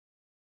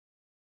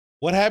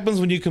What happens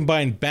when you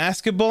combine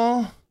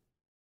basketball,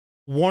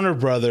 Warner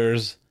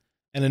Brothers,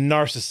 and a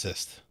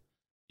narcissist?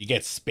 You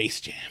get Space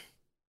Jam.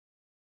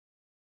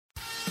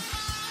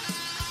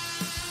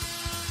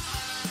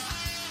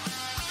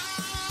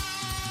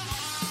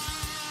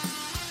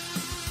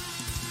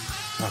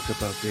 Talk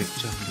about Big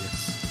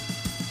Chungus.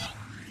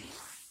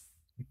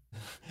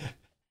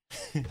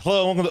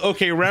 Hello, welcome to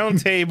OK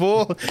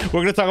Roundtable. We're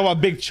going to talk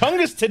about Big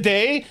Chungus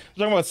today.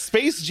 We're talking about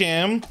Space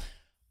Jam.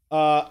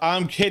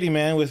 I'm Kitty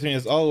Man. With me,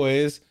 as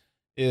always,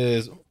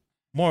 is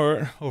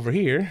Mort over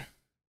here.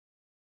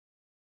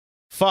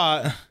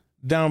 Fought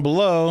down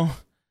below.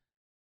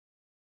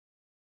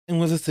 And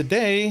with us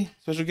today,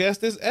 special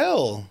guest is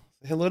L.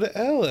 Say hello to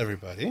L,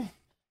 everybody.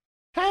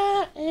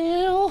 Hi,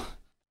 L.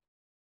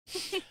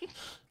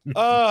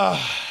 But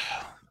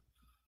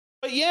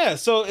yeah,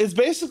 so it's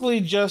basically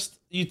just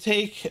you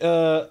take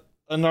a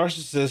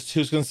narcissist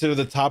who's considered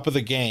the top of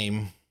the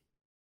game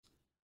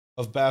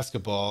of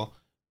basketball,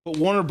 put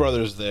Warner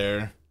Brothers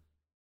there,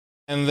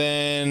 and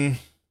then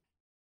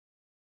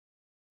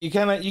you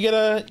get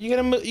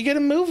a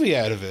movie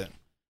out of it,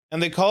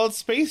 and they call it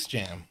Space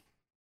Jam.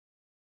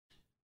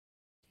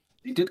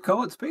 They did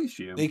call it Space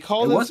Jam. They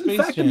called it was Space in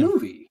fact Jam. a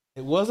movie.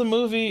 It was a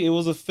movie. It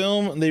was a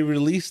film. They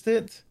released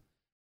it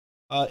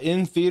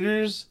in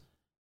theaters,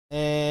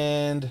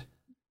 and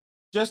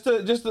just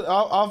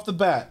off the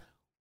bat,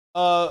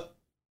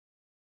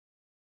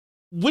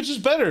 which is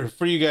better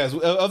for you guys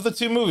of the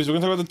two movies? We're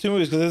gonna talk about the two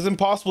movies because it's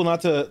impossible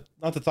not to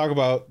talk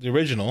about the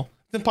original.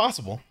 It's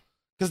impossible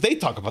because they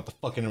talk about the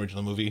fucking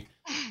original movie.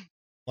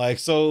 Like,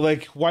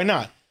 why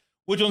not?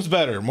 Which one's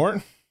better,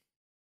 Morton?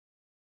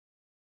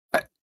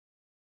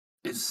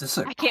 Is this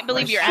a I can't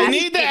believe you're I asking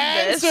need the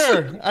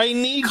answer. I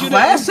need you.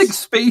 Classic to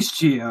Space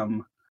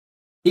Jam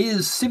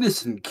is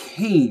Citizen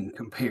Kane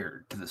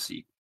compared to the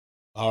sequel.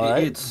 All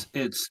right.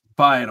 It's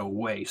by and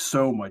away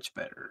so much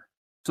better.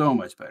 So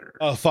much better.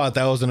 Oh, Font,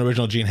 that was an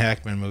original Gene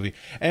Hackman movie.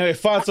 Anyway,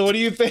 Font, so what do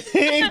you think?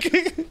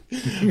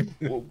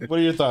 What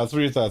are your thoughts?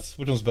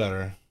 Which one's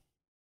better?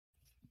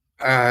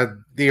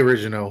 The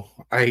original.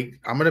 I'm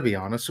gonna be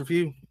honest with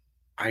you.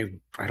 I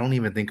don't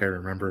even think I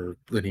remember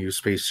the new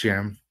Space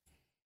Jam.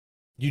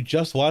 You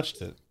just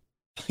watched it.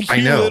 I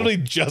You know. literally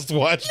just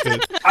watched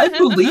it. I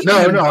believe No,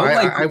 him, no. though.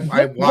 I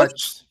Like,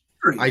 watched.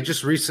 what's- I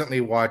just recently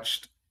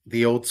watched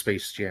the old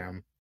Space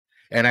Jam,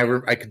 and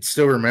I could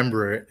still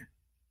remember it.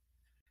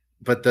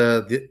 But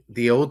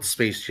the old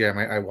Space Jam,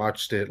 I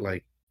watched it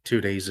like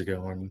 2 days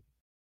ago, and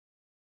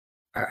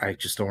I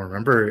just don't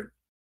remember it.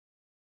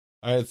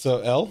 All right, so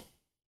L.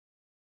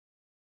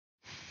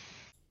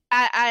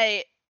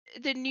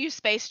 The new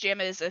Space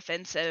Jam is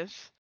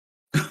offensive.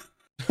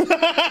 There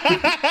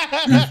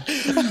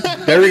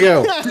we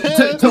go.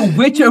 to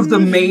which of the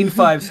main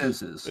five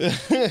senses?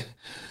 It's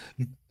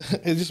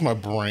just my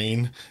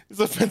brain. It's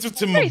offensive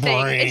to my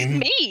Everything. brain. It's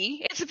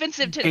me. It's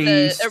offensive to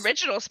Taste. the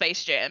original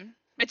Space Jam.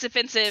 It's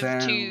offensive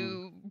Sound.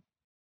 to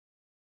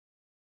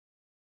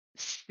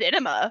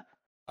cinema.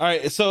 All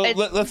right, so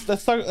It's-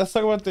 let's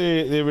talk about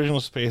the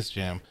original Space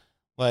Jam.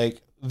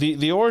 Like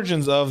the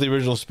origins of the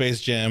original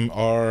Space Jam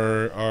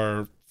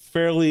are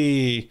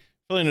fairly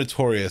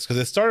notorious because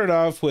it started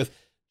off with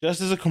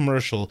just as a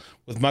commercial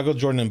with Michael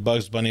Jordan and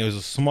Bugs Bunny. It was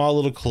a small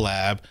little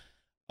collab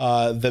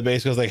that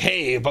basically was like,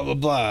 "Hey, blah blah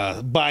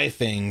blah, buy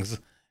things,"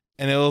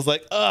 and it was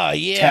like, "Oh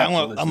yeah,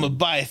 I'm gonna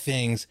buy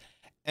things,"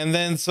 and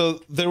then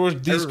so there were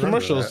these remember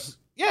commercials,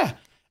 yeah,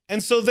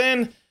 and so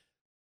then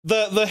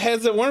the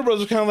heads at Warner Bros.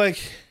 Were kind of like,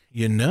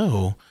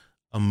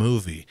 a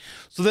movie.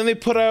 So then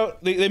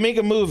they make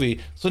a movie.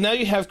 So now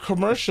you have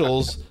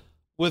commercials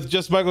with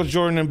just Michael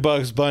Jordan and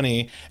Bugs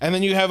Bunny, and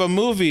then you have a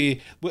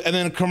movie and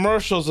then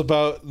commercials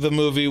about the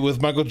movie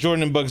with Michael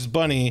Jordan and Bugs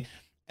Bunny,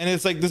 and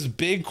it's like this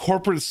big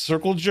corporate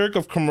circle jerk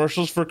of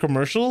commercials for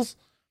commercials.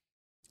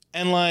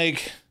 And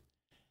like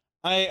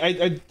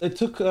I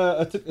took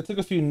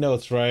a few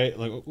notes, right?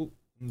 Like in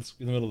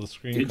the middle of the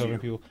screen Did covering you?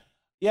 people.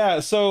 Yeah,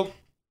 so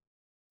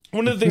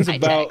one of the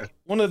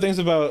things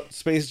about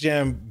Space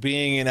Jam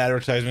being an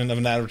advertisement of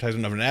an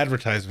advertisement of an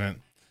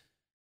advertisement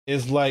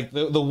is like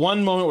the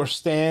one moment where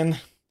Stan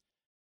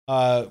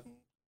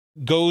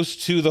goes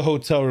to the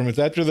hotel room. It's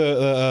after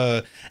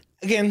the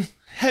again,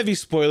 heavy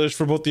spoilers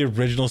for both the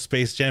original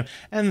Space Jam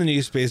and the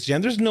new Space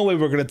Jam. There's no way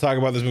we're gonna talk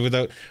about this movie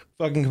without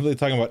fucking completely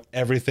talking about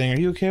everything. Are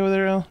you okay with it,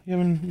 Earl? You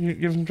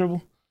having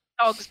trouble?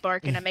 Dog's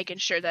barking. I'm making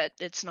sure that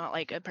it's not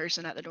like a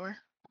person at the door.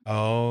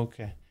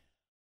 Okay.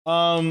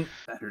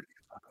 Better.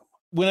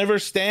 Whenever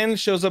Stan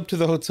shows up to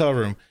the hotel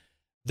room,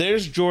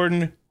 there's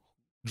Jordan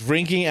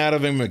drinking out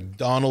of a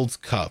McDonald's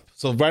cup.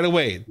 So right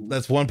away,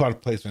 that's one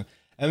product placement.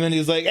 And then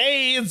he's like,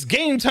 "Hey, it's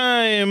game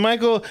time,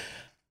 Michael.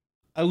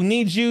 I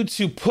need you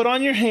to put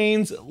on your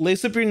Hanes,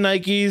 lace up your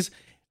Nikes,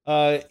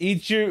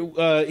 eat your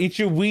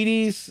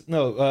Wheaties.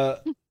 No,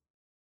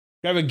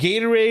 grab a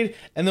Gatorade,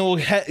 and then we'll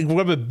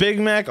grab a Big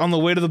Mac on the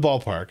way to the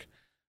ballpark."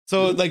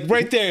 So like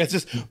right there, it's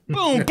just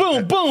boom,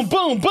 boom, boom,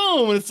 boom,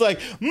 boom, and it's like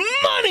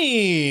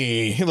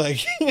money.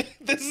 Like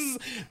this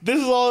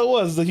is all it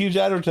was. It's a huge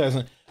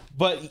advertisement,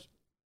 but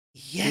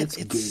yet It's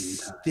it's game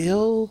time.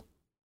 still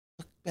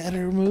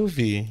better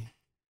movie.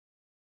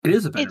 It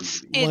is a better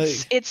It's movie. it's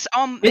Like- it's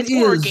It it's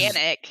more is-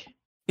 organic.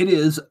 It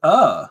is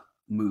a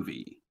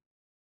movie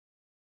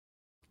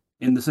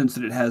in the sense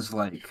that it has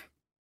like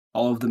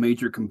all of the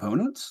major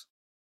components,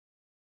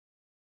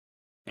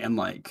 and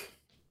like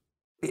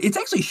it's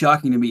actually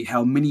shocking to me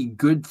how many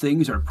good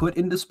things are put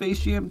into Space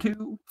Jam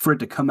 2 for it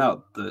to come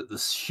out the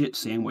shit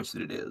sandwich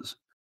that it is.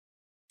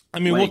 I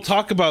mean, we'll Like-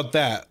 talk about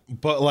that,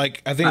 but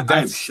like I think I'm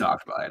that's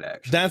shocked by it.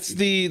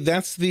 Actually,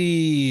 that's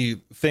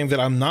the thing that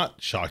I'm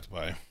not shocked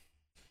by.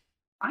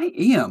 I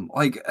am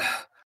like,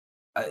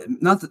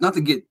 not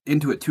to get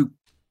into it too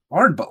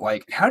hard, but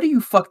like, how do you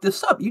fuck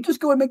this up? You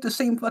just go and make the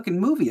same fucking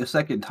movie a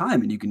second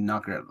time, and you can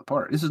knock it out of the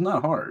park. This is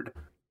not hard.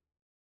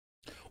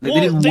 They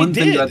Well, did they one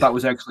thing that I did. thought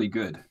was actually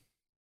good.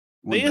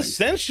 One They thing.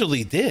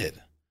 essentially did.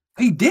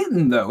 They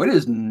didn't though. It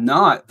is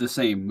not the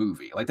same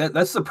movie. Like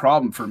that's the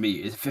problem for me.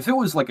 If it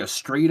was like a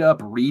straight up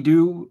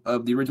redo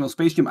of the original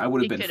Space Jam, I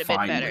would have It been could have been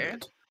fine with better.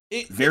 it.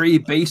 It- Very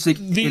basic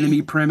the-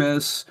 enemy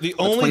premise. the Let's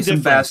only play some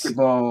difference-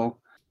 basketball.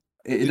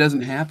 It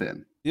doesn't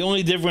happen. The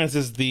only difference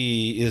is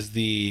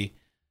the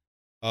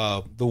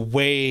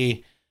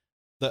way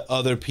that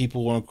other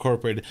people were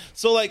incorporated.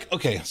 So like,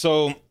 okay,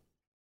 so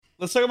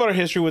let's talk about our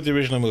history with the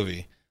original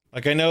movie.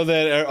 Like, I know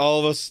that all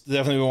of us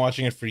definitely been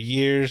watching it for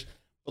years,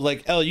 but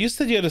like, Elle, you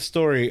said you had a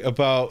story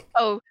about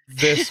Oh,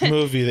 this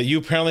movie that you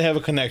apparently have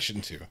a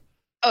connection to.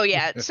 oh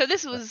yeah. So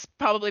this was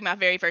probably my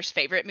very first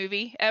favorite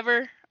movie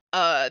ever.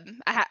 I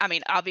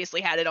mean,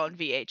 obviously had it on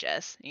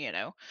VHS. You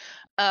know,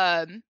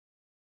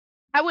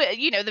 I would,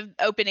 the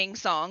opening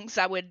songs.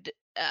 I would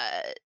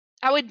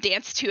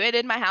dance to it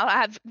in my house. I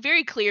have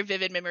very clear,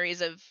 vivid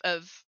memories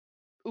of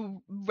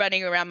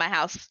running around my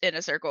house in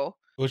a circle,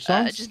 Which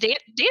songs? just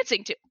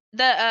dancing to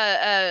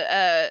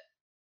the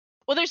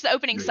Well, there's the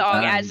opening Great song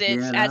time as to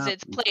it's get as up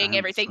it's and playing time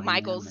everything to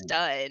Michael's slam.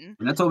 done.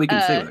 And that's all we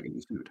can say Uh, without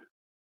getting sued.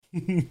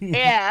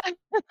 Yeah.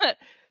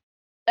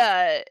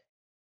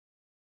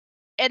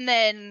 And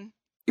then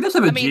It does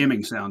have a I mean-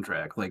 jamming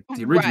soundtrack. Like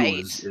the original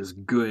Right. is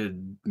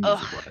good Ugh.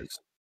 music wise.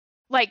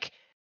 like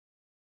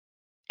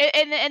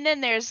and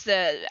then there's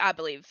the I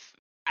Believe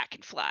I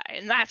Can Fly,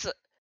 and that's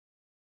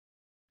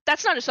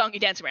not a song you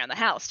dance around the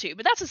house to,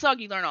 but that's a song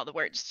you learn all the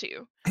words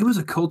to. It was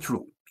a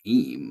cultural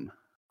theme.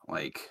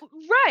 Like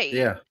Right.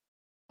 Yeah.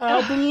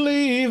 I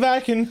believe I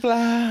can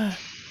fly.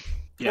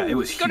 yeah, it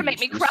was It's gonna make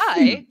me huge. It was cry.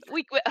 huge.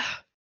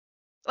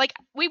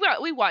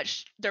 We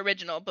watched the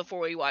original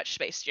before we watched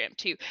Space Jam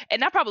 2,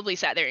 and I probably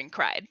sat there and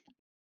cried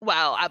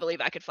while I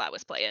Believe I Could Fly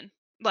was playing.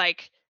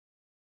 Like,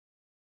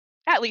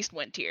 at least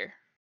one tear.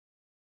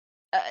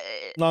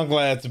 Not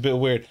glad it's a bit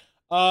weird.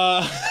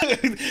 I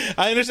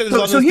understand there's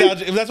So- all so here-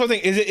 nostalgia. If that's one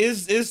thing,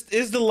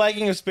 is the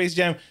liking of Space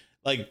Jam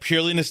like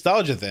purely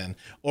nostalgia then,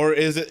 or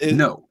is it?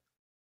 No,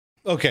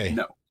 Okay.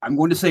 no. I'm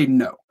going to say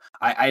no.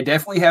 I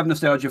definitely have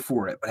nostalgia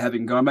for it, but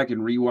having gone back and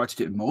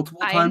rewatched it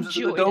multiple I times as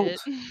an enjoyed adult,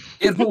 it.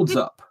 it holds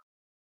up.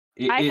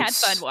 I had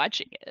It's- fun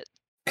watching it.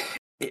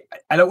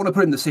 I don't want to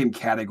put it in the same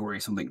category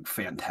as something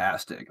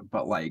fantastic,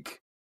 but like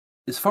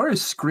as far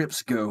as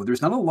scripts go,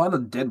 there's not a lot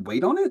of dead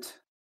weight on it.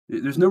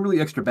 There's no really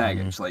extra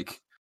baggage.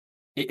 Like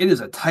it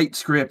is a tight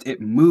script.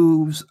 It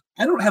moves.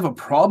 I don't have a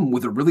problem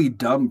with a really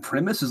dumb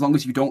premise as long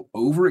as you don't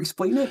over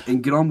explain it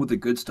and get on with the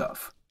good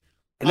stuff.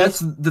 And that's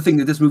the thing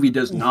that this movie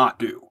does not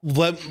do.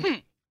 But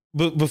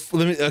let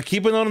me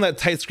keep a note on that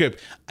tight script.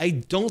 I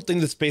don't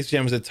think the Space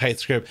Jam is a tight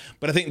script,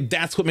 but I think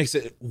that's what makes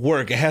it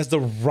work. It has the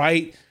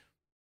right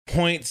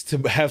points to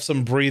have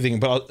some breathing,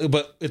 but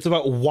it's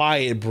about why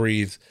it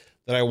breathes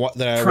that I want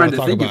Trying to to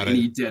talk think of about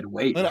any it. dead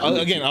weight.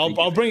 Again,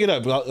 I'll bring it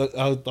up.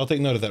 I'll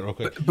take note of that real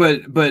quick.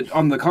 But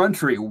on the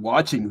contrary,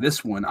 watching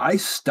this one, I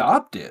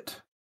stopped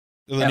it.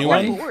 The At new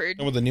like- one? Bored.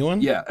 Oh, with the new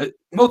one? Yeah,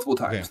 multiple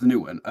times. Okay. The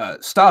new one.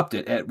 Stopped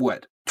it at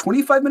what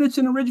 25 minutes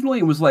in originally,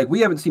 and was like, we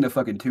haven't seen a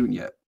fucking tune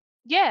yet.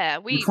 Yeah,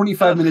 We're we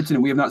 25 ugh. minutes in,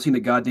 and we have not seen a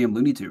goddamn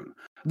Looney Tune.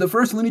 The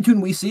first Looney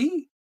Tune we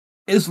see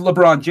is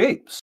LeBron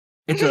James.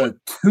 It's a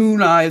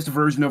tunized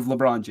version of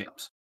LeBron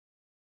James.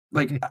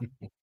 Like,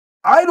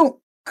 I don't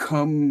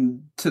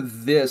come to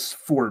this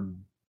for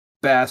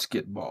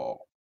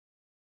basketball.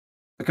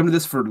 I come to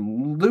this for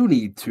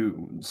Looney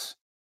Tunes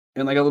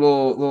and like a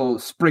little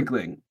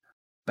sprinkling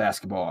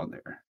basketball on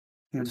there.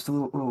 You know, just a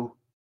little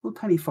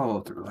tiny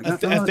follow through. Like,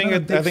 I think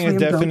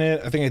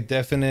a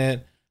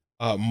definite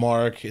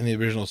mark in the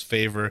original's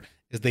favor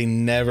is they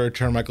never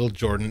turn Michael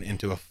Jordan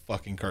into a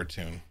fucking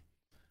cartoon.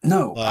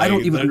 No, I don't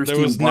Like, even there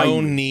understand was why no you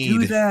would do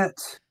need. that.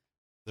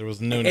 There was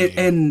no need.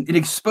 And it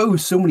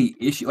exposed so many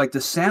issues, like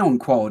the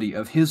sound quality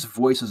of his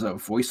voice as a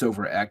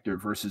voiceover actor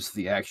versus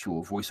the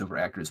actual voiceover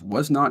actors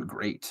was not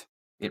great.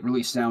 It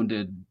really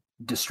sounded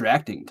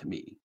distracting to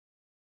me.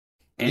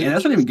 And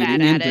that's He not even was bad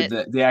getting at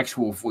into the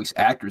actual voice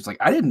actors. Like,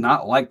 I did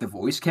not like the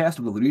voice cast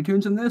of the Looney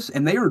Tunes in this,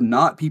 and they are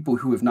not people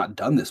who have not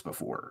done this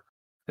before.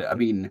 I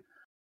mean,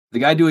 the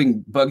guy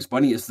doing Bugs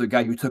Bunny is the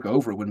guy who took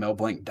over when Mel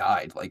Blanc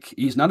died. Like,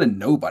 he's not a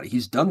nobody.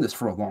 He's done this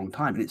for a long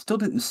time, and it still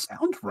didn't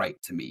sound right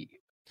to me.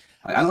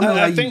 I don't know.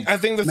 I think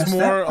that's messed that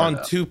more part on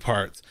up. two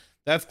parts.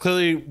 That's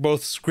clearly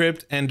both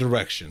script and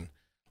direction.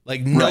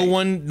 Like no Right.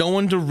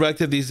 one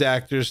directed these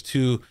actors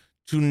to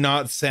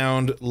not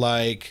sound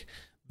like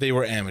they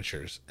were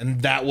amateurs,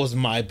 and that was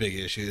my big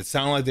issue. It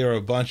sounded like they were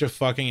a bunch of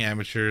fucking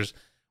amateurs,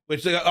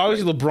 which like,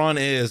 obviously LeBron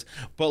is,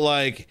 but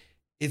like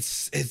But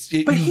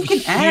you he can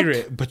hear act.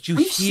 it, but you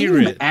We've hear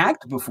seen him it.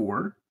 act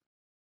before,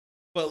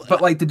 But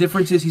but like the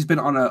difference is he's been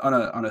on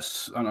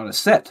a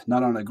set,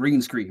 not on a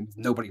green screen. With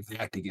nobody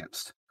to act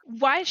against.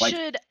 Why Like-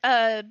 should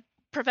a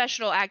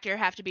professional actor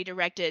have to be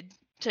directed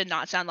to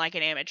not sound like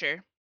an amateur?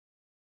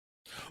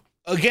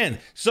 again,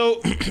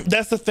 so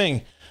that's the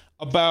thing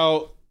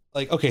about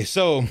like, okay,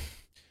 so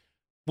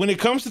when it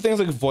comes to things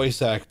like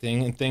voice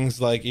acting and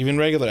things like even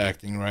regular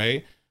acting,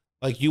 right?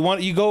 Like you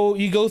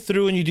go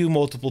through and you do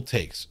multiple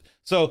takes.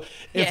 So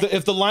if Yeah.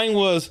 if the line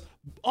was,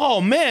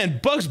 oh man,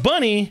 Bugs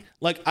Bunny,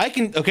 like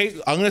I'm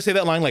gonna say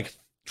that line like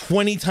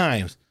 20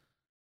 times.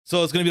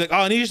 So it's gonna be like, oh,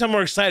 I need you to sound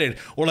more excited,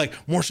 or like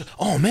more.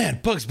 Oh man,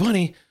 Bugs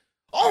Bunny.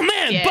 Oh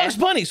man, Yeah. Bugs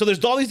Bunny. So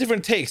there's all these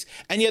different takes,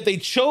 and yet they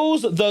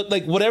chose the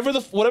like whatever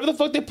the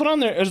fuck they put on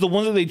there is the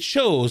ones that they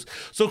chose.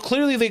 So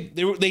clearly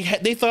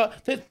they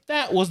thought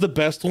that was the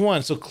best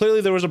one. So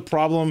clearly there was a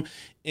problem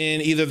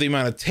in either the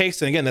amount of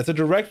takes, and again, that's a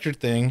director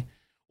thing,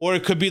 or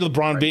it could be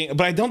LeBron being.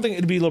 But I don't think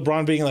it'd be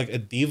LeBron being like a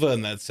diva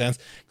in that sense,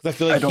 because I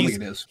feel like I don't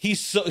think it is. he's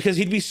so, because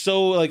he'd be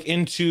so like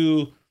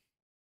into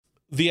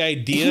the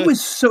idea. He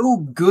was so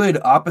good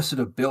opposite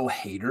of Bill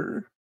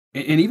Hader,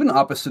 and even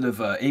opposite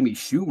of Amy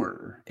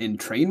Schumer in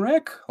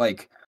Trainwreck.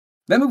 Like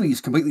that movie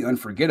is completely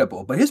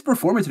unforgettable, but his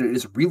performance in it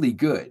is really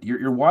good.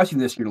 You're watching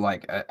this, and you're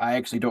like, I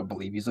actually don't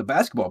believe he's a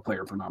basketball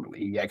player. Predominantly,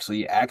 he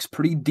actually acts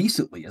pretty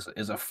decently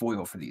as a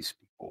foil for these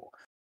people.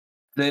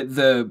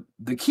 The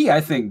key,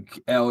 I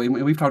think, El,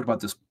 and we've talked about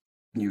this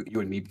you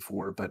and me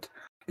before, but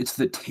it's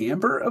the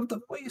timbre of the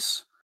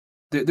voice.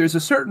 There's a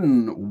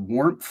certain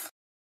warmth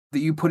that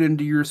you put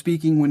into your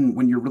speaking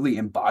when you're really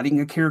embodying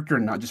a character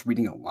and not just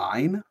reading a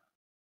line.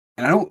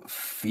 And I don't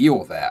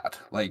feel that.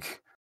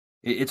 Like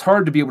it's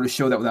hard to be able to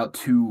show that without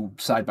two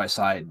side by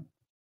side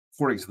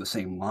recordings of the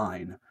same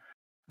line.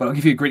 But I'll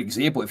give you a great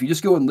example. If you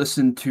just go and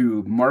listen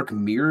to Mark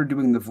Meir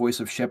doing the voice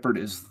of Shepard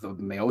as the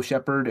male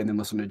Shepard, and then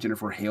listen to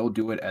Jennifer Hale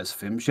do it as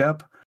Fem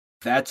Shep,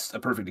 that's a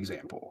perfect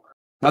example.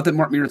 Not that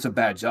Mark Meir does a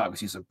bad job, because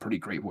he's a pretty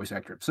great voice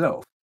actor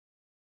himself.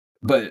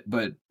 But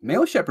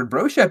male Shepard,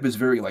 Bro Shep is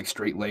very like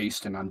straight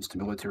laced, and I'm just a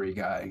military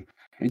guy.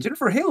 And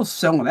Jennifer Hale's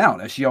selling out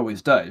as she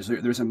always does.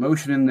 There's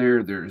emotion in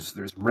there. There's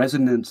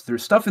resonance.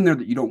 There's stuff in there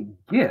that you don't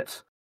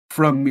get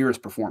from Meir's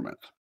performance.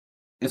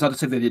 It's not to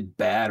say they did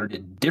bad or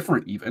did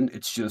different. Even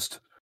it's just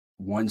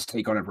one's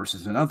take on it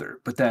versus another.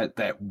 But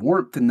that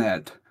warmth and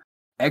that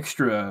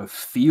extra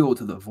feel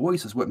to the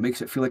voice is what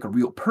makes it feel like a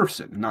real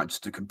person, not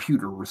just a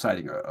computer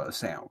reciting a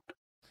sound.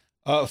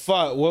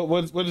 Fa,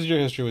 what is your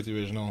history with the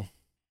original?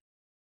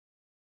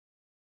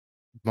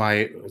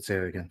 Let's say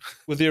it again.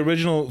 With the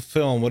original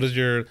film, what is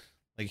your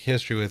like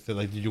history with it?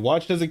 Like, did you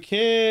watch it as a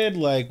kid?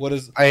 Like, what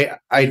is? I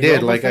you grew did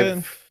up like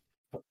with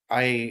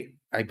I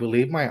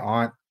believe my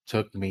aunt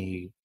took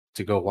me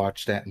to go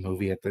watch that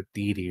movie at the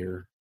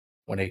theater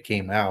when it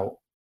came out,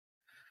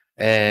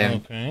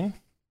 and Okay.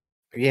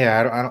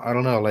 yeah, I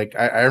don't know. Like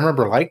I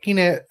remember liking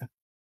it.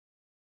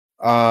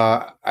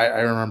 I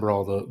remember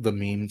all the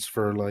memes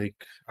for like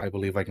I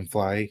Believe I Can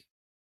Fly.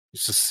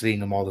 Just seeing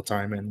them all the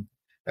time and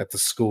at the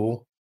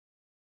school.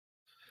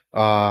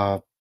 I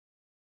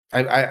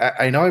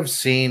know I've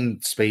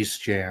seen Space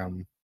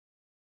Jam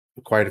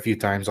quite a few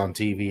times on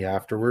TV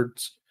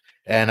afterwards,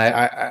 and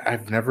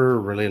I've never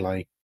really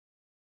like.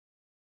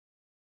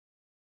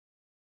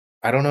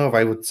 I don't know if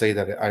I would say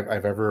that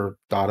I've ever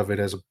thought of it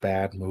as a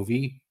bad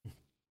movie,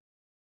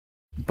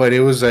 but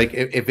it was like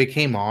if it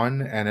came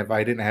on and if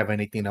I didn't have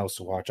anything else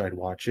to watch, I'd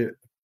watch it.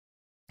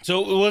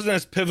 So it wasn't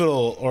as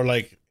pivotal or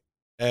like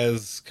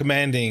as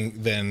commanding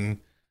then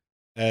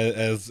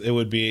as it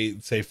would be,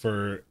 say,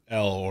 for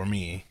Elle or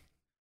me.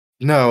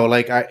 No,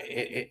 like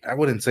I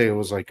wouldn't say it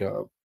was like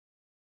a,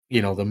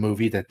 the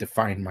movie that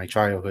defined my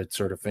childhood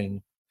sort of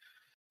thing,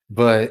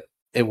 but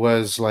it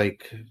was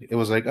like it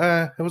was a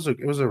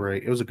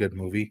good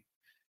movie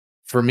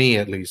for me,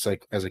 at least,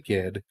 like as a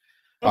kid.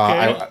 Okay,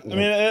 I mean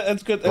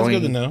that's good. That's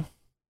good to know.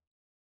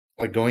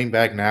 Like going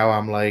back now,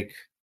 I'm like,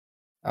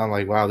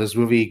 wow, this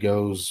movie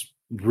goes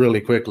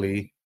really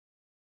quickly.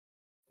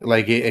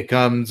 Like it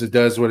comes, it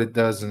does what it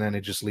does, and then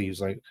it just leaves.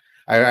 Like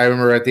I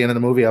remember at the end of the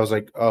movie, I was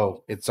like,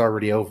 oh, it's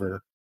already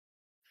over.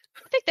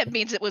 I think that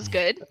means it was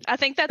good. I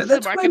think that's the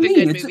That's mark what of I a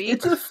mean. good movie.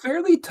 It's a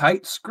fairly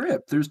tight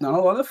script. There's not a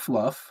lot of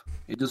fluff.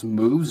 It just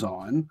moves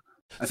on.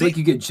 I feel like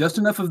you get just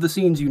enough of the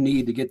scenes you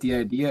need to get the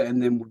idea,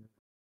 and then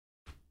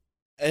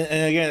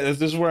And again,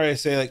 this is where I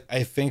say, like,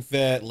 I think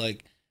that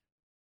like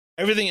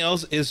everything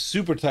else is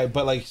super tight,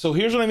 but like, so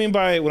here's what I mean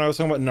by when I was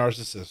talking about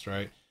narcissists,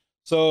 right?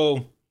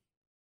 So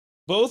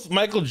both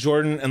Michael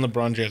Jordan and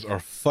LeBron James are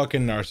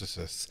fucking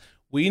narcissists.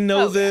 We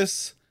know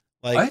this.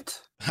 Like,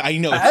 what? I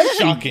know, I it's actually-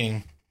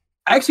 shocking.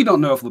 I actually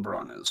don't know if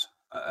LeBron is.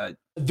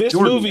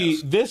 Jordan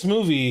is. This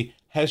movie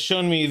has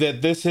shown me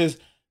that this is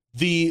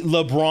the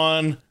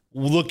LeBron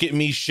look at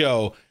me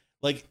show.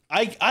 Like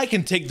I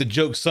can take the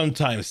joke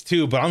sometimes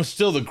too, but I'm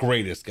still the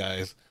greatest,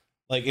 guys.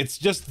 Like it's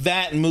just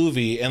that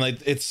movie, and like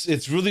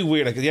it's really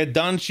weird. Like yeah,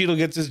 Don Cheadle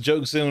gets his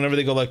jokes in whenever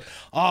they go like,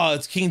 "Oh,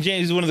 it's King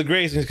James, he's one of the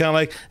greatest," and he's kind of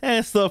like,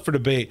 it's still up for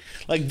debate.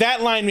 Like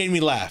that line made me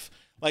laugh.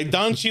 Like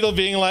Don Cheadle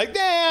being like,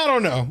 I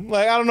don't know.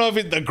 Like I don't know if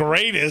it's the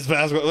greatest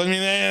basketball. I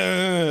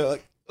mean,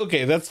 like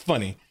okay, that's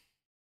funny.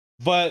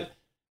 But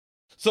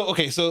so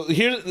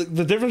here's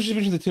the difference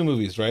between the two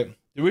movies, right?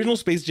 The original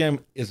Space Jam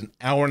is an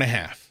hour and a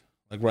half,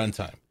 like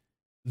runtime.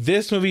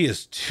 This movie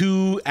is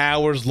 2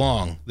 hours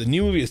long. The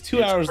new movie is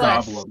 2 hours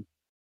long.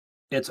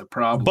 It's a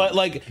problem. But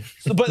like,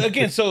 but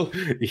again, so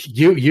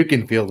you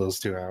can feel those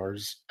 2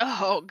 hours.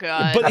 Oh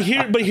god. But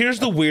here's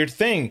the weird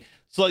thing.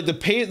 So like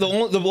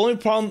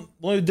the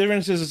only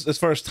difference is as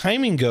far as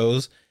timing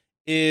goes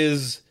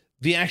is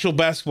the actual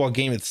basketball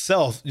game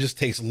itself just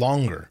takes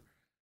longer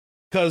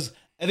because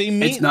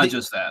it's not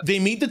just that they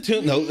meet the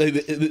tune. No,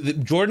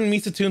 Jordan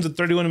meets the tunes at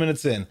 31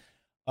 minutes in.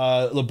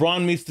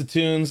 LeBron meets the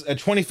tunes at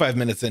 25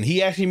 minutes in.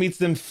 He actually meets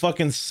them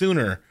fucking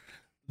sooner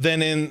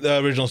than in the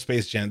original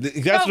Space Jam. That's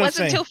what it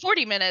wasn't until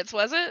 40 minutes,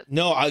 was it?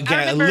 No,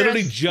 I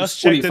literally just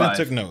checked it and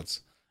took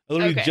notes. I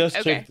literally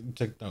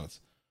took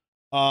notes.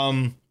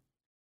 LeBron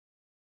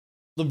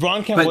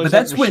can't. But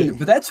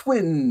that's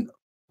when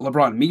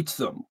LeBron meets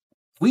them.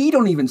 We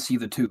don't even see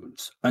the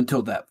tunes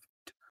until that.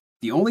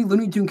 The only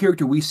Looney Tune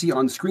character we see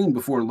on screen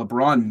before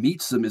LeBron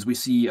meets them is we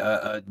see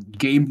a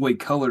Game Boy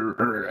Color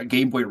or a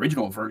Game Boy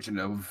original version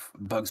of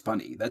Bugs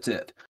Bunny. That's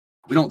it.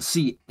 We don't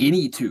see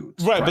any tunes.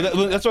 Right, but that's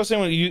what I was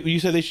saying. When you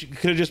said they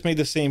could have just made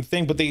the same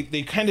thing, but they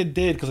kind of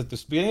did because like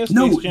the beginning of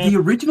Space Jam. The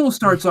original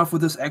starts off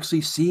with us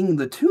actually seeing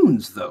the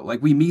tunes though.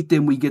 Like we meet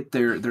them, we get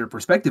their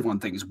perspective on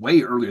things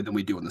way earlier than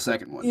we do in the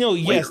second one.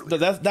 Yes,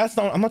 that's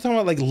not. I'm not talking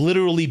about like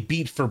literally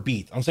beat for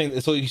beat. I'm saying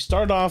so. You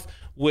start off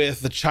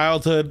with the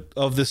childhood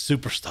of this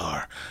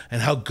superstar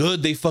and how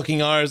good they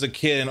fucking are as a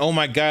kid, and oh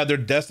my god, they're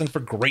destined for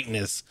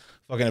greatness.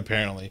 Fucking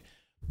apparently,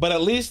 but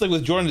at least like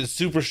with Jordan, it's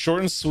super short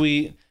and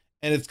sweet.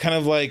 And it's kind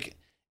of like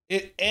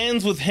it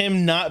ends with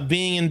him not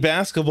being in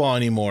basketball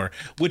anymore,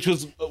 which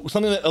was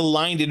something that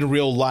aligned in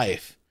real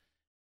life.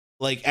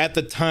 Like at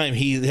the time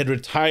he had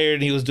retired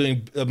and he was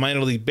doing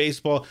minor league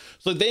baseball.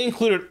 So they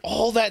included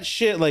all that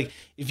shit. Like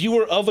if you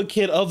were of a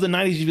kid of the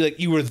 90s, you'd be like,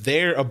 you were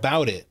there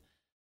about it.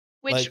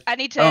 Which like, I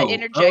need to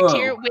interject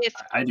here with.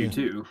 I do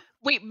too.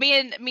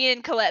 Me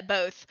and Colette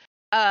both.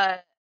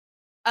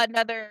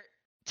 Another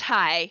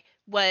tie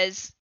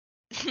was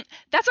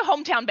that's a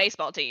hometown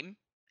baseball team.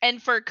 And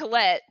for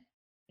Colette,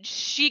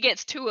 she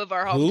gets 2 of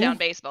our hometown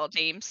baseball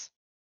teams.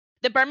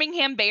 The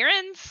Birmingham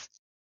Barons.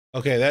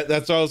 Okay,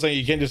 that's all I was saying.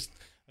 You can't just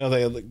I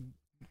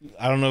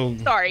don't know.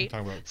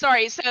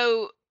 Sorry.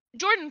 So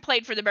Jordan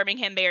played for the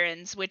Birmingham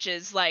Barons, which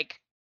is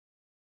like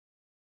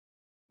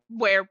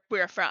where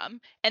we're from.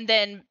 And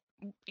then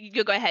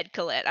you go ahead,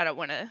 Colette. I don't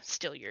want to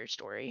steal your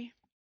story.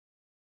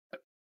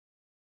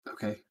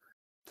 Okay.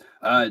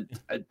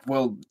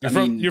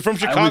 You're from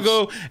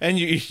Chicago,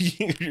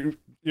 and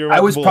I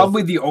was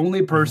probably the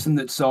only person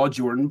that saw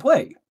Jordan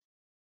play.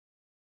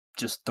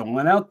 Just throwing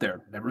it out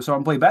there. Never saw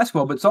him play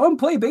basketball, but saw him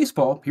play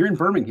baseball here in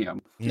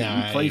Birmingham.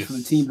 Nice. He plays for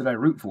the team that I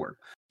root for.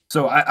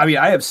 So,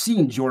 I have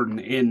seen Jordan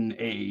in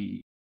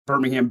a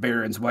Birmingham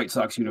Barons White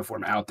Sox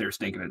uniform out there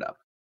stinking it up.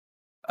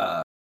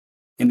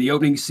 In the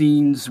opening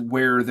scenes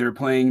where they're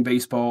playing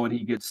baseball and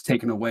he gets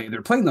taken away,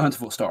 they're playing the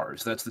Huntsville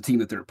Stars. That's the team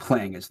that they're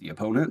playing as the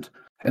opponent.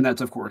 And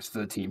that's, of course,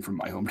 the team from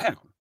my hometown.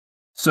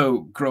 So,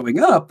 growing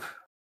up,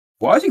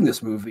 watching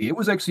this movie, it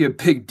was actually a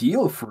big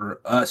deal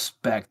for us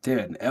back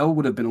then. Elle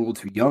would have been a little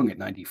too young at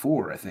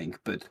 94, I think,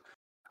 but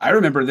I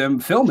remember them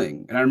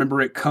filming, and I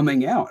remember it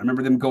coming out. I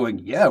remember them going,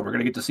 yeah, we're going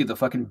to get to see the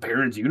fucking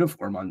Barons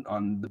uniform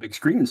on the big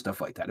screen and stuff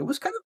like that. It was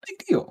kind of a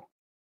big deal.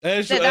 That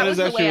is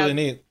actually really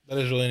neat. That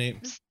is really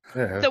neat.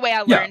 The way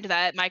I learned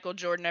that Michael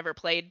Jordan never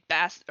played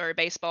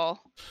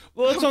baseball.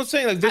 Well, that's what I'm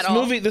saying. Like this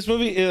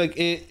movie, like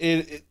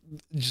it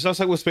just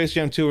like with Space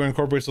Jam 2, it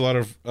incorporates a lot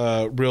of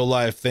real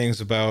life things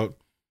about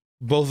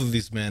both of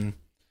these men.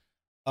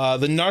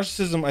 The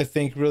narcissism, I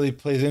think, really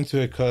plays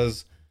into it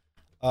because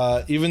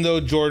even though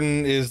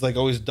Jordan is like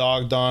always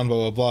dogged on,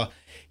 blah blah blah,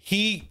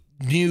 he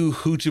knew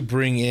who to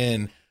bring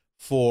in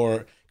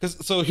for.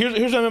 So here's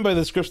what I mean by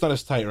the script's not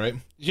as tight, right?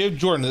 You have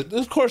Jordan.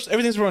 Of course,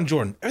 everything's around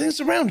Jordan.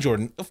 Everything's around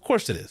Jordan. Of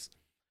course it is.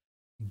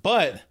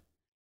 But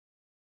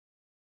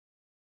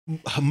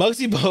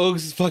Muggsy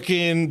Bogues,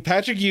 fucking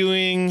Patrick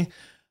Ewing,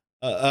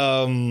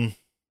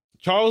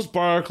 Charles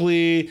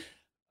Barkley,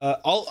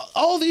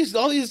 all these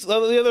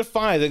the other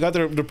 5, they got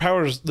their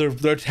powers,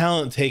 their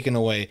talent taken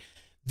away.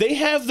 They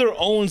have their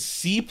own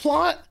C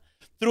plot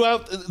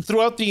throughout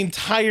the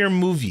entire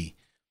movie.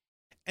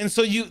 And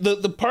so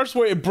the parts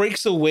where it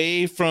breaks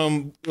away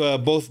from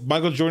both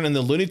Michael Jordan and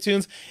the Looney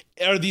Tunes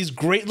are these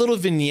great little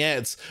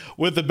vignettes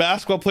with the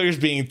basketball players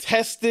being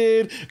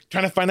tested,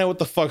 trying to find out what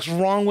the fuck's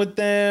wrong with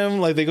them.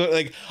 Like they go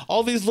like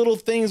all these little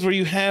things where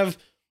you have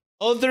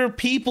other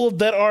people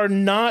that are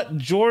not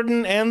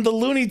Jordan and the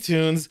Looney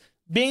Tunes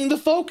being the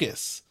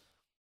focus.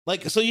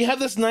 Like, so you have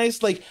this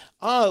nice, like,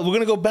 we're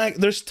going to go back.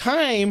 There's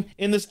time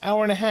in this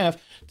hour and a half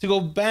to go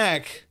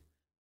back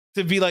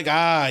to be like,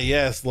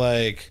 yes,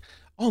 like,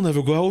 I'll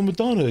never go out with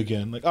Madonna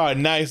again. Like,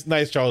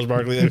 nice, Charles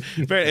Barkley.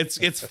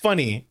 It's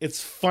funny.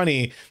 It's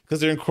funny because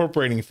they're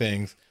incorporating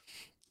things.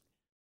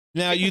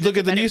 Now, you look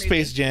at the new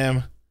Space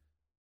Jam,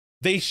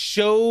 they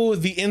show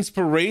the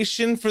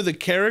inspiration for the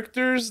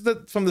characters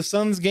that from the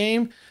Suns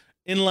game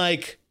in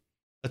like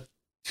a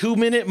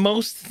 2-minute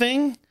most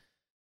thing.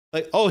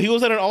 Like, he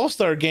was at an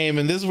all-star game,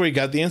 and this is where he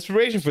got the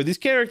inspiration for these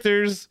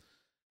characters,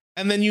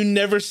 and then you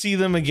never see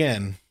them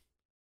again.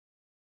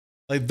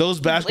 Like, those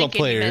basketball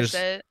players.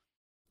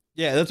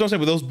 Yeah, that's what I'm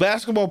saying. But those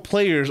basketball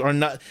players are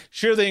not.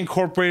 Sure, they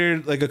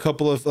incorporated like a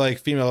couple of like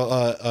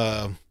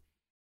female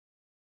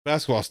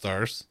basketball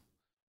stars,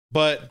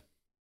 but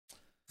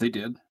they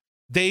did.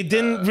 They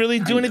didn't really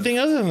do anything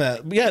other than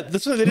that. But yeah,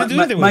 that's what they didn't do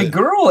anything with my it.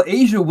 girl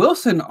Asia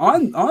Wilson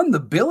on the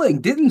billing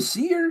didn't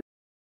see her.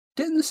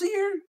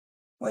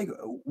 Like,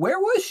 where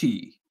was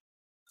she?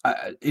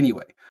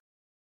 Anyway,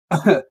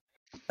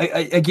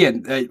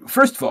 again,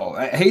 first of all,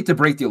 I hate to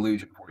break the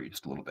illusion for you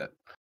just a little bit.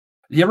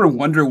 Do you ever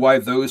wonder why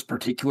those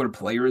particular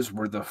players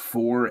were the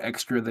 4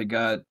 extra that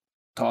got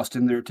tossed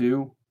in there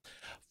too?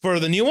 For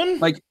the new one?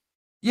 Like,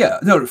 yeah,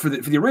 no, for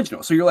the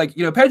original. So you're like,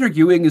 Patrick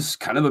Ewing is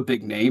kind of a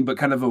big name, but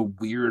kind of a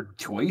weird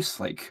choice.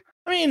 Like,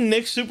 I mean,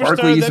 Nick Superstar,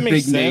 Barkley is that a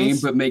makes big name,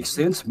 sense. but makes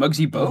sense.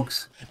 Muggsy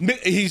Bogues.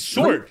 He's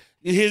short.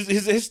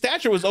 His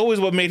stature was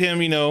always what made him,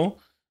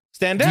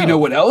 stand out. Do you know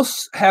what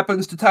else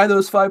happens to tie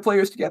those 5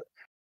 players together?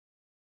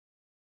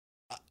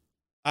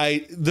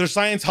 They're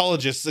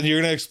Scientologists, and you're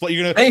gonna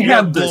explain. They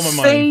have the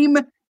same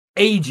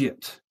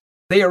agent.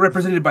 They are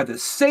represented by the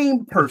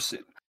same person.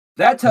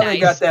 That's how they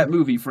got that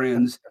movie,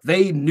 friends.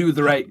 They knew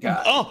the right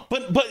guy.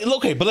 But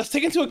let's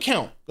take into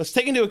account.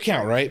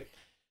 Right?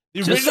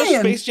 The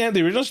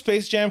original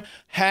Space Jam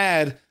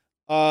had,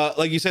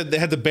 like you said, they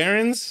had the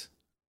Barons.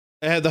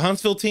 They had the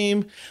Huntsville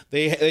team.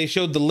 They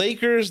showed the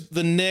Lakers,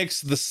 the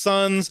Knicks, the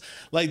Suns.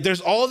 Like, there's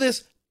all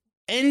this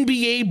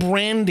NBA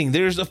branding.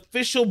 There's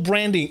official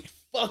branding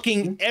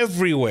fucking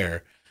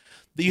everywhere.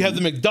 You have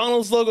the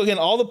McDonald's logo again,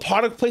 all the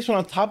product placement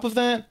on top of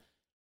that.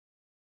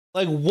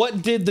 Like,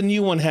 what did the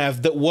new one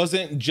have that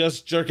wasn't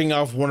just jerking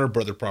off Warner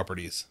Brother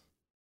properties?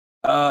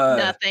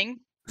 Nothing.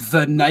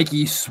 The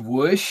Nike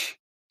swoosh.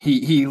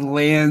 He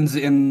lands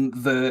in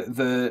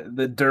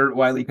the dirt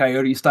Wile E.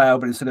 Coyote style,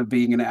 but instead of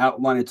being an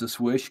outline, it's a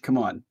swoosh. Come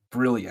on,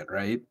 brilliant,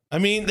 right? I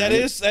mean, that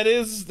is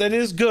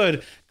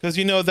good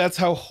because that's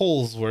how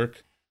holes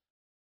work.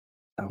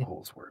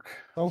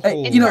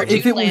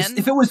 If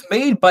it was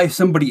made by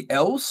somebody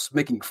else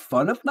making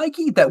fun of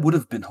Nike, that would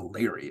have been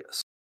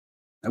hilarious.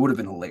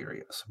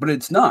 But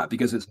it's not,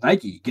 because it's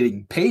Nike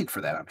getting paid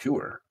for that, I'm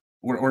sure,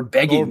 or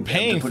begging, or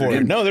paying for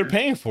it. No, they're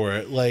paying for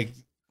it. Like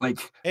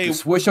the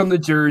swoosh on the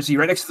jersey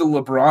right next to the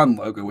LeBron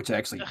logo, which I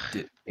actually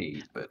didn't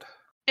hate, but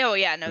I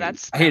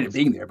hated it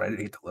being there, but I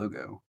didn't hate the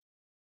logo.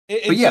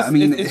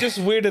 It's just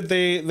weird that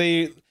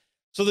they.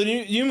 So the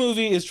new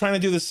movie is trying to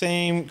do the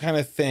same kind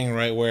of thing,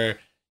 right? Where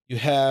you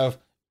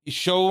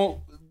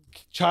show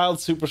child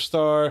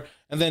superstar,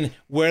 and then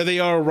where they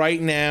are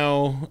right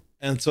now,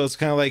 and so it's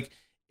kind of like,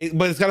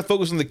 but it's got to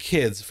focus on the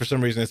kids for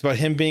some reason. It's about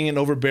him being an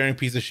overbearing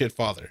piece of shit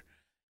father.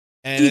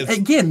 And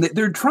again,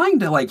 they're trying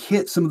to like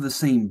hit some of the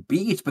same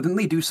beats, but then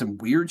they do some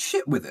weird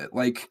shit with it.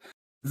 Like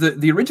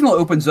the original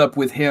opens up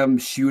with him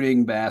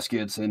shooting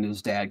baskets and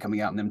his dad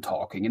coming out and them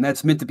talking, and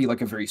that's meant to be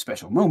like a very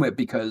special moment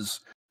because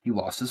he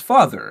lost his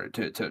father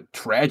to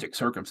tragic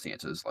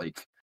circumstances.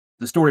 Like,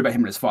 the story about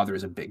him and his father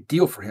is a big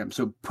deal for him.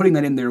 So putting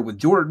that in there with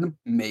Jordan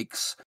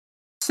makes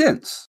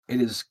sense.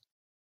 It is,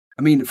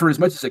 for as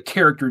much as a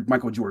character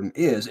Michael Jordan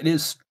is, it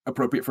is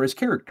appropriate for his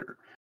character.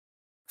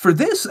 For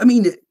this, I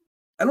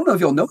don't know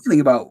if y'all know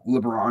anything about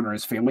LeBron or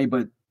his family,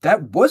 but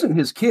that wasn't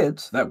his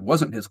kids. That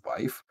wasn't his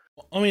wife.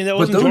 That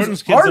wasn't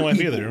Jordan's kids and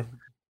wife either.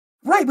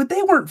 Right, but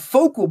they weren't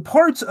focal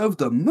parts of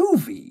the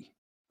movie.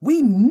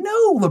 We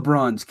know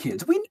LeBron's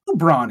kids. We know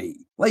Bronny.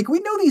 Like,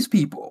 we know these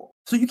people.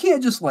 So you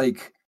can't just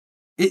like...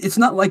 It's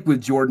not like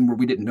with Jordan where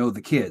we didn't know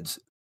the kids.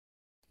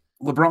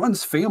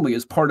 LeBron's family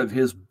is part of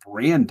his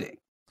branding,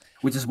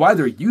 which is why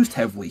they're used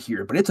heavily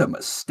here, but it's a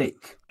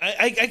mistake.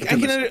 I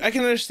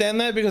can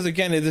understand that, because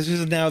again, this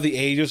is now the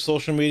age of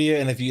social media,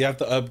 and if you have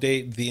to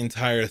update the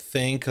entire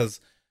thing, because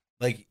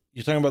like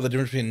you're talking about the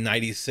difference between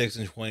 96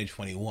 and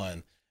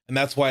 2021. And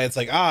that's why it's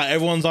like,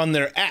 everyone's on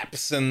their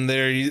apps and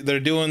they're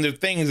doing their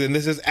things, and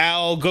this is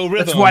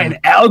algorithm. That's why an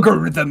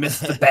algorithm is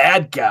the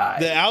bad guy.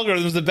 The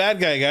algorithm is the bad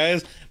guy,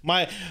 guys.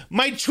 My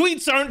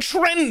tweets aren't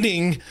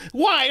trending.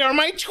 Why are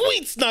my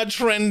tweets not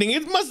trending?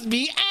 It must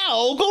be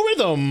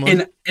algorithm.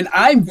 And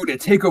I'm going to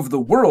take over the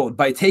world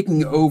by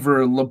taking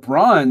over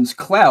LeBron's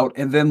clout,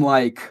 and then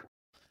like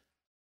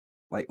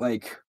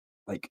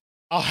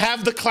I'll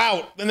have the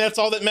clout, and that's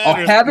all that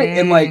matters. I'll have it,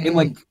 and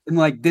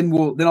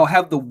then I'll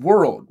have the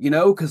world,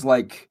 because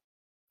like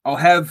I'll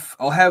have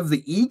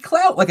the E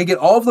clout. Like, I get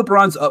all of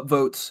LeBron's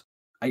upvotes,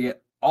 I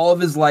get all of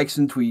his likes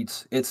and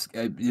tweets. It's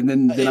and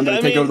then I'm going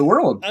to take over the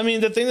world. I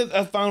mean, the thing that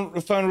I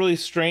found really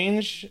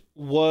strange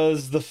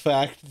was the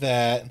fact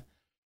that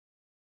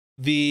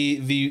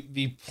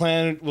the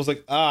plan was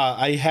like,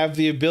 I have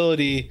the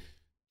ability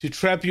to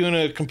trap you in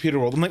a computer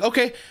world. I'm like,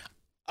 okay,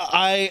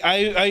 I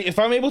if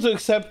I'm able to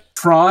accept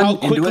Tron how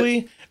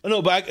quickly,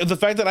 no, but the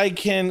fact that I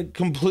can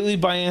completely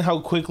buy in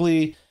how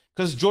quickly,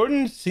 because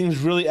Jordan seems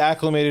really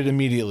acclimated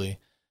immediately,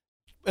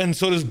 and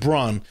so does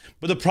Braun.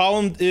 But the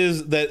problem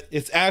is that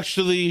it's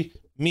actually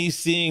me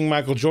seeing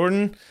Michael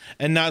Jordan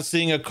and not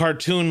seeing a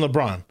cartoon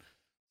LeBron.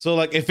 So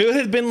like, if it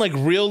had been like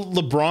real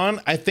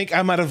LeBron, I think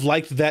I might have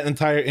liked that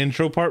entire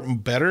intro part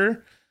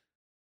better.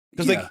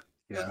 Because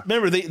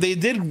remember they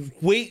did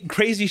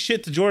crazy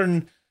shit to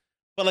Jordan,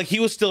 but like he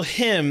was still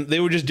him. They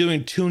were just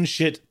doing toon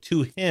shit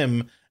to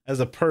him as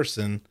a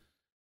person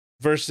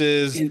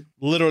versus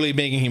literally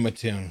making him a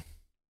toon.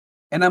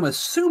 And I'm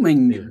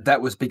assuming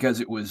that was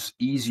because it was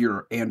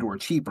easier and or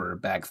cheaper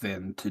back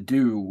then to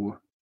do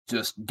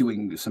just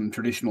doing some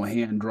traditional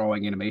hand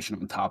drawing animation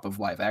on top of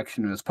live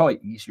action. And it's probably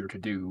easier to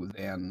do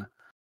than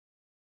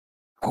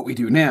what we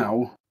do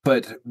now.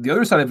 But the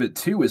other side of it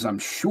too is I'm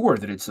sure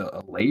that it's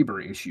a labor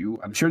issue.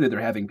 I'm sure that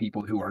they're having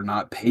people who are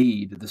not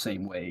paid the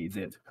same way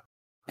that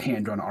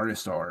hand drawn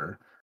artists are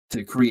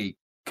to create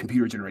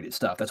computer generated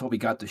stuff. That's why we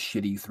got the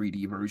shitty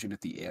 3D version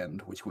at the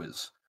end, which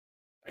was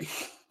a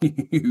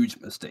huge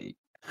mistake.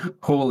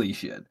 Holy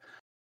shit.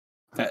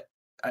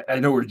 I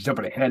know we're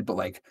jumping ahead, but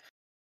like,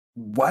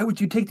 why would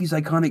you take these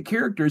iconic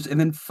characters and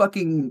then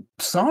fucking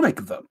Sonic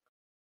them?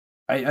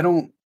 I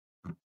don't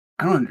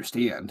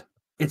understand.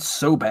 It's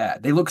so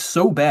bad. They look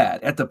so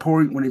bad at the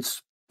point when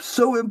it's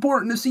so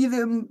important to see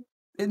them.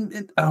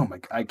 And oh my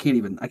god, I can't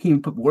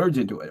even put words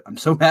into it. I'm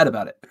so mad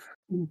about it.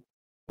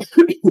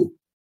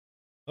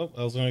 Oh,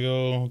 I was gonna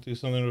go do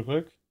something real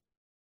quick.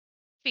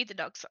 Feed the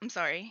dogs. I'm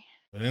sorry.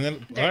 And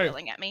then, They're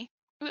yelling at me.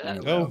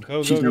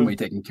 Go. She's normally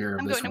taking care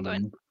of I'm this going, when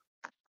I'm I'm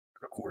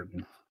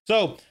recording.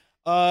 So,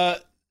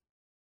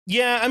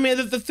 yeah, I mean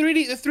the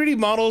 3D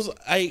models,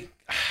 I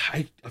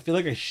feel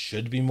like I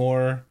should be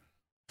more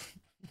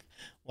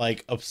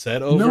like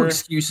upset over. No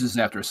excuses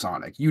after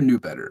Sonic. You knew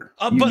better.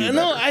 But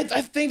no, I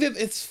think that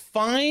it's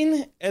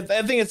fine. I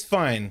think it's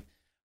fine.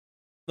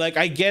 Like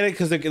I get it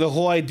because the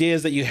whole idea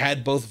is that you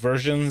had both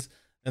versions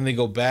and they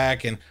go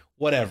back and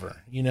whatever,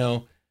 you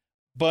know.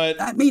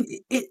 But I mean,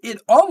 it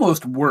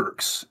almost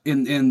works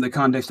in the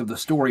context of the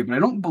story, but I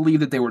don't believe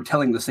that they were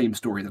telling the same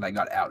story that I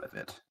got out of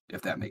it,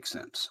 if that makes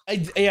sense. I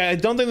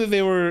don't think that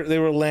they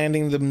were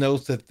landing the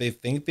notes that they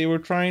think they were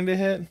trying to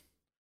hit.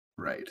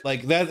 Right.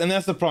 Like that, and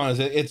that's the problem.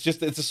 It's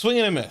a swing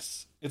and a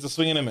miss. It's a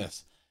swing and a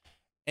miss.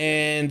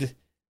 And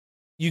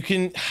you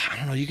can, I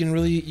don't know, you can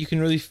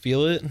really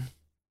feel it.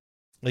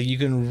 Like you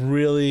can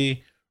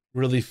really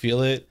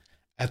feel it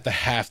at the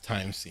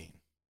halftime scene.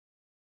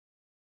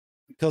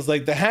 Because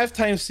like the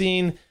halftime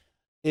scene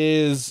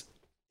is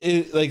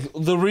like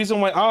the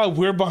reason why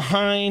we're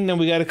behind and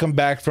we got to come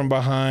back from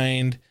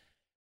behind.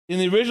 In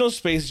the original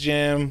Space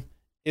Jam,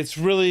 it's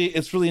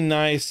really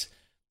nice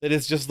that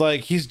it's just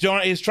like he's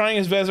trying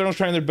his best, everyone's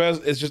trying their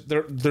best. It's just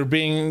they're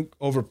being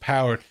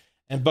overpowered,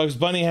 and Bugs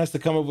Bunny has to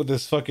come up with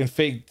this fucking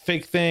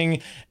fake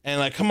thing and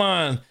like, come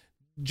on,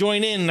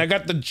 join in. I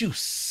got the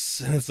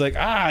juice, and it's like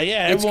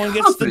everyone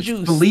gets the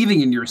juice.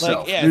 Believing in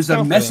yourself. Like, there's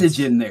a message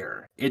in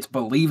there. It's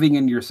believing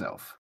in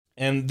yourself.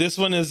 And this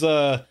one is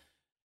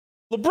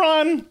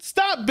LeBron,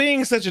 stop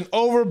being such an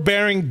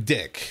overbearing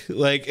dick.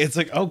 Like it's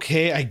like,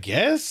 okay, I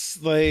guess.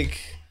 Like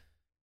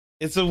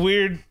it's a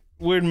weird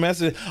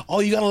message. Oh,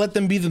 you gotta let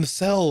them be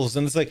themselves.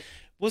 And it's like,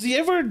 was he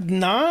ever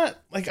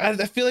not? Like I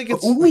feel like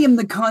it's only in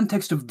the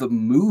context of the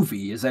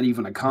movie is that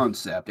even a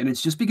concept. And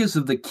it's just because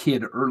of the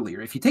kid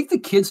earlier. If you take the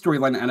kid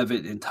storyline out of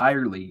it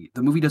entirely,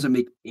 the movie doesn't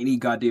make any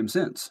goddamn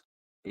sense.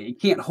 It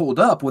can't hold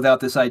up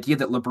without this idea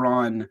that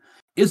LeBron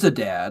is a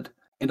dad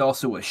and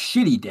also a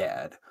shitty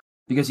dad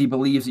because he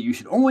believes that you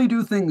should only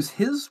do things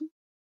his.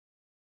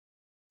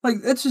 Like,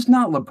 that's just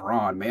not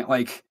LeBron, man.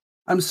 Like,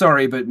 I'm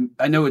sorry, but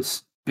I know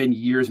it's been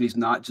years and he's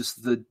not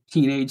just the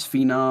teenage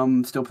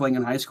phenom still playing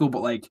in high school,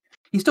 but like,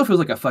 he still feels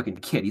like a fucking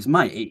kid. He's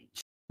my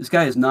age. This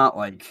guy is not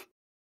like.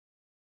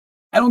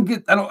 I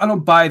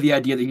don't buy the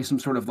idea that he's some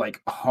sort of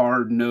like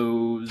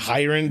hard-nosed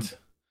tyrant.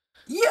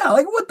 Yeah,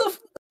 like what the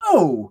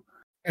no.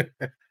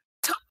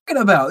 Talking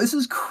about this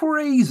is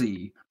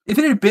crazy. If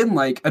it had been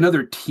like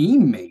another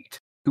teammate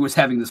who was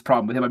having this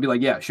problem with him, I'd be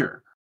like, yeah,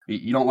 sure.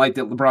 You don't like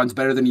that LeBron's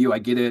better than you. I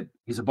get it.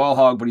 He's a ball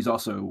hog, but he's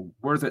also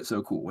worth it.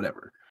 So cool,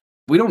 whatever.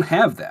 We don't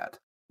have that.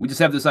 We just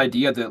have this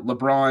idea that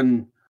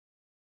LeBron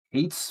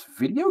hates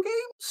video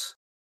games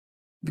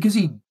because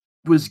he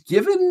was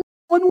given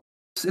one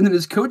once and then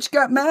his coach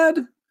got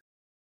mad.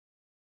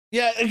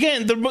 Yeah,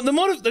 again, the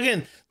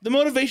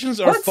motivations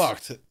are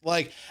fucked.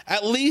 Like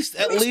at least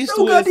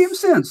no goddamn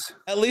sense.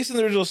 At least in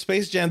the original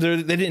Space Jam,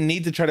 they didn't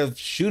need to try to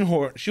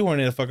shoehorn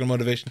in a fucking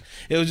motivation.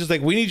 It was just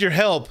like, we need your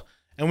help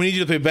and we need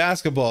you to play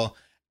basketball.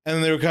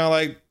 And they were kind of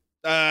like,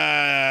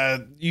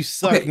 You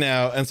suck Okay.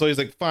 now. And so he's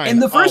like, fine.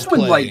 And the first I'll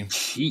one play. like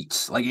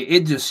cheats. Like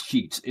it just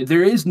cheats.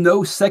 There is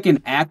no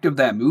second act of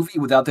that movie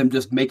without them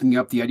just making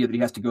up the idea that he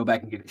has to go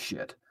back and get his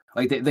shit.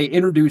 Like they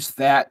introduced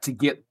that to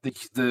get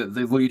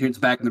the Looney Tunes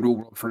back in the real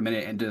world for a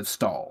minute and to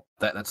stall.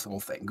 That's the whole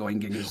thing. Going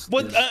and getting his,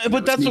 But his,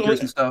 but that's sneakers what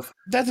and stuff.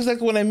 that's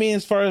exactly what I mean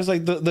as far as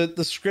like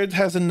the script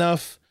has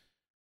enough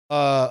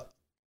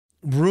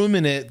room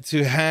in it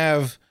to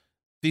have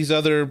these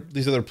other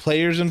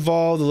players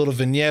involved, the little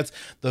vignettes,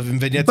 the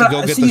vignette to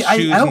go get the shoes I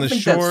don't and the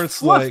think shorts. that's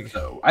fluff, Like,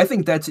 though. I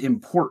think that's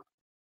important.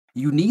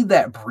 You need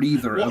that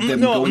breather Well, of them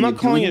no, I'm going not and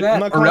calling doing it- I'm that,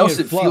 not or calling else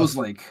it it feels fluff.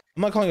 like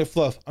I'm not calling it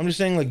fluff. I'm just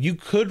saying like you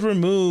could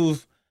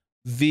remove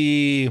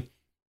the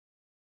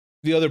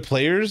other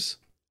players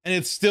and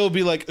it'd still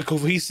be like a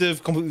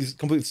cohesive,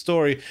 complete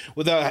story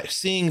without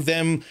seeing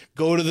them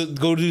go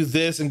do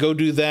this and go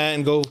do that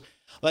and go.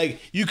 Like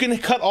you can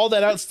cut all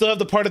that out. Still have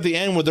the part at the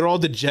end where they're all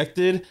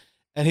dejected,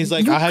 and he's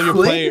like, You "I have your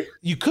could. player."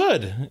 You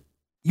could.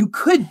 you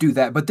could do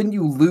that, but then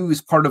you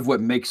lose part of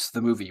what makes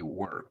the movie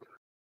work.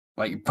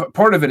 Like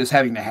part of it is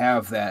having to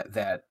have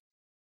that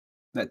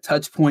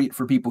touch point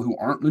for people who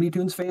aren't Looney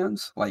Tunes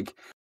fans. Like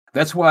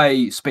that's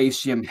why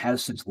Space Jam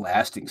has such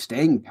lasting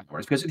staying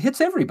powers because it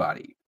hits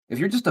everybody. If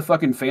you're just a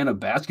fucking fan of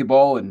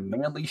basketball and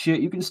manly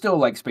shit, you can still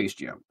like Space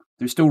Jam.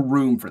 There's still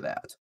room for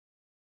that.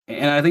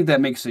 And I think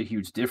that makes a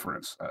huge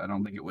difference. I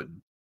don't think it would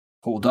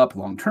hold up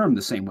long term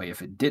the same way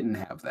if it didn't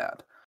have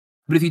that.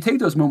 But if you take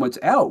those moments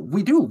out,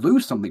 we do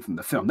lose something from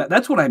the film.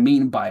 That's what I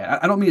mean by it.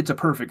 I don't mean it's a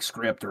perfect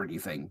script or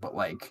anything, but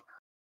like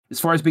as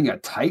far as being a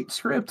tight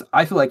script,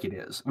 I feel like it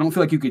is. I don't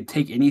feel like you could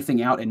take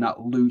anything out and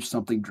not lose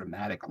something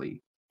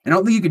dramatically. And I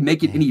don't think you could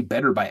make it any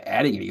better by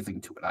adding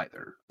anything to it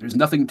either. There's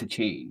nothing to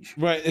change.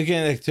 Right.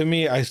 Again, like, to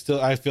me, I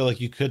feel like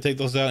you could take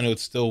those out and it would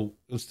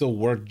still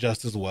work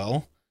just as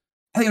well.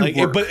 I think Like, it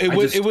would work. but it I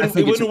would just- it I wouldn't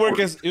think it's work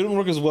important. it wouldn't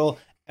work as well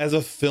as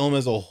a film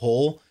as a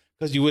whole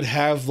because you would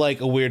have like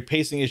a weird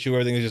pacing issue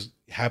where everything is just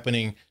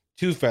happening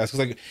too fast.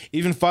 Because like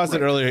even Foz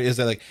said Right. earlier is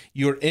that like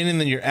you're in and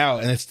then you're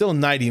out and it's still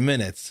 90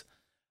 minutes.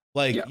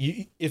 Like Yeah.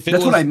 if it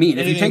That's what was I mean.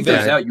 If you anything take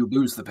those that- out, you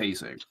lose the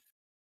pacing.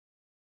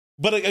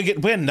 but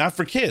again, not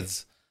for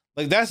kids.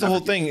 Like that's the Not whole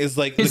for thing is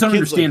like Kids the don't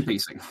kids, like, understand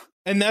pacing.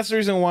 and that's the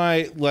reason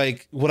why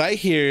like what I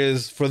hear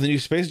is for the new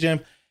Space Jam,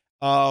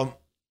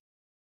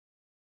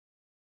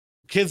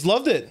 kids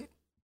loved it.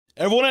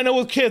 Everyone I know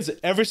with kids,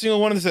 every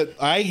single one of them said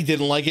I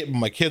didn't like it, but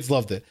my kids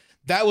loved it.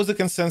 That was the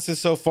consensus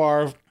so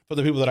far for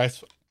the people that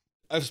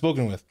I've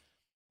spoken with.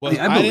 Was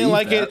I mean, I I didn't believe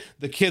like that. it,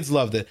 the kids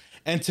loved it.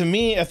 And to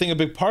me, I think a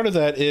big part of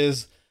that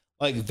is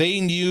like they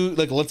knew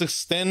like let's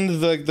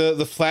extend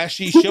the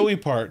flashy showy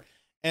part.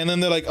 And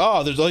then they're like,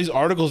 oh, there's all these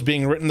articles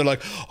being written. They're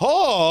like,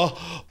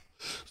 oh,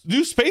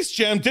 new Space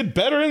Jam did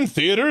better in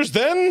theaters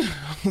than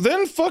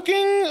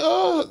fucking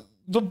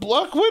the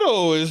Black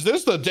Widow. Is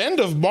this the end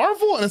of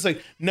Marvel? And it's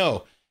like,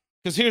 no,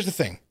 because here's the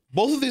thing: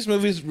 both of these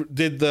movies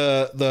did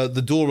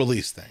the dual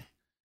release thing,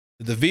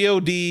 the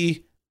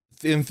VOD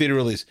in theater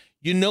release.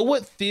 You know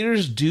what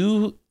theaters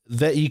do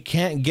that you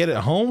can't get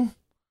at home?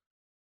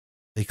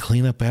 They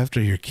clean up after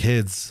your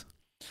kids.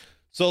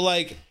 So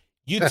like.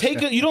 You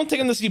don't take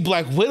them to see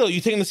Black Widow.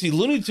 You take them to see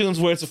Looney Tunes,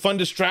 where it's a fun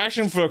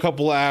distraction for a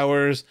couple of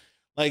hours.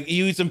 Like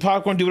you eat some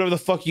popcorn, do whatever the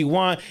fuck you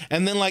want,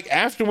 and then like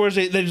afterwards,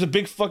 there's a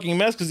big fucking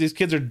mess because these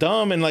kids are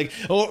dumb and like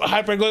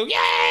hyper go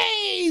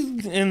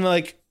yay and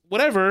like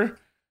whatever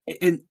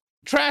And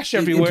trash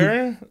and to-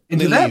 everywhere. And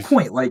they to that leave.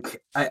 point,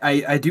 like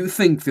I do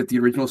think that the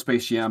original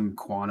Space Jam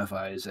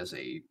quantifies as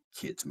a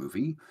kids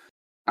movie.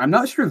 I'm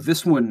not sure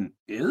this one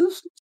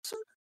is.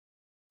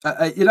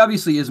 It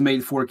obviously is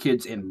made for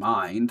kids in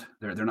mind.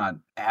 They're not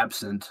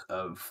absent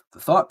of the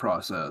thought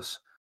process.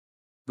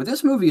 But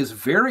this movie is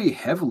very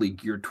heavily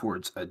geared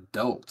towards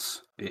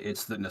adults.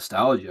 It's the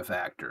nostalgia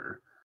factor.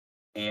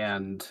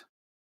 And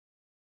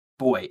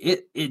boy,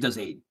 it does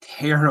a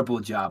terrible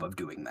job of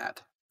doing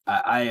that.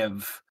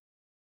 I've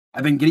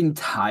been getting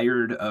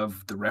tired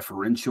of the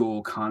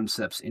referential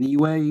concepts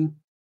anyway.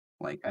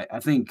 Like I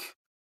think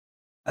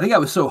I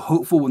was so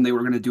hopeful when they were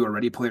going to do a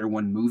Ready Player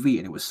One movie,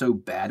 and it was so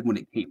bad when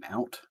it came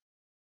out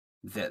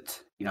that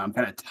I'm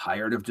kind of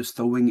tired of just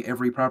throwing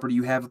every property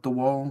you have at the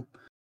wall.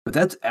 But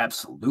that's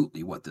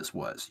absolutely what this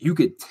was. You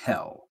could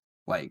tell,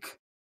 like,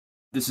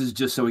 this is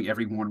just throwing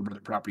every Warner Brother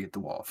property at the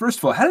wall. First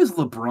of all, how does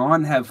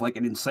LeBron have like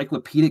an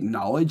encyclopedic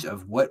knowledge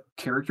of what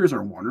characters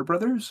are Warner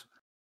Brothers?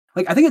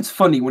 Like, I think it's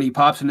funny when he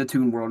pops into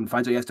Toon World and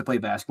finds out he has to play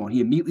basketball, and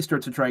he immediately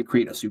starts to try and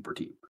create a super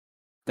team.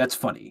 That's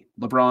funny.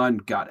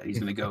 LeBron got it. He's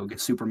going to go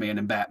get Superman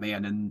and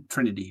Batman and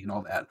Trinity and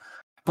all that.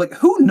 But like,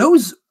 who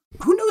knows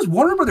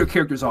Warner Brother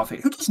characters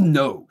offhand? Who just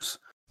knows?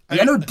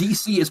 Like, I know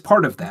DC is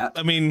part of that.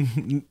 I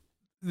mean,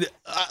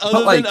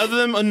 like, other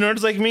than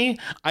nerds like me,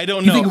 I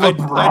don't You know. think I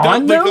LeBron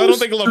don't think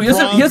knows?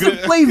 LeBron. He doesn't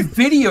play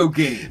video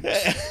games.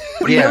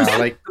 But he Yeah, knows that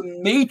like-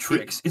 the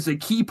Matrix is a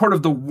key part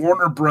of the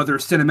Warner Brother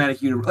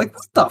cinematic universe. Like,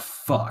 what the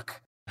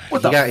fuck?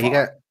 What the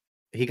fuck?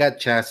 He got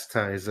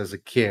chastised as a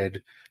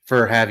kid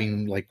for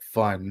having like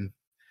fun,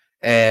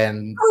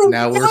 and For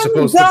now we're one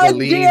supposed to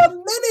believe.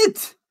 goddamn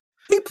minute.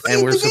 He played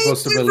And we're the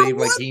supposed to game believe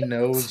for like he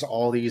knows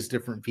all these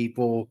different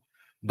people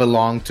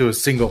belong to a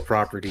single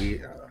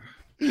property.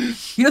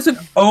 He doesn't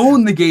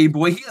own the Game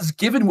Boy. He is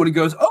given what he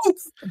goes, oh.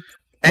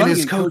 And Money,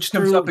 his coach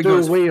comes threw, up and threw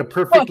goes, away a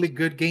perfectly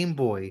good Game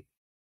Boy.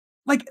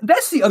 like,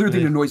 that's the other thing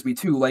Yeah. that annoys me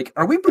too. Like,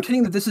 are we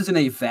pretending that this is in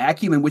a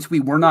vacuum in which we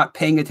were not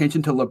paying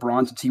attention to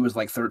LeBron since he was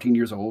like 13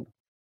 years old?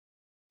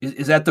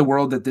 Is that the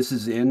world that this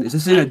is in? Is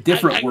this in a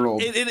different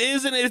world It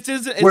isn't. It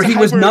isn't. It's where he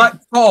was hyper-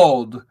 not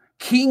called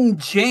King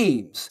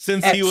James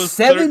Since at he was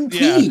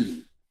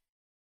 17?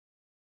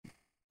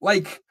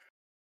 Like,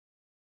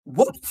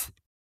 what?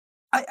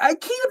 I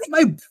can't get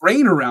my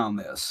brain around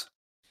this.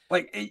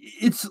 Like,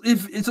 it's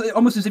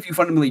almost as if you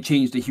fundamentally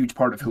changed a huge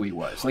part of who he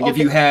was. Like, if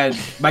you had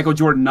Michael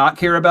Jordan not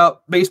care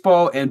about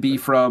baseball and be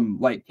from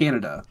like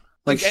Canada,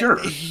 like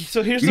sure.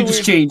 So here's You the just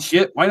weird. change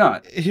shit. Why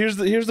not? Here's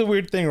the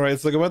weird thing, right?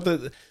 It's like about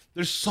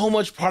there's so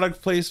much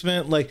product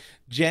placement, like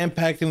jam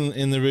packed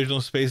in the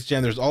original Space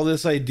Jam. There's all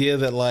this idea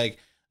that like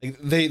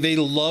they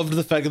loved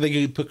the fact that they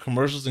could put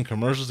commercials and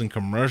commercials and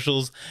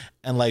commercials,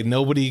 and like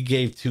nobody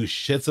gave two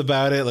shits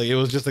about it. Like it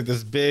was just like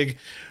this big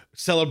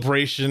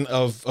celebration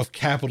of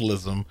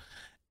capitalism.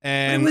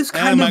 And It was and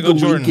kind of Michael the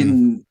Jordan, wink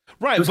and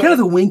right? it was but- kind of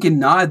the wink and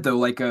nod though,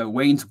 like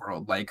Wayne's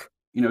World, like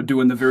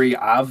doing the very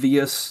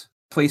obvious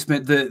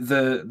placement,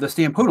 the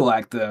Stampodal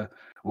act,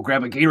 we'll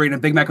grab a Gatorade and a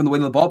Big Mac on the way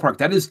to the ballpark.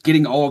 That is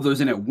getting all of those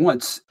in at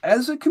once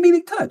as a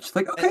comedic touch.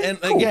 Like, okay, and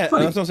cool, yeah,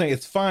 funny. that's what I'm saying.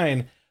 It's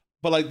fine,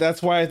 but like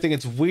that's why I think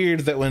it's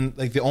weird that when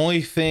like the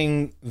only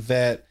thing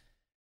that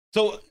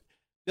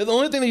the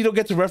only thing that you don't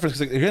get to reference,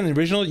 because like, again, in the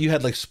original you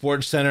had like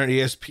Sports Center and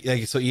ESP,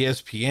 like so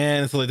ESPN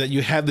and stuff like that.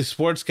 You had the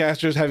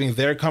sportscasters having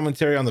their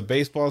commentary on the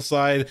baseball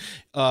side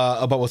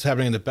about what's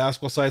happening in the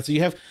basketball side. So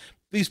you have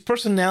these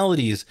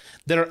personalities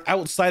that are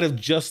outside of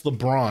just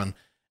LeBron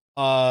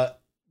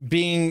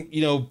being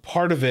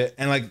part of it,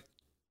 and like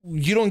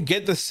you don't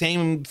get the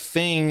same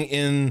thing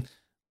in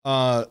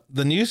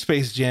the new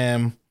Space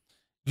Jam.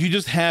 You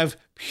just have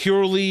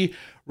purely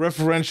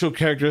referential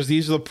characters.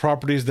 These are the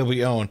properties that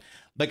we own.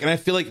 Like, and I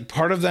feel like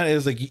part of that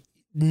is like,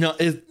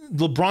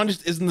 LeBron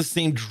just isn't the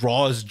same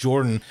draw as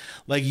Jordan.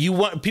 Like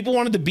people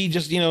wanted to be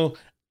just,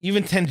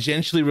 even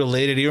tangentially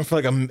related, even for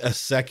like a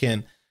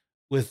second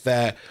with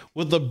that.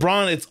 With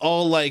LeBron, it's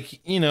all like,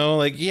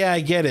 like, yeah, I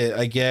get it,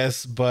 I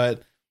guess,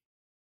 but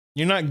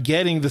you're not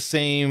getting the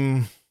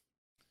same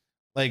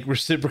like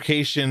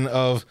reciprocation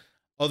of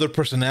other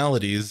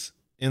personalities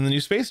in the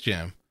new Space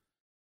Jam.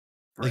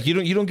 Right. Like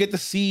you don't get to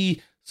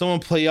see someone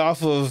play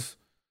off of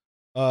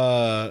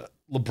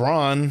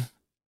LeBron,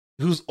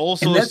 who's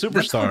also And a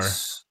superstar.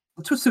 That's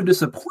what's so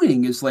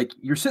disappointing is like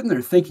you're sitting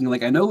there thinking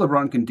like, I know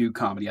LeBron can do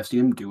comedy. I've seen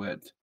him do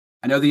it.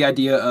 I know the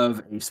idea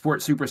of a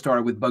sports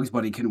superstar with Bugs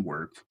Bunny can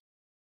work.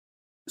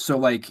 So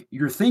like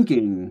you're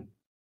thinking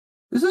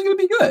this is going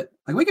to be good.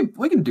 Like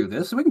we can do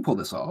this. We can pull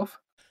this off.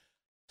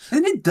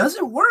 And it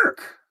doesn't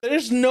work.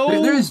 There's no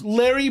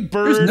Larry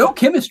Bird, There's no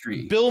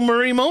chemistry. Bill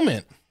Murray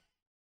moment.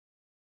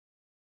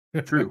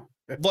 True.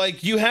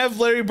 Like you have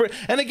Larry Bird,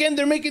 and again,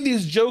 they're making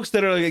these jokes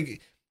that are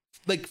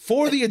like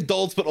for the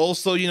adults, but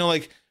also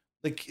like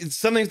it's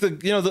something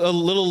that a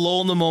little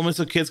lull in the moment,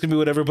 so kids can be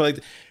whatever. But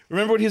like,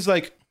 remember what he's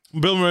like?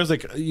 Bill Murray's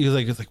like,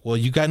 it's like, well,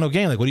 you got no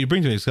game. Like, what do you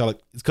bring to me? It's like,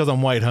 it's because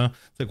I'm white, huh?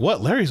 It's like,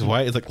 what? Larry's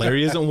white. It's like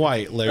Larry isn't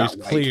white. Larry's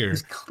Not clear.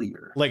 He's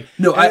clear. Like,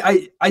 no,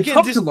 I again,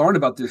 talked just- to Lauren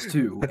about this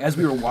too as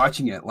we were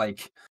watching it.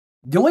 Like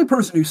the only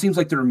person who seems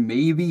like they're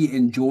maybe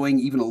enjoying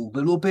even a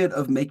little bit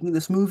of making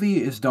this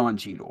movie is Don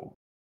Cheadle.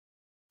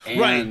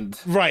 And,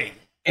 right.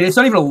 And it's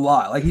not even a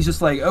lot. Like he's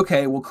just like,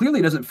 okay, well, clearly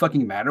it doesn't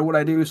fucking matter what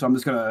I do, so I'm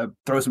just gonna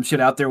throw some shit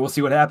out there. We'll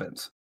see what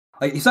happens.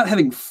 Like he's not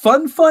having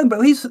fun, but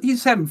at least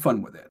he's having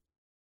fun with it.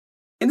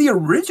 In the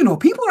original,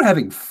 people are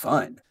having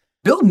fun.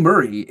 Bill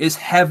Murray is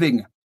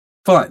having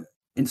fun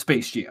in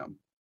Space Jam.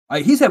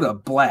 Like he's having a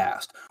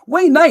blast.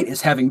 Wayne Knight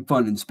is having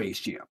fun in Space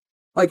Jam.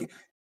 Like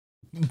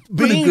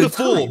Being good the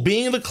fool, time.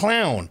 being the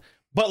clown,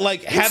 but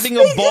like having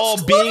It's- a ball,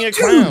 it's being a Looney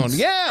clown. Tunes.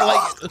 Yeah,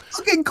 Oh, like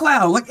fucking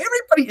clown. Like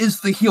everybody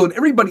is the heel and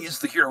everybody is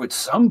the hero at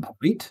some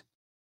point.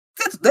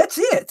 That's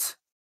it.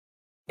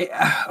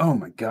 Oh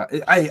my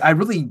god. I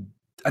really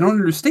don't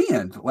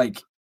understand.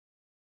 Like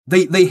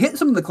they hit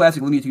some of the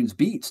classic Looney Tunes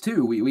beats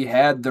too. We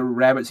had the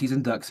rabbit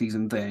season, duck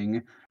season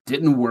thing.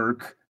 Didn't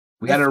work.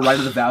 We had a Ride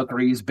of the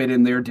Valkyries bit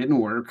in there. Didn't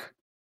work.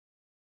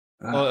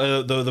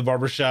 the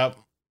barbershop.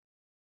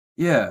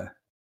 Yeah.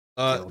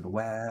 Uh, The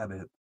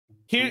rabbit.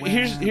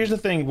 here's the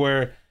thing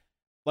where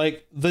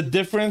like the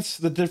difference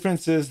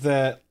is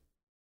that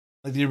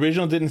like the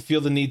original didn't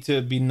feel the need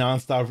to be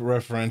nonstop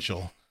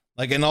referential.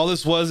 Like, and all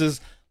this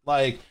is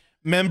like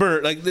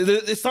member, like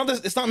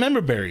it's not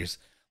member berries.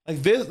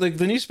 Like this, like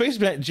the new Space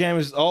Jam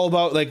is all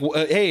about like,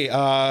 hey,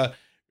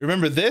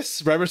 remember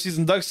this Rabbit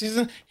season, duck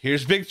season?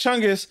 Here's Big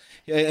Chungus,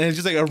 and it's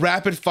just like a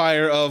rapid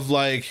fire of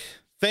like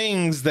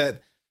things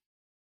that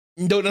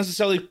don't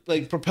necessarily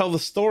like propel the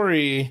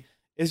story.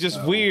 It's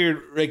just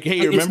weird. Like, hey,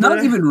 remember? It's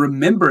not even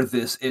remember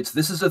this.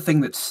 This is a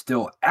thing that's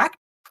still active.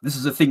 This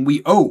is a thing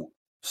we own.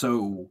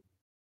 So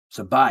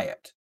buy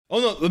it. Oh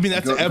no! I mean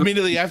that's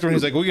immediately after when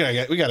he's like, we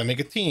gotta make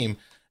a team,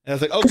 And I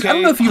was like, 'Cause okay. I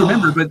don't know if you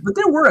remember, but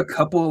there were a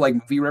couple like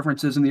movie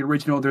references in the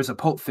original. There's a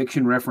Pulp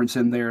Fiction reference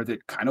in there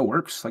that kind of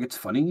works. Like it's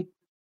funny.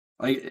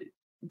 Like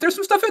there's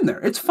some stuff in there.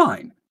 It's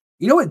fine.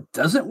 You know what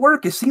doesn't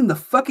work is seeing the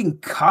fucking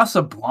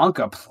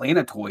Casablanca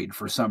planetoid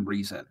for some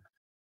reason.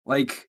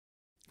 Like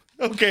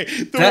Okay,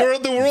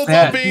 That- the world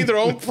that- all being their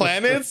own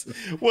planets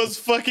was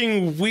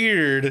fucking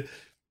weird.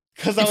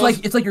 Because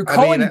it's like you're I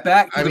calling mean,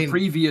 back to I the mean-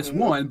 previous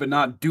one, but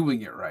not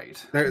doing it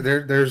right.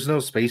 There's no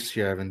Space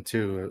Jam in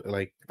 2.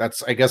 Like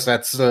I guess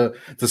that's the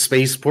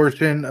space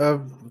portion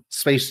of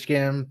Space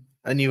Jam.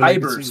 A New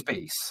Legacy.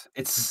 Cyberspace.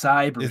 It's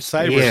cyberspace. it's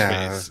cyberspace.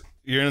 Yeah.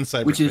 You're in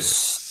cyberspace, Which is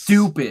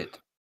stupid.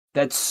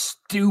 That's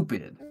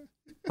stupid.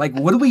 Like,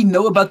 what do we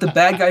know about the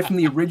bad guy from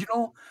the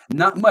original?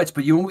 Not much,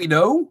 but you know what we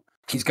know?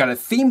 He's got a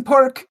theme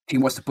park. He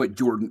wants to put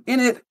Jordan in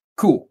it.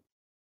 Cool.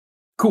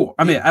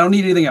 I mean, I don't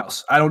need anything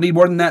else. I don't need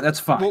more than that. That's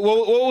fine. What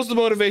was the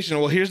motivation?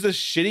 Well, here's this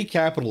shitty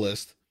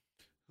capitalist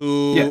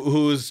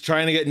who's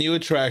trying to get new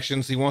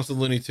attractions. He wants the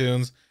Looney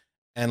Tunes,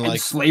 and And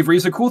like slavery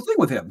is a cool thing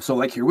with him. So,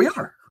 like, here we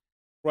are.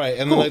 right,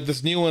 and Cool. then like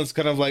this new one's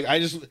kind of like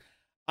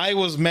I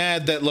was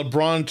mad that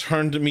LeBron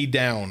turned me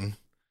down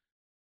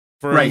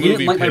for Right. a He movie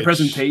didn't like my pitch.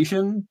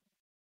 presentation.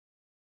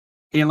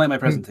 He didn't like my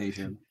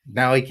presentation.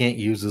 Now he can't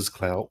use his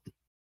clout.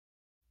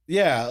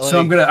 Yeah, So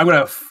I'm like-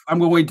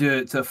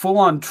 going to full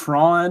on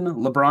Tron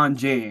LeBron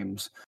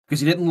James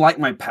because he didn't like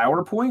my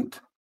PowerPoint,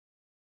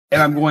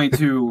 and I'm going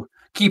to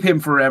keep him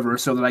forever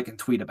so that I can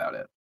tweet about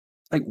it.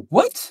 Like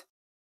what?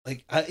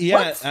 yeah,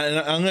 What? and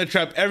I'm gonna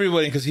trap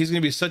everybody because he's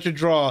gonna be such a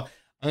draw.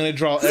 I'm gonna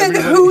draw Then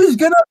everybody. who's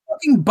gonna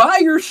fucking buy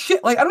your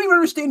shit? Like I don't even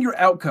understand your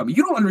outcome.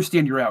 You don't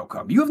understand your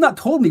outcome. You have not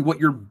told me what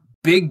your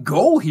big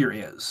goal here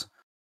is.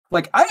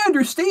 Like I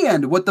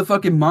understand what the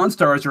fucking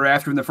Monstars are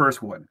after in the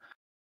first one.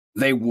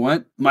 They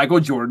want Michael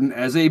Jordan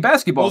as a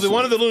basketball. Well, they star.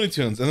 wanted the Looney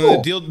Tunes, and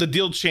then Cool. the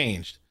deal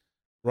changed,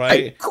 Hey,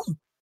 right? cool.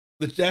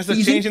 That's a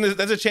Easy. change in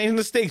that's a change in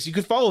the stakes. You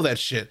could follow that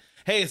shit.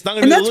 Hey, it's not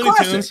gonna And be the that's Looney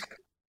classic. Tunes.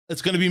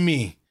 It's gonna be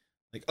me.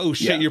 Like, oh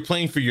shit, Yeah. you're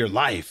playing for your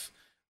life,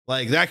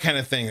 like that kind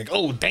of thing. Like,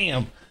 oh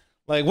damn,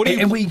 like what do you?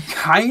 And we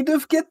kind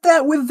of get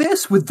that with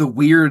this, with the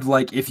weird,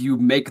 like, if you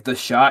make the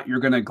shot, you're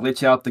going to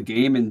glitch out the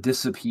game and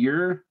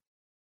disappear.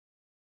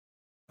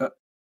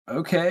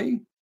 Okay.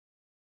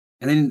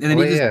 And then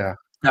Oh, he just yeah.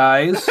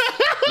 dies.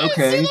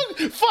 Okay. See, look,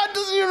 Fudd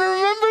doesn't even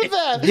remember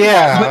that.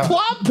 Yeah. That's a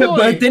plot But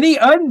point. then he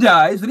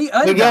undies. Then he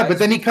undies. But yeah, but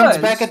then he comes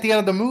because- back at the end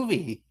of the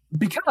movie.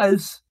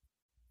 because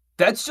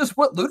that's just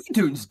what Looney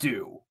Tunes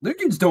do. Looney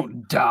Tunes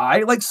don't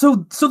die. Like so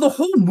the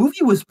whole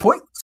movie was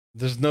pointless.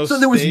 There's no. So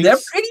there was stakes.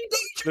 never any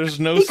danger. There's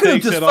no He could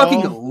have stakes just at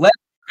fucking all. left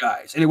you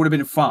guys, and it would have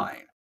been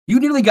fine. You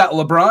nearly got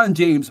LeBron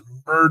James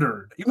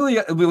murdered. You nearly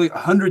got really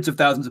hundreds of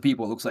thousands of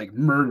people, it looks like,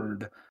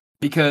 murdered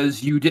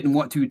because you didn't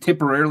want to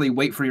temporarily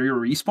wait for your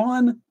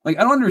respawn. Like,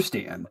 I don't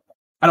understand.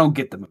 I don't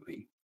get the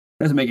movie.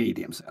 It doesn't make any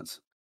damn sense.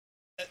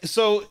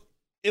 So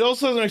it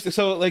also doesn't make sense.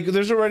 So like,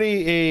 there's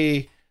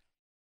already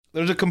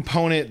there's a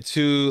component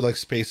to like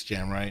Space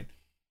Jam, right?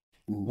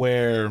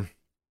 Where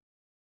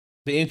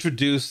they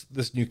introduce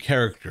this new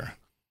character,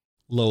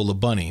 Lola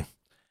Bunny.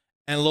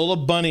 And Lola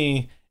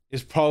Bunny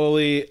is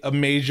probably a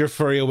major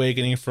furry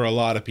awakening for a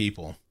lot of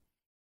people.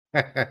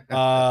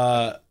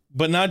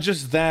 But not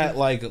just that,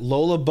 like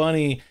Lola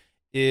Bunny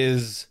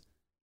is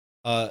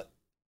there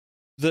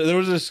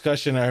was a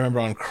discussion I remember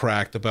on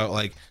Cracked about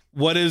like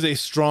what is a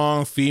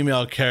strong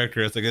female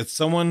character. It's like it's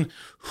someone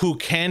who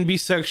can be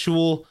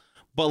sexual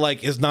but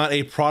like is not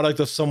a product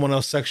of someone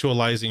else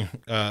sexualizing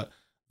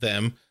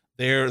them.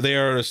 They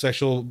are a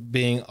sexual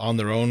being on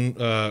their own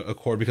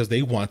accord because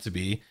they want to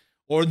be,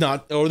 or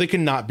not, or they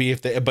cannot be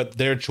if they. But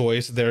their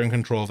choice, they're in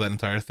control of that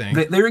entire thing.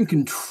 They're in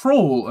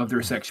control of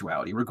their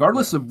sexuality,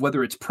 regardless of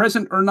whether it's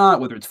present or not,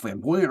 whether it's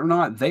flamboyant or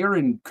not. They are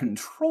in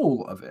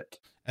control of it.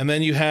 And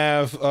then you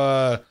have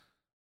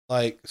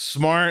like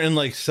smart and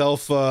like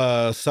self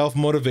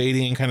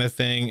motivating kind of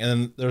thing. And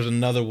then there's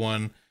another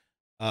one.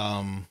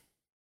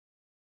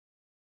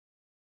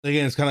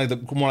 Again, it's kind of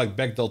like more like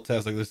Bechdel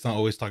test. Like it's not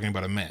always talking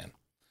about a man.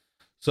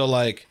 So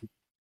like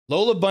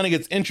Lola Bunny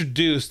gets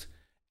introduced,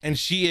 and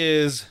she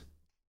is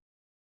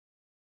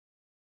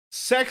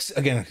sex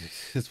again.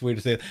 It's weird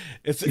to say it.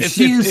 It's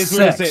weird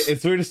to say.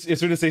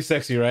 It's weird to say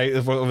sexy, right?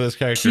 Over this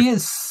character. She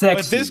is sexy.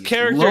 But this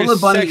character Lola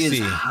is Bunny sexy.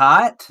 is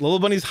hot. Lola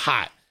Bunny's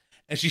hot,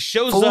 and she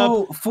shows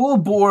up. Full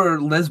bore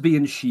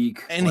lesbian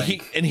chic. And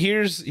like,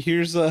 here's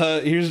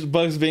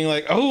Bugs being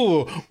like,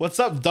 "Oh, what's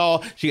up,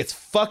 doll?" She gets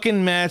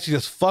fucking mad. She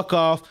goes, "Fuck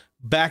off,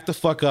 back the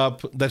fuck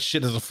up. That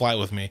shit doesn't fly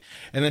with me."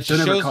 And then she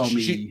don't ever shows call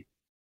me she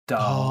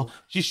doll.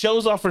 she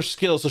shows off her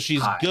skills, so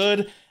she's Hot.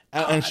 good,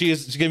 and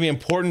she's gonna be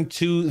important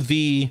to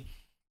the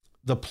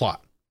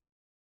plot.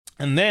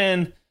 And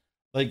then,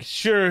 like,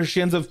 sure, she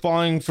ends up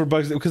falling for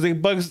Bugs because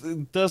Bugs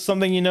does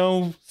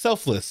something,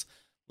 selfless.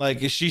 Like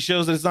she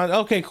shows that it's not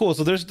okay, cool.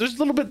 So there's a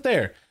little bit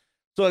there.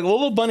 So like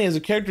Lola Bunny as a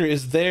character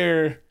is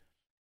there,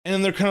 and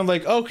then they're kind of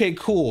like, okay,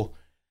 cool.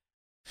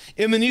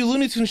 In the new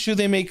Looney Tunes shoe,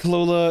 they make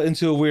Lola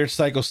into a weird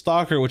psycho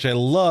stalker, which I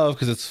love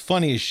because it's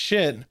funny as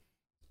shit.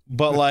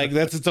 But like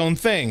that's its own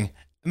thing.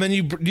 And then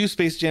you do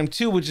Space Jam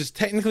 2, which is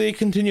technically a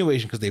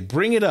continuation because they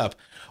bring it up.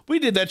 We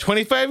did that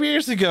 25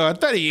 years ago. I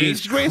thought he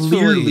It's aged gracefully.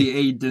 clearly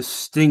a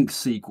distinct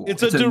sequel.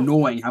 It's It's, a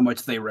annoying how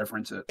much they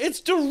reference it.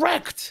 It's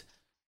direct.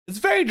 It's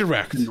very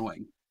direct. It's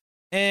annoying.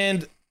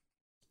 And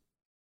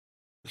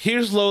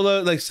here's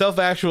Lola like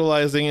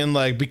self-actualizing and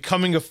like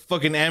becoming a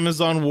fucking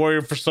Amazon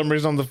warrior for some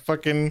reason on the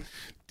fucking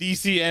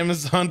DC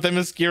Amazon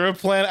Themyscira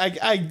planet.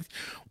 I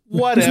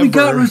whatever. We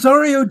got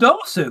Rosario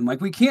Dawson. Like,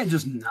 we can't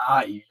just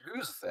not use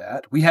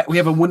that. We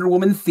have a Wonder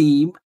Woman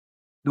theme.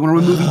 The Wonder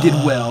Woman movie did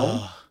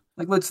well.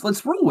 Like,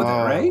 let's roll with it,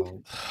 right?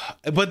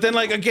 But then,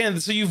 like, again,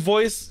 so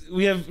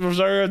we have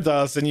Rosario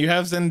Dawson, you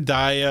have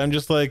Zendaya. I'm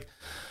just like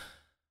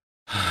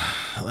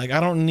I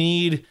don't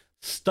need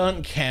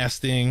stunt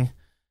casting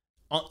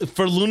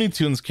for Looney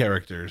Tunes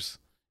characters.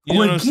 You know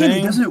what I'm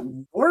saying? It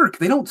doesn't work.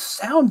 They don't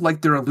sound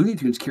like they're a Looney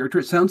Tunes character.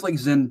 It sounds like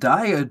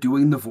Zendaya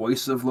doing the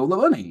voice of Lola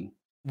Bunny.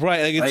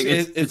 Right, like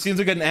it seems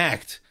like an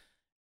act,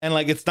 and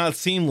like it's not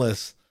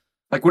seamless.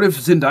 Like, what if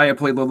Zendaya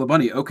played Lola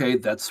Bunny? Okay,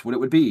 that's what it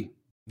would be.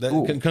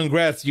 Cool.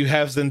 Congrats, you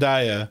have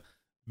Zendaya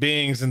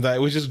being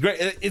Zendaya, which is great.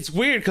 It's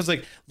weird because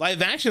like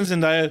live action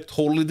Zendaya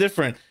totally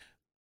different.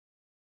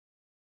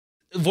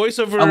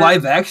 Voiceover A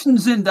live action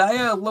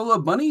Zendaya Lola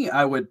Bunny,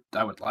 I would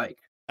like.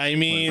 I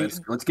mean,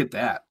 let's get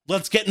that.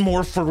 Let's get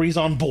more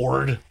furries on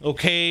board,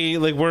 okay?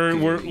 Like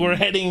we're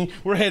heading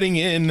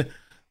in,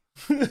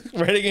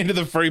 we're heading into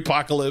the furry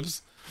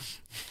apocalypse.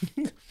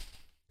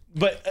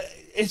 But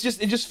it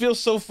just feels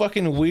so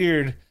fucking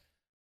weird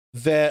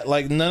that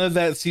like none of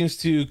that seems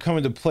to come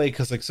into play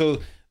because like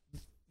so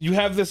you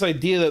have this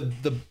idea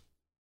that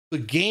the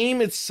game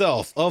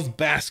itself of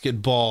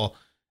basketball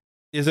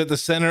is at the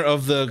center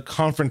of the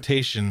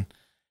confrontation,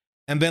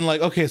 and then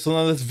like okay, so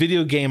now let's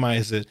video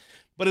gameize it,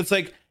 but it's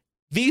like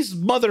these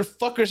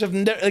motherfuckers have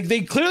never like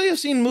they clearly have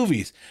seen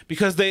movies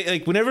because they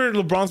like whenever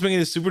LeBron's making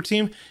his super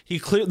team, they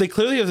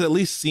clearly have at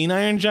least seen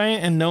Iron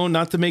Giant and know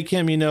not to make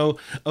him, you know,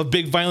 a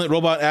big violent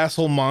robot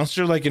asshole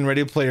monster like in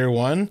Ready Player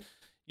One,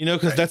 you know,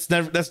 because that's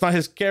not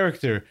his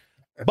character.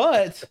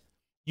 But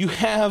you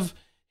have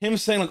him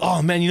saying like,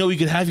 oh man, you know, you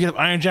could have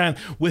Iron Giant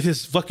with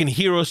his fucking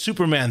hero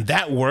Superman.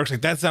 That works.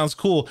 Like that sounds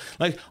cool.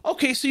 Like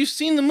okay, so you've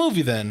seen the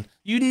movie then.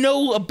 You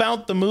know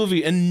about the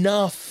movie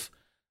enough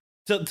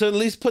to at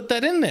least put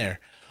that in there.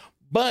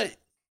 But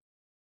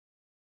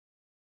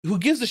who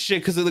gives a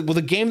shit? Because well,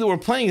 the game that we're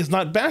playing is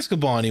not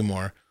basketball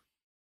anymore.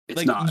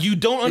 It's not. You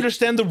don't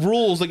understand the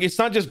rules. Like it's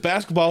not just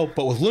basketball,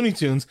 but with Looney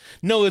Tunes.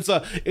 No,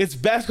 it's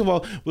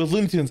basketball with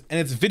Looney Tunes, and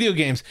it's video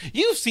games.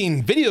 You've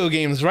seen video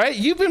games, right?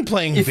 You've been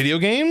playing video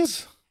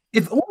games.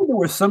 If only there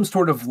was some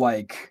sort of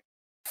like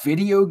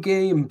video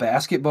game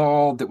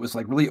basketball that was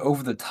like really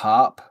over the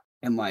top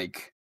and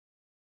like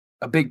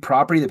a big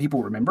property that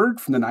people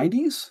remembered from the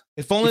 90s.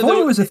 If only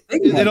there was a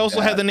thing. It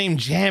also had the name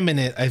Jam in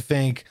it, I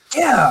think.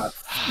 Yeah,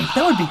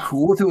 that would be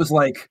cool if it was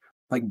like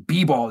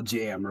B-ball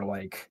Jam or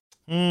like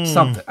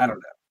something. I don't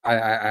know.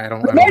 I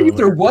don't. Imagine if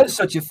there was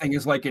such a thing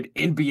as like an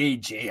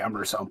NBA Jam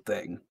or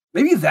something.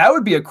 Maybe that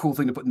would be a cool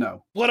thing to put.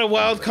 No. What a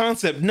wild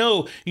concept.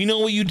 No, you know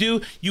what you do?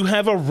 You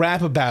have a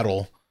rap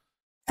battle.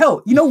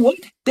 Hell, you know what?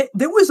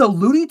 There was a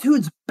Looney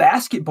Tunes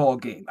basketball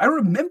game. I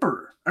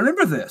remember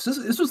this.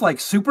 This was like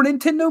Super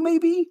Nintendo,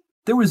 maybe.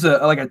 There was a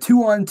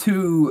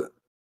 2-on-2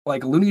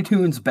 like Looney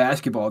Tunes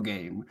basketball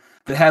game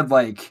that had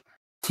like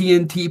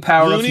TNT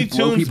power Looney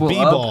Tunes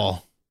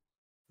B-ball.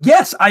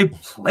 Yes, I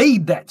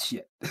played that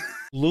shit.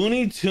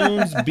 Looney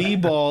Tunes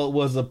B-ball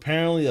was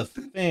apparently a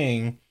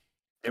thing.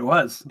 It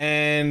was.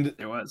 And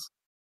it was.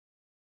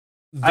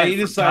 They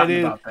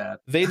decided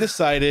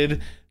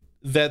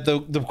that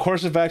the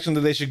course of action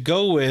that they should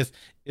go with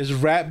is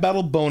rap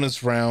battle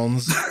bonus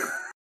rounds.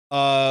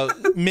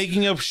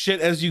 Making up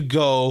shit as you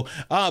go.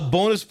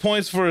 Bonus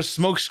points for a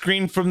smoke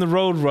screen from the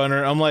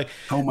Roadrunner. I'm like,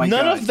 oh my God.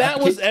 None of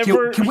that was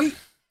ever. Can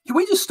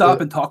we just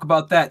stop and talk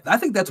about that? I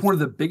think that's one of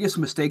the biggest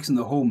mistakes in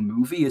the whole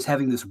movie is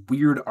having this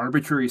weird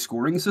arbitrary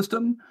scoring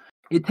system.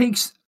 It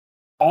takes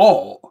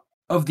all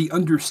of the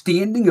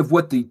understanding of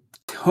what the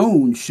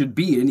tone should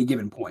be at any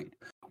given point.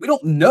 We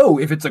don't know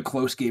if it's a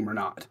close game or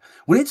not.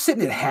 When it's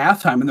sitting at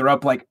halftime and they're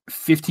up like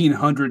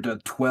 1,500 to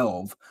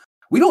 12.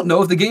 We don't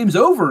know if the game's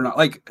over or not.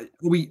 Like,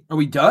 are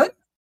we done?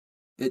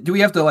 Do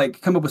we have to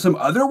like come up with some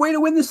other way to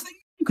win this thing?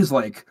 Because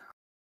like,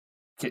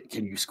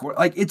 can you score?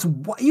 Like,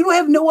 you don't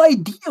have no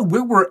idea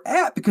where we're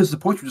at because the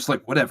points are just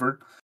like whatever.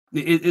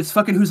 It's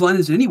fucking whose line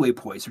is it anyway?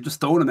 Points. They're just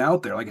throwing them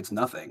out there like it's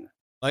nothing.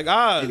 Like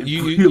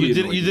you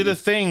did a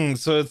thing,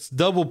 so it's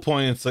double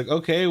points. Like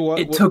okay,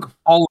 what took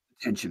all of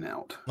the tension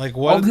out. Like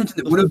what? All the tension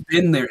that would have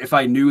been there if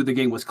I knew the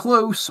game was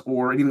close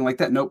or anything like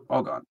that. Nope,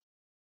 all gone.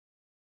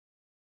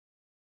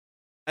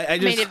 I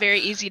just made it very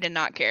easy to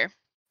not care.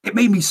 It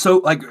made me so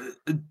like.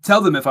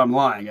 Tell them if I'm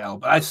lying, Al.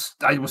 But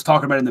I was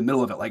talking about it in the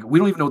middle of it. Like we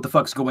don't even know what the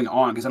fuck's going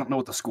on because I don't know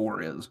what the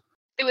score is.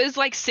 It was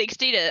like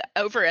 60 to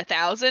over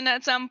 1,000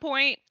 at some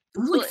point. It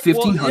was like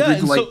 1,500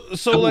 to like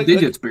double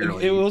digits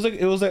barely. It was a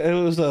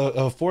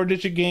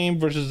 4-digit game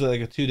versus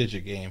like a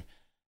 2-digit game,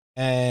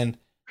 and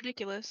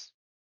ridiculous.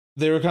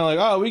 they were kind of like,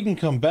 oh, we can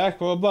come back,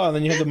 blah, blah, blah. And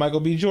then you have the Michael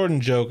B.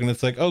 Jordan joke. And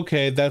it's like,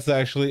 okay, that's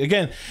actually,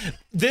 again,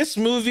 this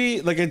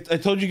movie, like I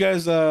told you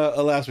guys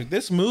last week,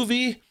 this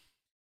movie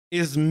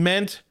is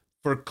meant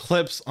for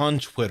clips on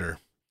Twitter.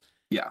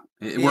 Yeah,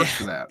 it works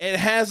for that. It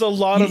has a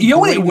lot of You know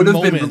what it would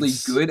have been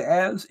moments. really good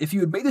as? If you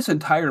had made this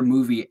entire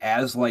movie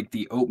as like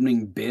the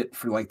opening bit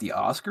for like the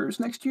Oscars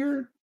next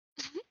year.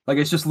 Like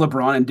it's just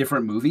LeBron in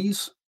different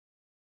movies.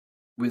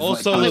 With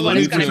Also, like, the what Looney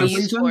it's gonna be Tunes.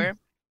 used for.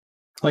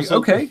 Like, Also-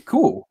 okay,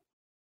 cool.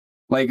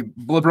 Like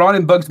LeBron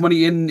and Bugs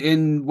Bunny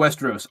in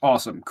Westeros,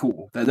 awesome,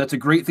 cool. That's a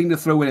great thing to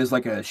throw in as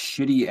like a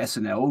shitty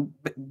SNL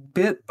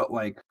bit, but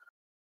like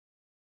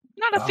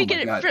Not a Oh my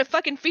feature God. for a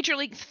fucking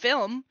feature-length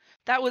film.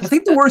 That was. I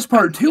think the a worst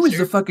part tongue too is the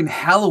twister. fucking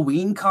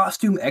Halloween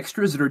costume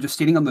extras that are just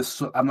standing on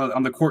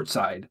the court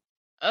side.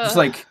 Just Ugh.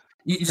 like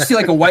you see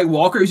like a White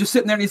Walker, he's just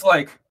sitting there and he's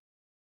like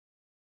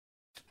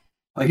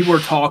people are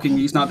talking,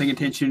 he's not paying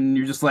attention.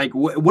 You're just like,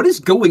 what is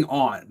going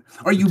on?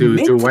 Are you Do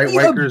meant to White be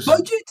Walkers- a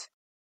budget?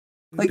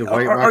 Like, Do White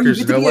are you Walkers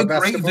meant to know be a what great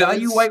basketball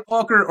value is? White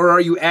Walker, or are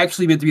you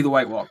actually meant to be the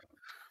White Walker?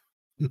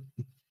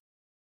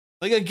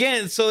 Like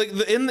again, so like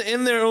in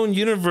their own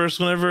universe,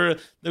 whenever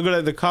they go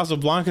to the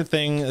Casablanca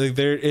thing, like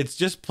it's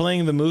just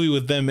playing the movie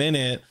with them in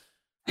it.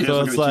 Yeah, So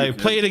that's it's what I do like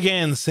too. play it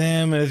again,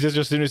 Sam, and it's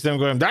just soon as Sam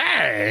going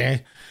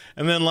die,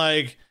 and then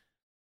like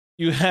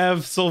you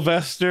have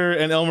Sylvester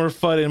and Elmer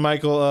Fudd and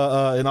Michael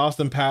and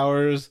Austin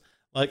Powers.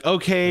 Like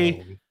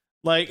okay,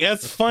 like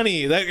that's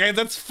funny.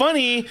 That's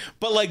funny,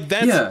 but like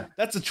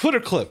that's a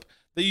Twitter clip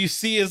that you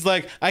see is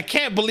like I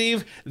can't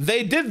believe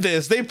they did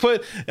this. They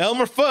put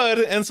Elmer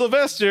Fudd and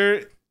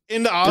Sylvester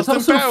into It's Austin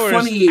also Powers.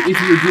 funny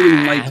if you're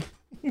doing like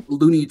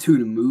Looney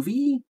Tune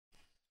movie.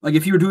 Like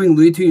if you were doing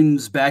Looney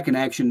Tunes Back in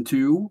Action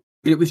 2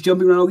 and it was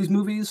jumping around all these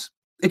movies,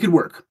 it could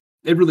work.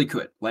 It really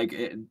could. Like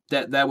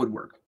that would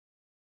work.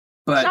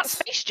 But It's not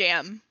Space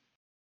Jam.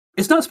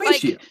 it's not Space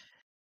Like- Jam.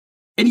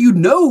 And you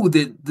know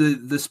that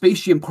the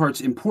Space Jam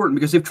part's important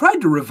because they've tried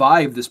to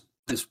revive this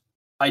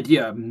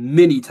idea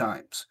many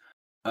times.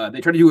 They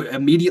tried to do it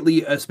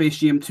immediately a Space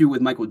Jam 2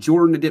 with Michael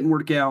Jordan. It didn't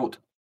work out.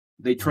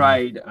 They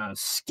tried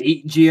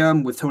Skate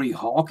Jam with Tony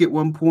Hawk at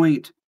one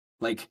point.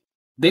 Like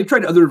they've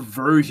tried other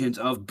versions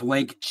of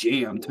Blank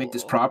Jam to make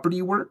this Whoa.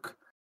 property work,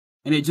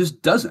 and it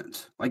just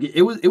doesn't. Like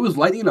it was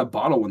lightning in a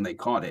bottle when they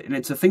caught it, and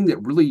it's a thing that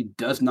really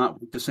does not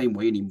work the same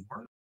way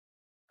anymore.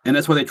 And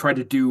that's why they tried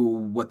to do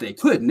what they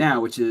could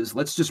now, which is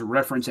let's just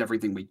reference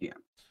everything we can.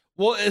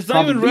 Well, it's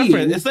not even Problem reference.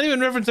 being- It's not even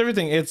reference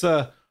everything. It's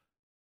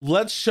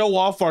let's show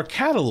off our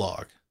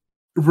catalog.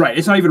 Right.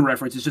 It's not even a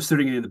reference. It's just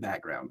sitting in the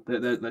background.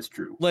 That's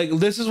true. Like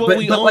this is what But-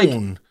 we but, like,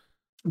 own.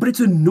 But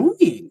it's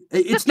annoying.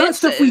 It's not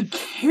stuff we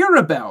Defensive. care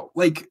about.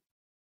 Like,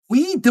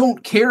 we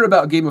don't care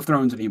about Game of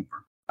Thrones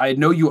anymore. I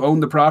know you own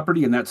the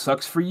property and that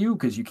sucks for you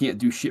because you can't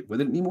do shit with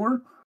it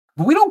anymore.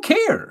 But we don't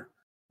care.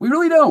 We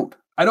really don't.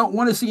 I don't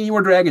want to see any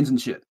more dragons and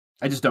shit.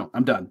 I just don't.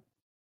 I'm done.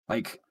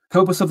 Like,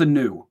 come up with something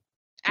new.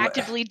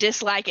 Actively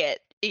dislike it,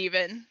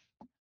 even.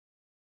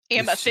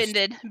 Am It's just-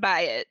 offended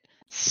by it.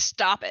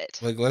 Stop it.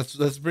 Like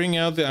let's bring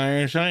out the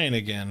Iron Giant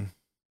again.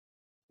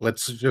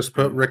 Let's just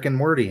put Rick and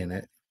Morty in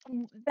it.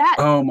 That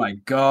Oh my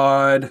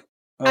god.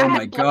 I Oh had my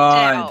blocked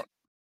god. out.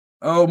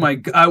 Oh my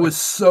god. I was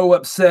so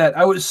upset.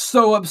 I was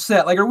so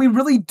upset. Like, are we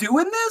really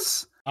doing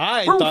this?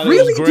 I We're thought really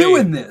it was great.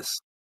 doing this.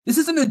 This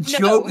isn't a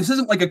joke. This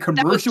isn't like a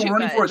commercial too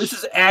running for it. This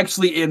much. is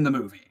actually in the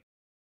movie.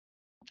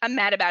 I'm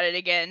mad about it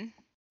again.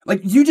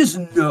 Like, you just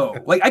know.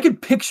 Like, I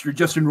could picture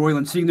Justin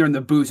Roiland sitting there in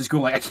the booth just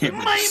going like, I can't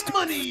believe these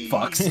stupid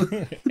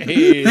fucks.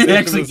 Hey, They thanks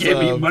actually for the gave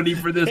me sub. money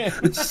for this.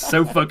 It's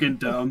so fucking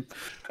dumb.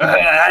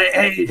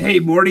 Hey,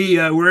 Morty,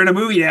 we're in a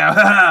movie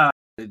now.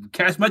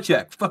 Cash my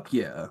check. Fuck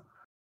yeah.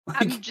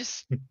 Like, I'm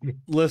just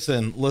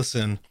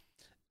Listen.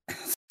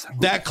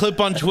 That clip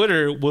on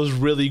Twitter was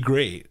really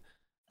great.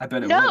 I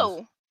bet it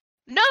was.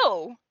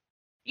 no.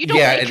 You don't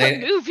Yeah, make a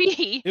and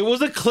movie. It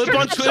was a clip For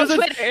on clips Twitter. on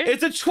Twitter.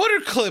 It's a Twitter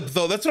clip,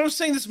 though. That's what I'm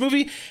saying. This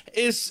movie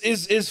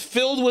is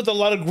filled with a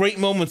lot of great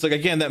moments. Like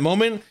again, that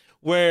moment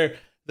where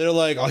they're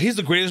like, "Oh, he's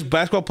the greatest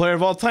basketball player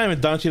of all time,"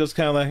 and Don Cheadle's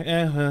kind of like,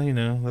 well, you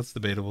know, that's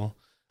debatable."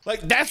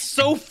 Like that's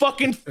so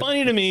fucking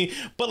funny to me.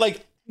 But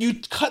like, you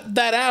cut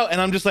that out, and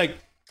I'm just like,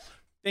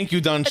 "Thank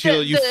you, Don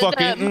Cheadle. You the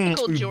fucking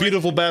Michael you Jordan-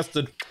 beautiful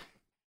bastard."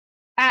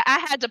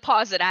 I had to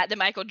pause it at the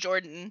Michael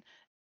Jordan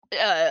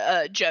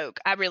joke.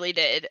 I really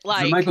did. The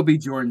Like Michael B.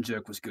 Jordan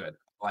joke was good.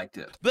 I liked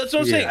it. That's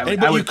what I'm Yeah, saying. I And- would,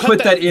 but I you would cut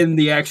put that in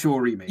the actual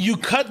remake. You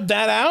cut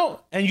that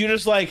out, and you're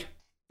just like,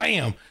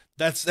 bam.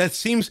 That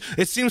seems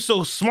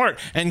so smart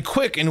and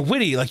quick and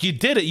witty. Like you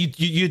did it.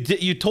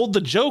 You told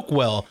the joke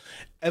well,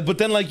 but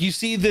then like you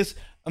see this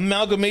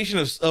amalgamation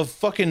of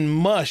fucking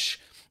mush.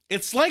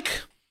 It's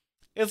like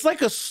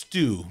a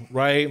stew,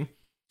 right?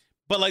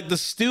 But like the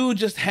stew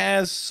just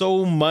has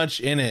so much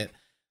in it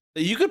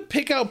that you could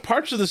pick out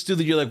parts of the stew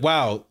that you're like,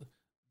 wow,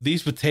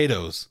 these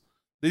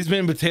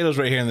mini potatoes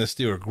right here in this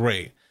stew are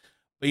great.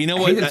 But you know I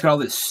what? hate that it's got all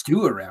this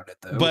stew around it,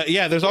 though. But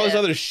yeah, there's all this Yeah.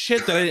 other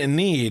shit that I didn't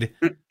need.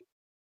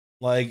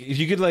 Like if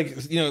you could like,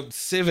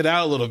 sieve it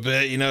out a little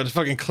bit, to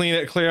fucking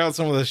clear out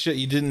some of the shit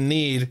you didn't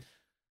need.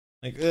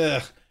 Like,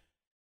 ugh.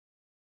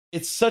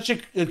 it's such a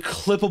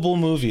clippable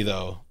movie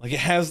though. Like it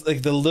has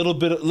like the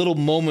little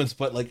moments,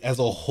 but like as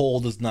a whole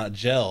does not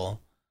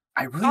gel.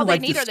 I really All they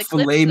like need this are the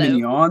filet clips, though.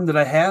 mignon that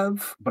I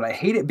have, but I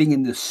hate it being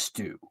in this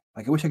stew.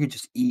 Like I wish I could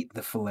just eat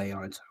the filet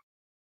on its own.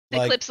 The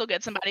Like, clips will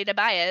get somebody to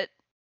buy it.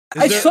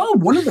 is I there- saw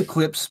one of the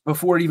clips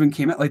before it even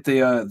came out, like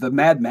the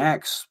Mad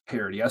Max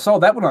parody. I saw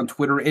that one on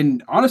Twitter,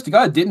 and honest to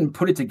God, didn't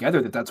put it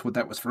together that that's what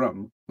that was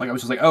from. Like I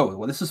was just like, oh,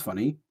 well, this is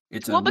funny.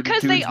 It's a Well, Looney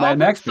because they Tunes all Mad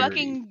Max parody.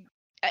 fucking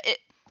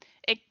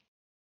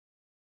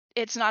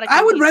it's not a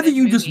I would rather cohesive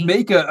you just movie.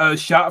 make a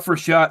shot for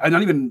shot, and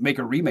not even make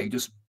a remake.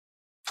 Just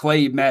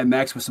play Mad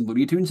Max with some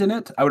Looney Tunes in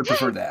it. I would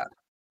prefer that.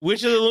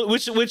 which of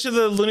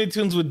the Looney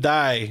Tunes would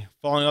die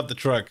falling off the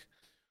truck?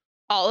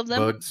 all of them.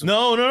 Bugs.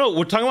 No.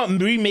 We're talking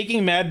about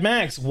remaking Mad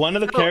Max. One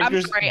of the Oh, I'm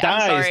characters sorry, I'm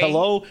dies. sorry.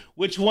 Hello,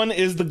 which one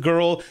is the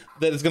girl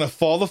that is gonna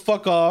fall the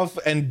fuck off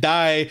and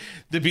die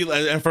to be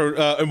like, and for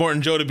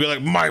Morton Joe to be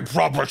like my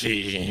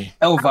property?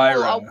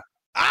 Elvira. Oh,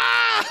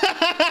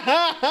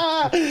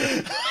 Ah!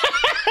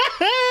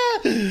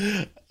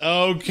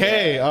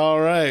 Okay,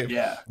 all right.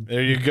 Yeah.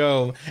 There you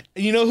go.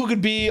 You know who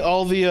could be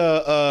all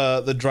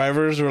the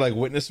drivers or like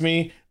witness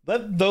me?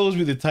 Let those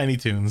be the Tiny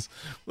Toons.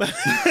 You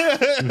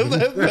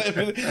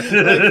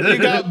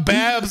got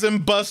Babs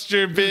and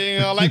Buster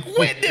being all like,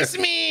 witness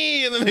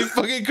me, and then they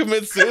fucking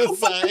commit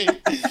suicide.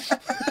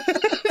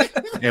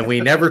 And we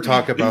never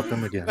talk about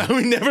them again.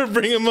 We never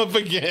bring them up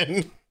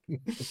again.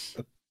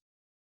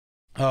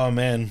 Oh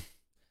man.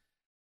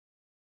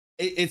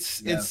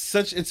 It's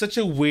such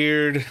a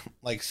weird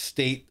like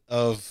state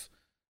of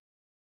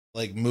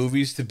like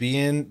movies to be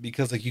in,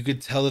 because like you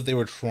could tell that they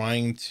were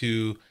trying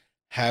to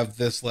have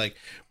this like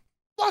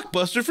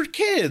blockbuster for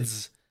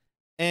kids,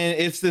 and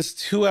it's this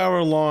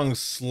 2-hour long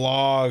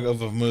slog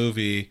of a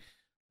movie.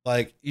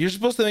 Like you're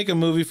supposed to make a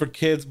movie for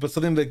kids, but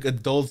something that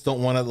adults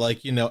don't want to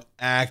like, you know,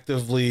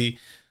 actively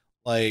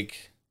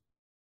like,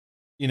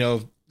 you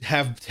know,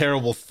 have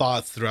terrible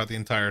thoughts throughout the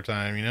entire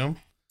time, you know?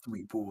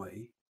 Sweet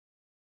boy.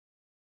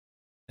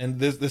 And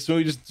this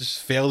movie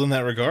just failed in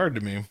that regard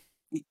to me.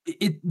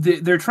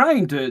 They're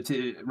trying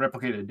to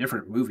replicate a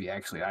different movie,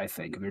 actually, I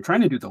think. They're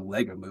trying to do the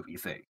Lego movie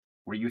thing,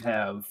 where you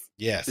have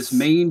Yes. this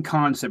main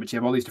concept, but you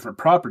have all these different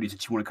properties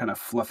that you want to kind of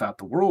fluff out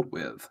the world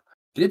with.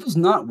 And it does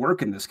not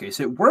work in this case.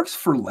 It works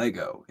for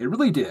Lego. It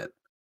really did.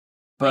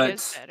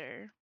 Lego's But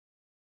better.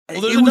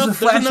 Well, there's it was enough- a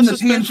flash there's in the enough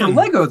pan for suspension.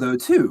 Lego, though,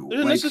 too.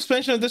 There's no Like,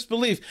 suspension of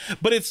disbelief,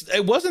 but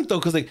it wasn't though,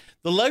 because like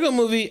the Lego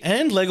movie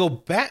and Lego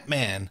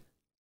Batman,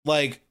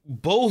 like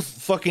both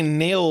fucking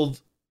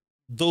nailed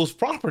those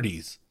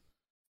properties.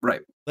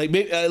 right. Like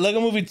maybe, Lego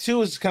Movie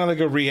 2 is kind of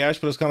like a rehash,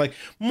 but it's kind of like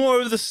more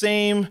of the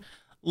same.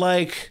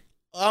 Like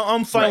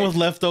I'm fine Right. with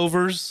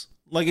leftovers.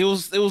 Like it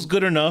was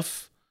good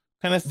enough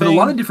kind of But thing. a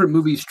lot of different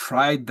movies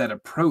tried that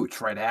approach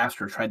right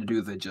after, tried to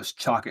do the just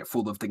chock it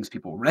full of things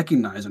people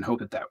recognize and hope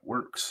that that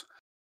works.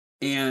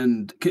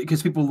 And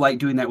because people like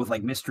doing that with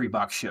like mystery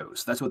box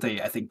shows, that's what I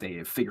think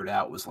they figured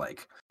out was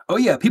like, oh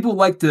yeah, people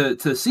like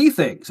to see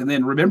things and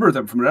then remember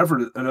them from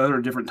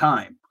another different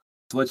time.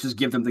 So let's just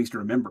give them things to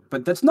remember.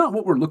 But that's not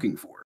what we're looking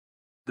for.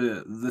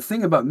 The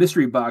thing about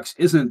mystery box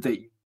isn't that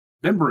you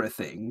remember a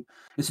thing;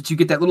 it's that you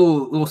get that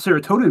little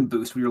serotonin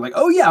boost where you're like,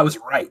 oh yeah, I was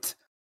right.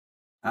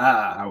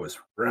 I was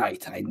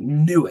right. I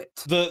knew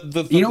it.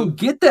 You don't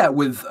get that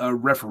with a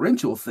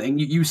referential thing.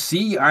 You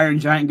see Iron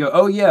Giant go,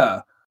 oh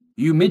yeah,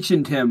 you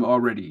mentioned him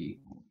already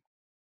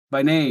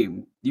by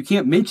name. You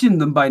can't mention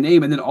them by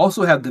name and then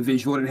also have the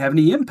visual and have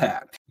any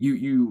impact.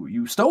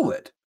 You stole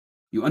it.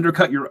 You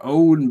undercut your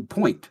own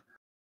point.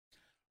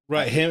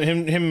 Right,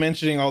 him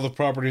mentioning all the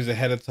properties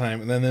ahead of time,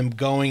 and then them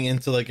going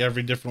into like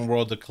every different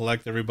world to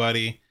collect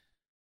everybody,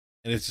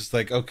 and it's just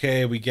like,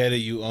 okay, we get it.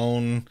 You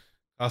own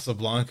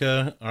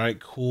Casablanca. All right,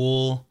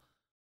 cool.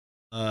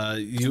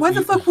 Why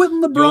the fuck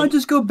wouldn't LeBron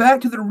just go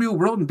back to the real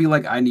world and be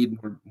like, I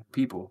need more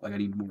people, like I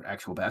need more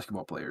actual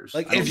basketball players?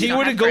 Like I don't if need- he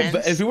were to have go,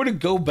 friends. if he were to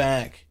go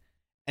back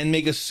and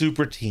make a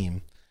super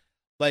team,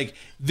 like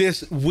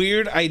this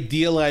weird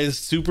idealized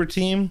super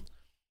team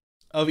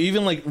of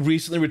even like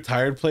recently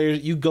retired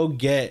players, you go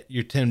get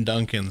your Tim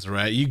Duncans,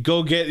 right? You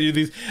go get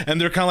these, and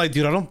they're kind of like,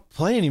 dude, I don't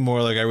play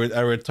anymore. Like I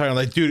retire. I'm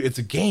like, dude, it's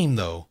a game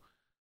though.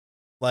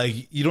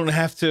 Like you don't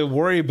have to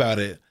worry about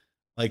it,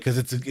 like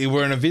because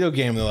we're in a video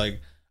game. They're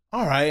like,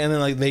 all right, and then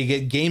like they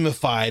get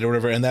gamified or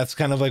whatever, and that's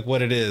kind of like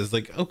what it is.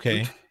 Like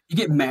okay, You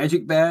get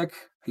Magic back.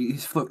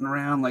 He's floating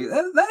around like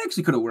that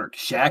actually could have worked.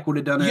 Shaq would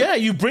have done it. yeah,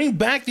 you bring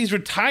back these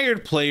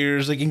retired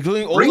players, like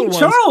including older Bring ones.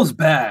 Charles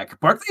back.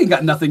 Barkley ain't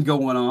got nothing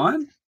going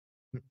on.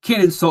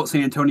 Can't insult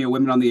San Antonio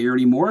women on the air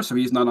anymore, so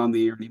he's not on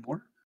the air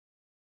anymore.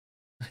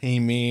 I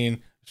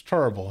mean, it's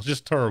terrible. It's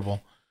just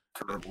terrible.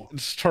 Terrible.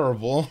 It's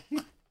terrible.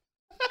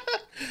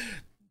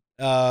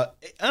 I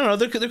don't know.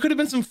 There could have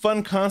been some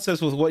fun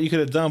concepts with what you could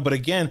have done, but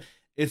again,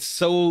 it's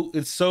so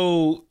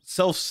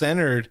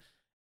self-centered,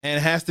 and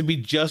it has to be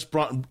just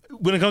Bron.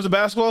 When it comes to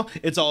basketball,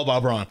 it's all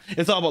about Bron.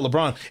 It's all about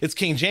LeBron. It's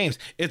King James.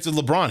 It's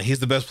LeBron. He's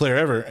the best player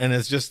ever, and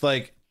it's just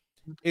like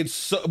it's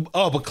so.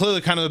 Oh, but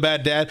clearly kind of a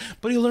bad dad.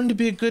 But he'll learn to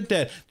be a good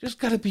dad. Just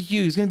gotta be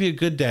you. He's gonna be a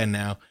good dad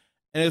now,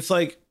 and it's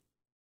like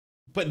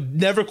but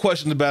never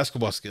questioned the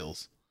basketball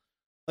skills.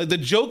 Like the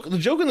joke in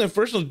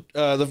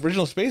the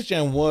original Space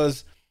Jam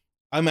was,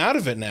 "I'm out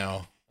of it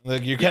now.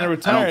 Like you're kind of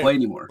retired. I don't play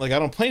anymore. Like I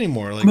don't play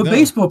anymore. Like I'm a no."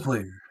 baseball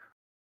player."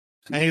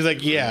 And he's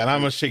like, "Yeah, and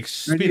I'm a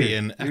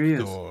Shakespearean Right here.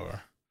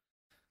 actor."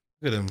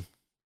 Look at him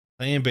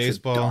playing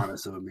baseball.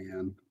 Adonis of a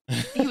man.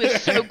 He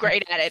was so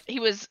great at it. He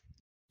was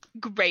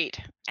great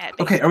at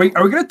baseball. Okay, are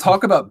we going to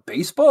talk about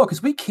baseball?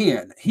 Because we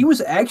can. He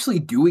was actually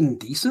doing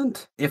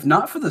decent, if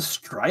not for the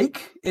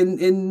strike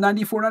in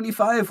 94,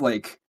 95.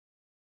 Like,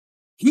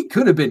 he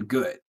could have been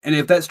good. And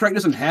if that strike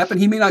doesn't happen,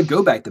 he may not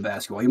go back to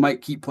basketball. He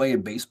might keep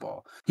playing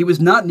baseball. He was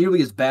not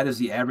nearly as bad as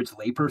the average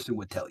layperson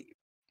would tell you.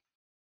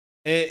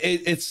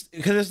 It's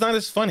because it's not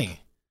as funny.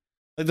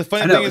 Like the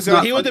funny I know, thing is, it's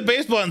not he went to funny.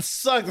 baseball and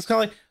sucked. It's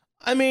kind of like,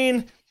 I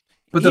mean,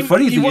 But the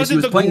funny thing is, he wasn't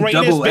was the playing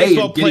greatest double A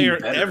baseball and getting player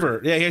better.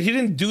 ever. Yeah, he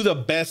didn't do the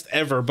best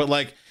ever, but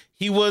like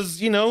he was,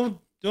 doing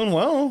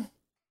well.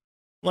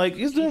 Like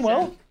he's doing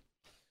well,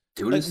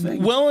 Doing like, his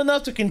thing. well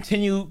enough to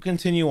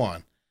continue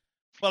on.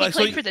 But He like,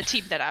 played for the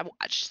team that I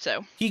watched,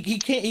 so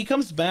he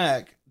comes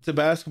back to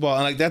basketball,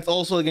 and like that's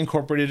also like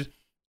incorporated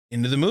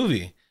into the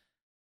movie.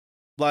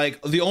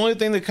 Like the only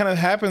thing that kind of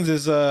happens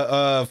is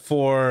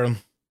for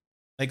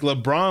like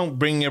LeBron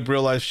bringing up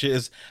real life shit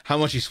is how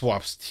much he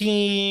swaps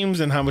teams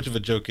and how much of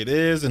a joke it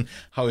is, and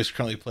how he's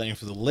currently playing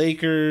for the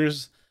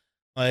Lakers.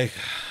 Like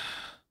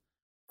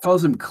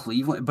Calls him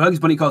Cleveland. Bugs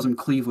Bunny calls him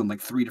Cleveland like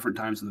 3 different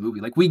times in the movie.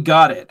 Like, we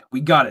got it.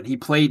 He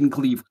played in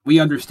Cleveland. We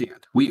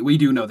understand. We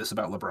do know this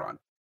about LeBron.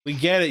 we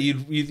get it.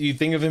 You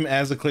think of him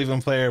as a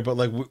Cleveland player, but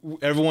like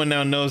everyone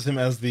now knows him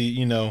as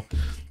the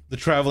the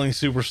traveling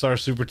superstar,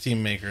 super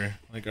team maker.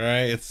 Like, all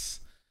right,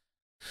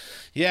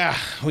 yeah,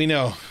 we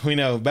know.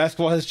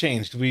 Basketball has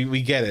changed.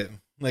 We get it.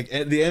 Like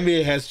the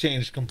NBA has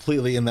changed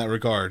completely in that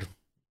regard.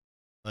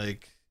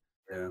 Like,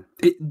 Yeah.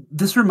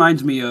 This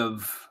reminds me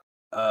of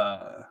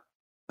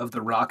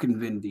The Rock and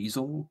Vin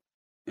Diesel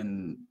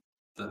in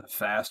the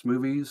Fast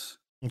movies,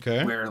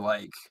 okay, where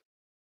like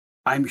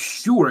I'm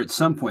sure at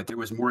some point there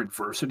was more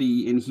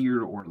adversity in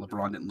here, or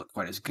LeBron didn't look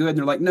quite as good. And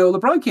they're like, no,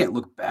 LeBron can't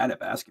look bad at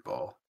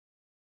basketball.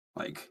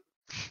 Like,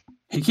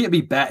 he can't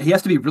be bad. He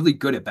has to be really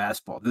good at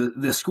basketball.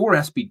 The score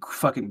has to be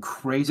fucking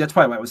crazy. That's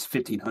probably why it was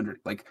 1,500.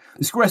 Like,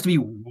 the score has to be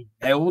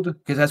wild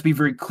because it has to be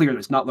very clear that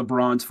it's not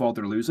LeBron's fault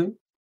they're losing.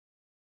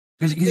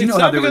 Because you know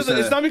how there was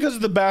it's not because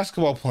of the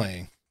basketball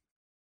playing.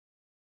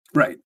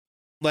 right.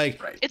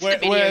 Like, Right. it's the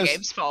video whereas,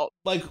 game's fault.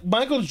 like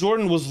Michael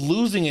Jordan was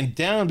losing and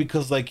down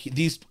because like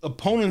these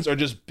opponents are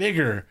just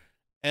bigger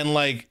and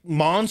like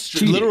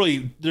monsters.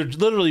 Cheating. They're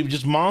literally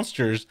just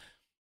monsters,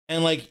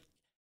 and like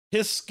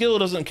his skill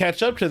doesn't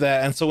catch up to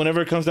that. And so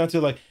whenever it comes down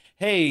to like,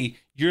 hey,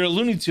 you're a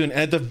Looney Tune,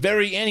 and at the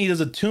very end he does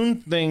a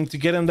tune thing to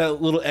get him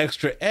that little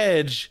extra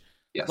edge.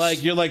 Yes.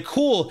 Like you're like,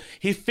 cool.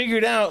 He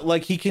figured out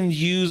like he can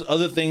use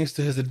other things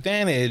to his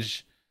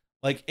advantage,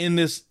 like in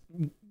this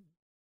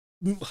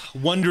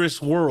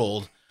wondrous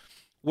world,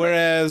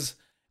 whereas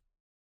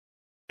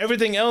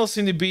everything else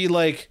seemed to be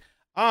like,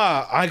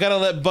 I gotta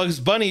let Bugs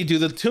Bunny do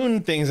the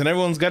tune things and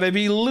everyone's gotta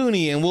be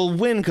loony and we'll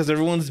win because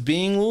everyone's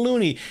being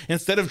loony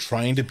instead of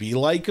trying to be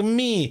like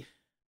me.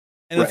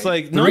 And it's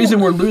Right. like, the reason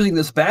we're losing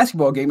this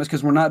basketball game is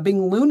because we're not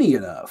being loony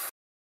enough.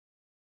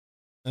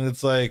 and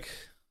it's like,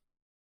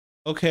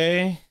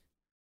 okay,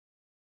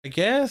 I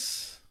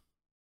guess,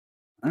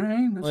 All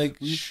right. like,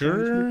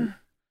 sure.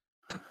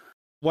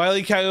 Wile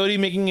E. Coyote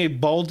making a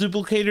ball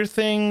duplicator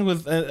thing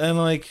with and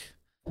like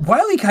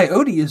Wile E.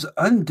 Coyote is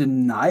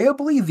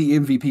undeniably the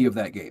MVP of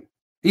that game.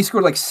 He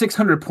scored like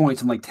 600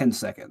 points in like 10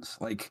 seconds.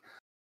 Like,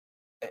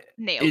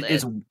 Nailed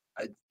it.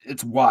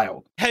 it's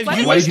wild. have Why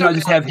you Why did you not throw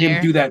just it have out him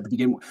there? do that to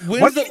begin with?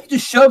 When's Why the- don't you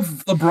just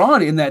shove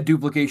LeBron in that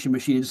duplication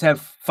machine and just have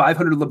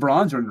 500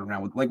 LeBrons running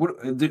around with? Like, what?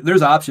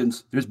 There's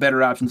options. There's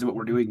better options than what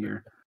we're doing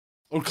here.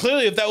 Well,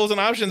 clearly, if that was an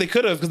option, they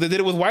could have because they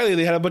did it with Wiley.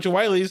 They had a bunch of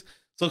Wileys,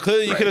 so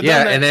clearly you Right. could have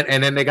Yeah, done that.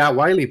 and then they got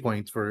Wiley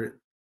points for it.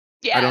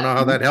 Yeah. I don't know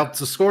how that helped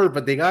the score,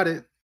 but they got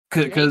it.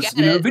 Because got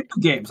you know, it. video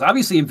games.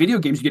 Obviously, in video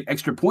games, you get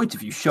extra points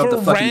if you shove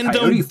the fucking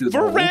coyote through the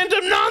hole.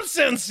 random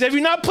nonsense. Have you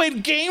not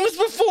played games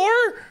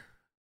before?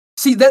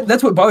 See,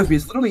 that's what bothers me.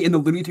 Is literally in the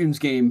Looney Tunes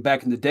game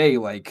back in the day,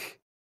 like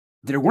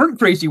there weren't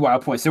crazy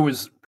wild points. There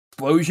was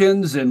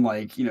explosions and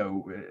like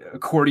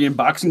accordion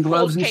boxing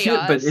gloves and shit,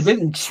 but chaos. it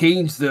didn't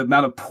change the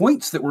amount of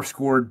points that were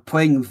scored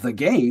playing the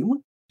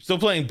game. Still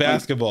playing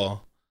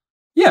basketball.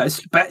 Yeah,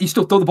 you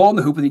still throw the ball in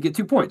the hoop and you get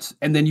 2 points,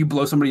 and then you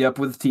blow somebody up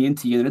with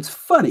TNT, and it's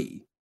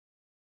funny.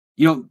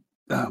 You don't.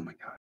 Oh my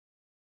god.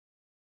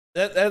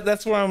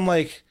 That's where I'm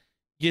like,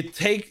 you're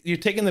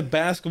taking the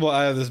basketball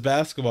out of this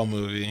basketball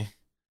movie,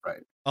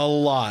 Right. a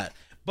lot,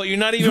 but you're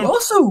not even You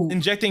also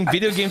injecting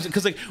video games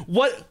because like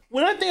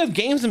when I think of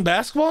games in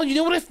basketball, you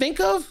know what I think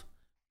of?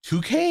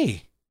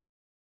 2K.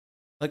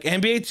 Like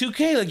NBA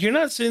 2K, like you're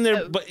not sitting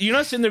there, but you're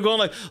not sitting there going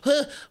like,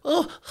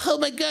 oh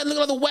my god, look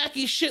at all the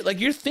wacky shit. Like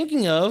you're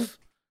thinking of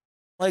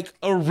like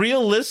a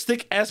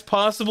realistic as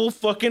possible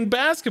fucking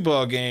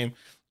basketball game,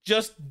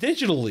 just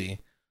digitally.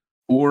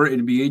 or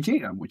NBA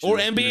Jam, which Or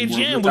is NBA more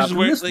Jam, over the which is top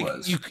where than this like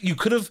was. you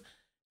could have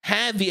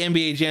had the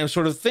NBA Jam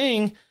sort of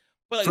thing,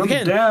 But like, From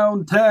again,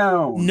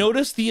 downtown.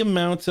 notice the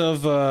amount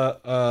of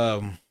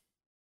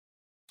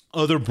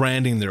other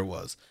branding there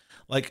was.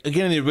 Like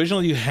again, in the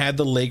original, you had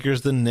the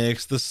Lakers, the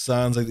Knicks, the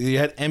Suns. Like you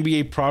had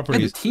NBA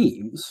properties. And the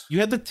teams. You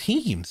had the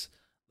teams.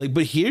 Like,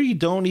 but here you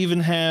don't even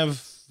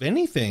have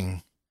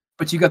anything.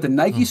 But you got the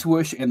Nike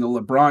swoosh and the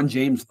LeBron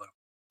James logo,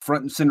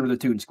 front and center of the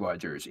Toon Squad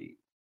jersey.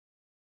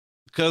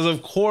 Because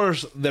of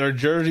course their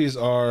jerseys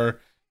are,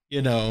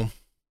 you know,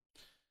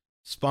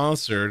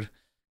 sponsored.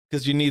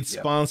 Because you need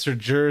sponsored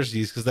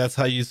jerseys, because that's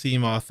how you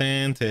seem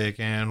authentic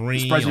and real.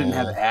 I'm surprised you didn't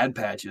have ad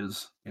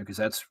patches, because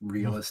that's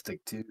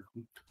realistic too.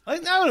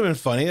 Like, that would have been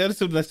funny.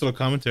 That's a nice little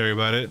commentary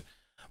about it.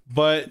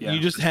 But you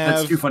just have.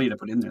 That's too funny to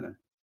put in there. Then.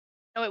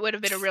 No, it would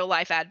have been a real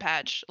life ad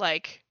patch.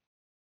 Like,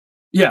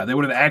 yeah, they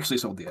would have actually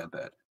sold the ad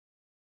pad.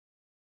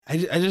 I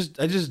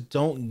just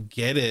don't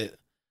get it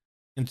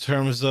in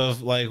terms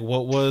of like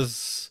what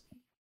was.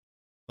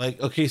 Like,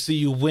 okay, so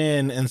you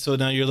win, and so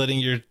now you're letting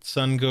your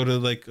son go to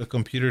like a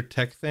computer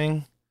tech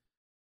thing?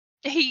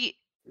 he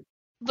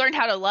learned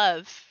how to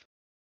love.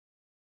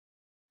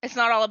 It's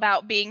not all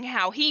about being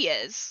how he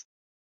is.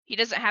 He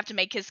doesn't have to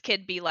make his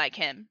kid be like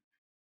him.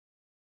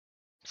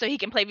 So he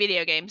can play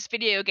video games.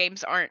 Video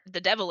games aren't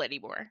the devil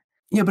anymore.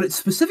 Yeah, but it's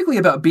specifically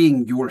about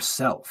being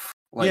yourself.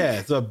 Like, yeah,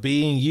 it's about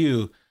being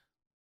you.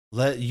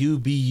 Let you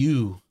be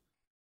you.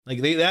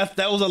 Like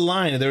that was a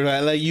line. They were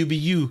like, let you be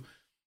you.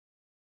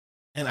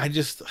 And I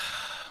just,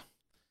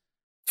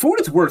 for what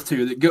it's worth,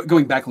 too,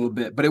 going back a little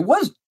bit, but it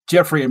was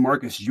Jeffrey and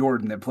Marcus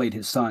Jordan that played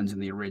his sons in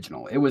the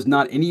original. It was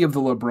not any of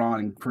the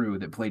LeBron crew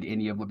that played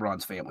any of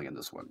LeBron's family in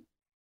this one.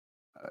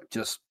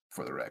 Just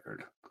for the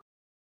record.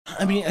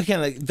 I mean, again,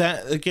 like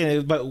that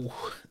again, but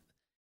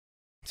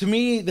to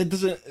me, that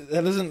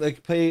doesn't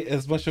like play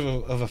as much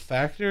of a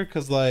factor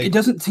because like it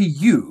doesn't to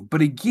you.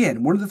 But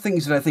again, one of the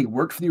things that I think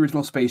worked for the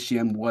original Space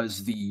Jam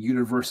was the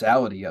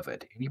universality of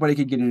it. Anybody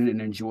could get in it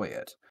and enjoy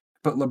it.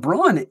 But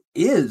LeBron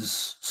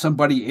is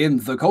somebody in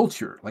the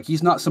culture. Like,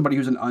 he's not somebody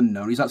who's an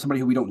unknown. He's not somebody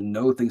who we don't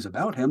know things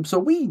about him. So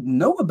we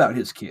know about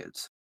his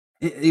kids.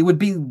 It would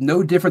be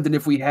no different than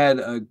if we had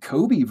a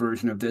Kobe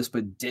version of this,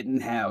 but didn't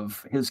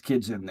have his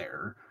kids in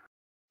there.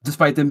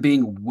 Despite them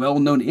being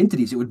well-known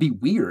entities, it would be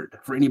weird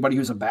for anybody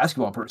who's a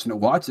basketball person to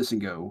watch this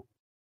and go,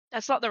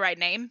 that's not the right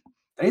name.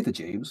 That ain't the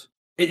James.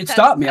 It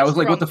stopped me. I was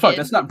like, what the fuck? Kid.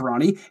 That's not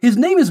Bronny. His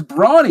name is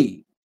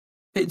Bronny.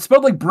 It's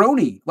spelled like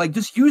Brony. Like,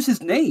 just use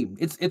his name.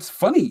 It's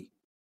funny.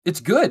 It's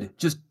good.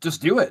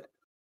 Just do it.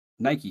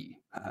 Nike.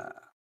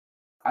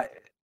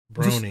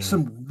 Brony. Just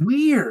some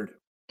weird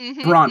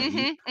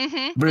Bronny.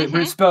 But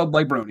it's spelled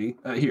like Brony.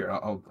 Here,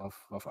 I'll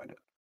find it.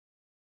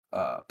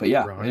 But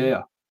yeah, Bronny.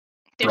 yeah.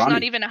 There's Bronny.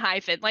 not even a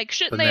hyphen. Like,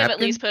 shouldn't The they have at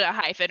napkin? least put a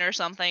hyphen or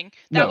something?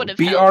 That No, would have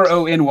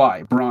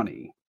Brony.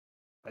 Bronny.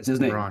 That's his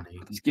name.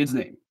 Bronny. His kid's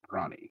name.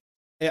 Bronny.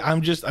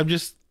 I'm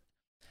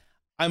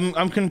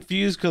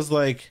confused because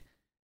like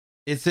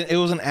it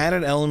was an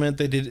added element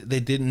they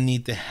didn't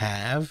need to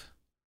have.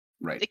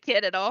 Right. the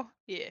kid at all.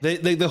 Yeah.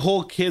 The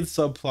whole kid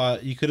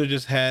subplot you could have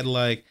just had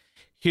like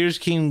here's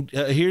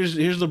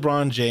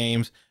LeBron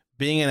James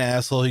being an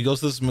asshole. He goes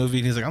to this movie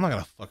and he's like, I'm not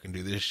gonna fucking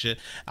do this shit.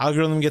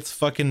 Algorithm gets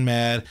fucking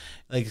mad,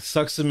 like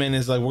sucks him in.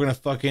 Is like, we're gonna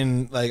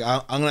fucking like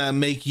I'm gonna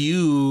make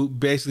you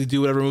basically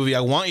do whatever movie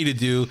I want you to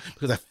do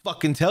because I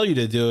fucking tell you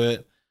to do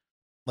it.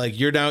 Like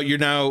you're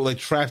now like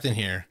trapped in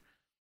here.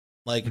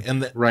 Like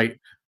and Right.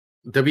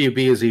 WB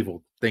is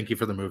evil. Thank you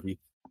for the movie.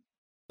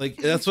 like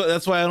that's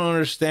why I don't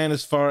understand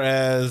as far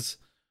as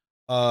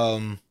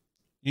you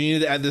need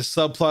to add this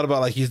subplot about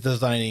like he's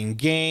designing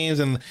games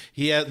and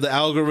he had the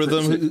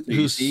algorithm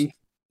who's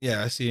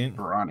yeah, I see it.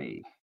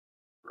 Bronny.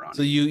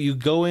 So you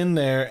go in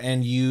there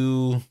and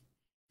you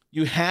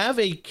have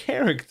a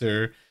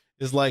character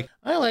is like,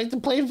 I like to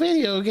play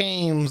video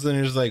games, and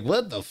you're just like,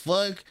 what the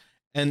fuck?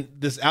 And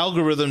this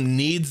algorithm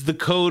needs the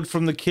code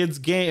from the kid's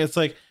game. It's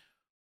like,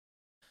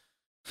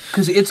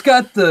 because it's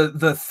got the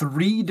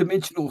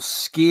 3-dimensional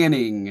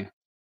scanning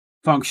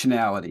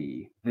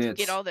functionality that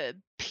Get all the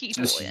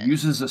people just in.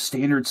 uses a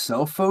standard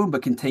cell phone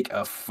but can take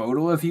a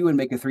photo of you and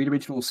make a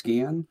 3-dimensional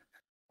scan.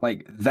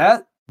 Like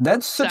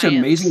that's such Science.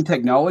 amazing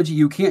technology.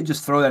 You can't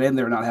just throw that in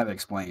there and not have it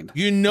explained.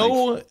 you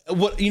know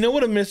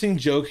what a missing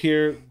joke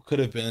here could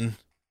have been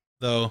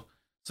though.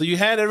 So you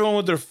had everyone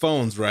with their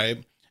phones,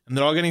 right? And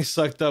they're all getting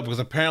sucked up because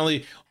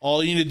apparently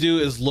all you need to do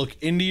is look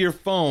into your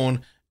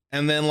phone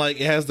and then like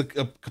it has the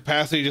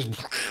capacity to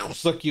just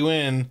suck you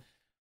in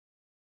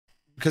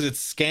because it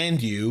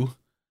scanned you.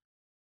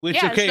 Which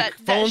Yeah, okay, that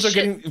phones are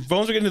shit-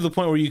 getting to the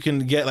point where you can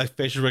get like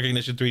facial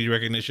recognition, 3D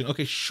recognition.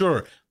 Okay,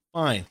 sure,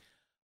 fine.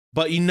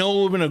 But you know it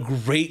would have been a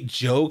great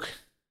joke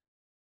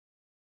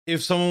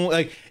if someone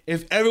like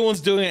if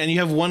everyone's doing it and you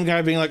have one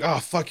guy being like, oh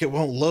fuck, it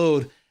won't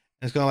load. And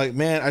it's kind of like,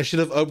 man, I should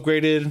have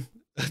upgraded.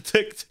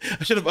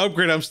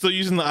 I'm still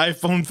using the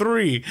iPhone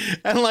 3,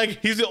 and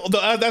like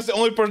that's the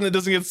only person that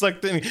doesn't get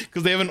sucked in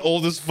because they have an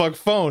old as fuck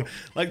phone.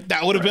 Like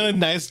that would have been a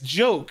nice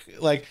joke,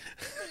 like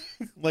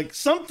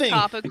something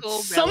Topical,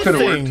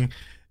 something,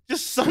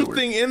 just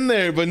something in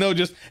there. But no,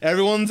 just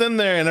everyone's in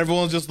there and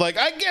everyone's just like,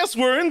 I guess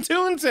we're in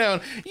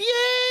Toontown.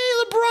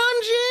 Yay,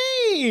 LeBron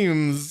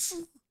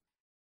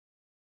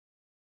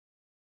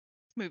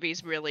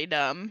movie's really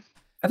dumb.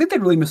 I think they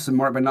really missed the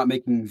mark by not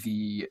making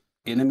the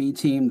enemy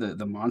team,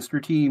 the monster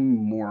team,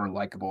 more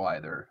likable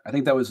either. I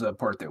think that was a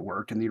part that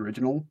worked in the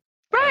original.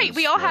 Right,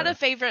 we all had the- a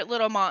favorite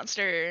little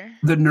monster.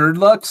 The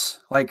Nerdlucks,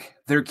 like,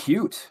 they're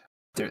cute.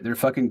 They're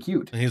fucking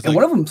cute. And he's And like-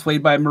 one of them's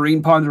played by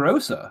Maureen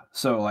Ponderosa,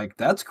 so like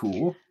that's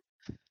cool.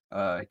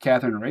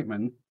 Catherine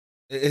Reitman.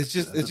 It's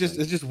just That's the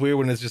thing. it's just weird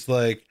when it's just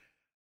like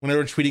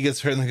whenever Tweety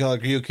gets hurt and they go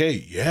like, "Are you okay?"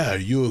 Yeah, are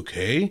you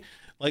okay?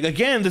 Like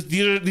again,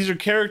 these are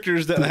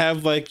characters that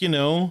have like, you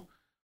know,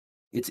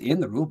 It's in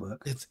the rulebook.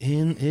 is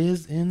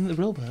in the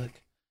rule book.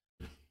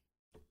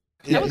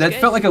 That was That good.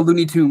 felt like a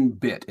Looney Tune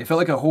bit. It felt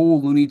like a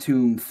whole Looney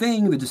Tune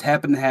thing that just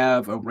happened to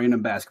have a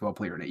random basketball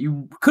player in it.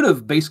 You could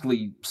have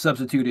basically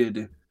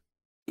substituted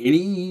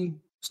any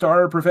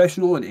star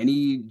professional in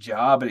any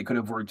job, and it could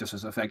have worked just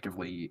as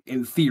effectively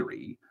in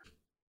theory.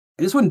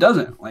 And this one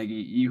doesn't. Like,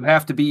 you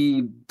have to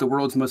be the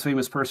world's most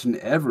famous person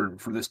ever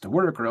for this to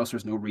work, or else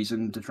there's no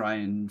reason to try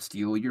and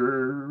steal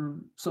your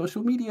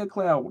social media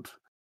clout.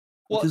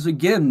 Well- Which is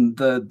again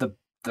the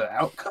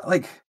outcome.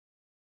 Like,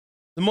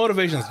 The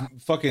motivation's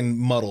fucking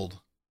muddled.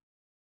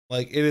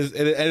 Like it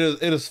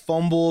is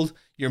fumbled.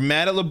 You're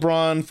mad at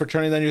LeBron for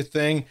turning down your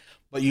thing,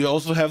 but you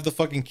also have the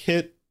fucking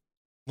kit.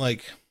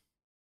 Like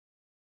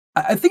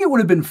I think it would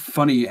have been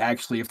funny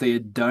actually if they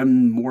had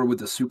done more with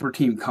the super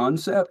team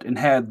concept and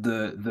had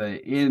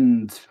the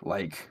end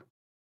like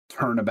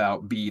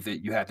turnabout be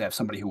that you had to have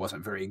somebody who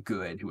wasn't very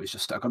good, who was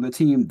just stuck on the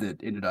team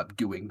that ended up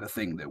doing the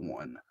thing that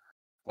won.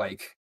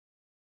 Like,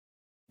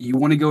 you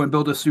want to go and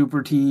build a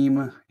super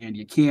team and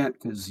you can't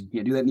because you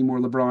can't do that anymore,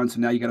 LeBron. So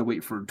now you got to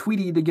wait for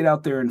Tweety to get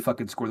out there and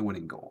fucking score the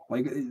winning goal.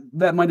 Like,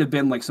 that might have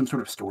been like some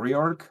sort of story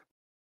arc,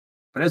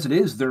 but as it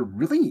is, there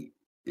really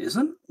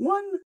isn't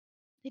one.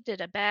 They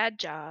did a bad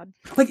job.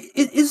 Like,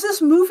 is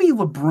this movie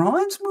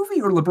LeBron's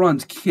movie or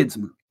LeBron's kid's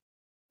movie?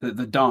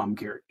 The Dom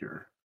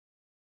character.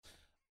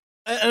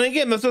 and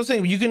again, that's what I'm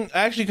saying. You can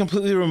actually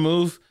completely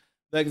remove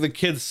like the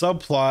kid's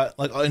subplot,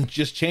 like and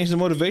just change the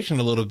motivation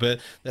a little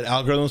bit. That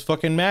algorithm's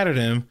fucking mad at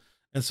him,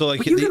 and so like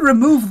But you could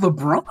remove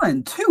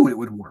LeBron too, and it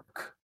would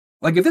work.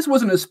 Like, if this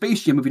wasn't a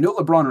Space Jam movie, no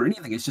LeBron or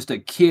anything, it's just a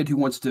kid who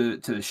wants to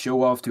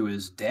show off to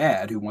his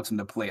dad, who wants him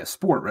to play a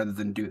sport rather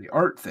than do the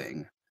art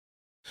thing.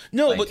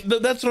 no, like-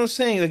 but that's what I'm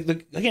saying.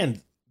 Like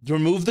again,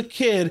 remove the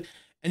kid,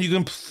 and you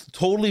can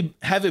totally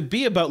have it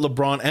be about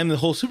LeBron and the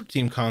whole super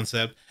team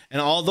concept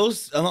and all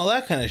those and all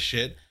that kind of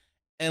shit.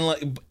 And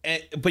like,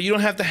 but you don't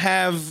have to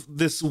have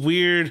this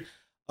weird,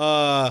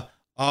 but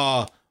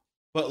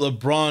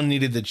LeBron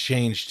needed to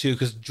change too,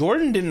 because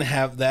Jordan didn't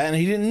have that and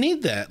he didn't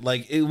need that.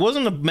 Like, it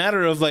wasn't a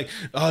matter of like,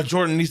 oh,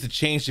 Jordan needs to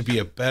change to be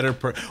a better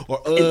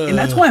or And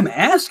that's why I'm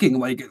asking,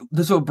 like,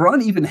 does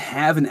LeBron even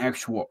have an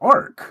actual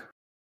arc?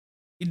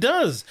 he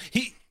does.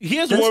 He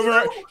has Does more of he an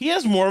arc. though? He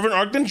has more of an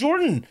arc than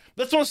Jordan.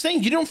 That's what I'm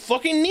saying. You don't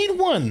fucking need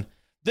one.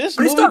 This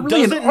But it's movie not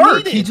really doesn't an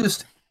arc. need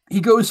it. He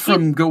goes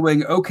from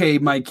going, okay,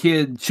 my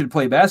kid should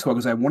play basketball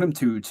because I want him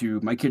to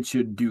my kid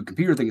should do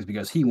computer things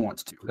because he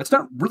wants to. That's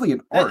not really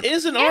an arc. That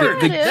is an Yeah,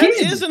 arc. it That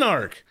is. is an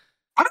arc.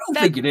 I don't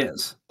That- think it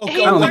is. Okay,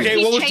 He- okay.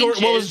 he What was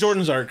changes.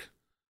 Jordan's arc?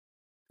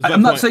 That's my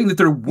I'm not point. saying that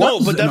there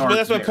was but an that's- arc but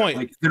that's my there. point.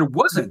 Like, there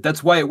wasn't.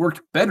 That's why it worked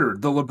better.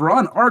 The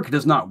LeBron arc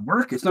does not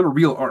work. It's not a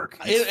real arc.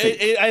 It's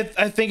fake.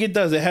 I think it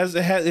does. They have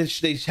it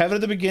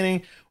at the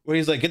beginning where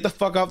he's like, "Get the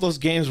fuck off those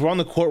games. We're on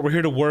the court. We're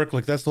here to work.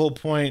 Like that's the whole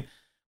point."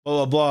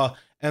 Blah blah blah.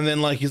 And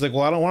then like he's like,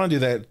 "Well, I don't want to do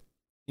that."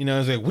 You know,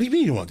 he's like, "What do you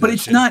mean you want to?" But do that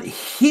it's shit?" not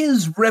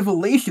his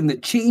revelation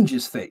that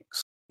changes things.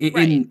 In,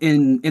 Right.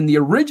 in the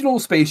original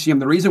Space Jam,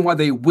 the reason why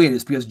they win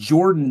is because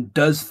Jordan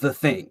does the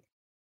thing.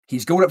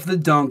 He's going up for the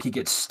dunk, he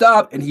gets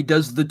stopped, and he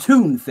does the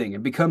tune thing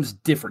and becomes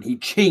different. He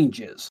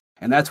changes.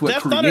 And that's what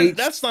That's creates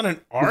that's not an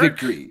the arc.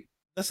 victory.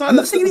 That's not. I'm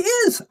not saying it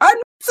is. I'm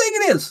not saying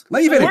it is.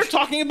 Let me We're finish.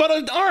 talking about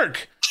an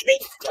arc.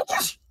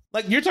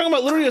 Like you're talking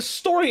about literally a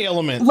story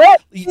element.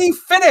 Let me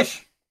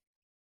finish.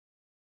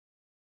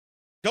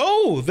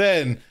 Go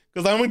then,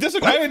 because I'm gonna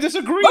disagree. I Let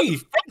disagree.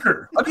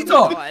 Let me Oh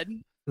talk. God.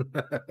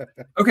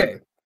 Okay,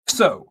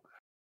 so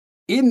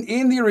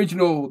in the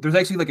original, there's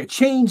actually like a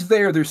change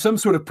there. There's some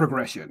sort of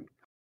progression.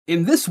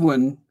 In this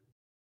one,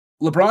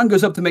 LeBron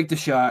goes up to make the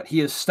shot.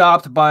 He is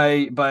stopped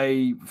by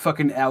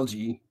fucking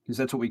Algae, because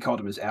that's what we called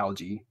him, as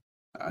Algae,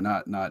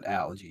 not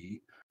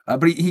Algae.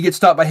 But he gets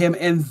stopped by him,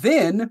 and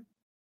then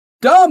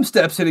Dom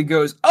steps in and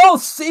goes, "I'll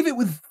save it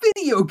with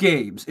video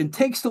games," and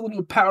takes the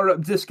little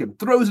power-up disc and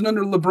throws it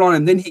under LeBron,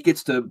 and then he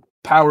gets to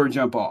power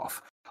jump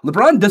off.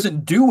 LeBron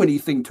doesn't do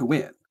anything to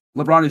win.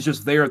 LeBron is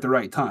just there at the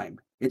right time.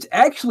 It's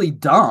actually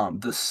Dom,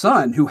 the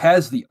son, who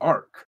has the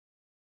arc.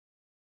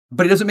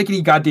 But it doesn't make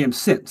any goddamn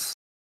sense.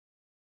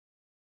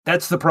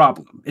 That's the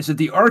problem, is that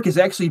the arc is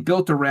actually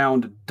built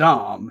around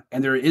Dom,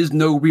 and there is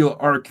no real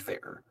arc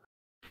there.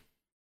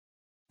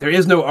 There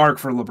is no arc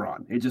for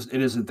LeBron. It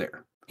isn't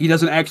there. He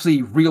doesn't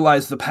actually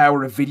realize the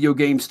power of video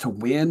games to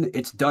win.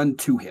 It's done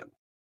to him.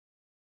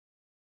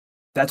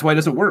 That's why it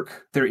doesn't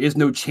work. There is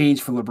no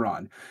change for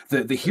LeBron.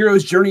 The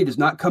hero's journey does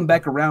not come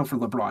back around for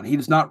LeBron. He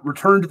does not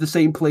return to the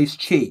same place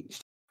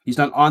changed. He's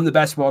not on the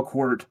basketball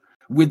court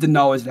with the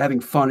knowledge that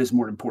having fun is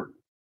more important.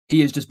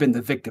 He has just been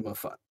the victim of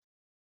fun.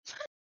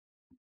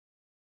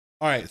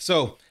 All right,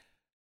 so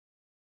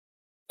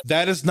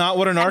that is not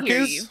what an arc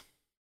hear is. you.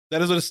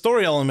 That is what a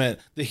story element.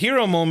 The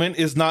hero moment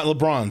is not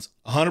LeBron's.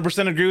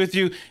 100% agree with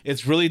you.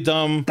 It's really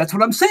dumb. That's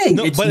what I'm saying.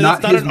 No, It's but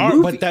not that's not his an arc.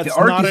 movie. But that's The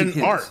arc not isn't an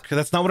his. arc.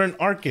 That's not what an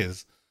arc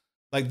is.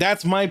 Like,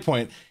 that's my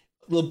point.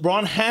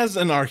 LeBron has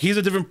an arc. He's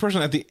a different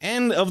person. At the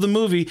end of the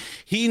movie,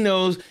 he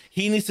knows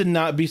he needs to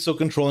not be so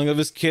controlling of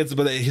his kids,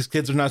 but that his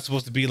kids are not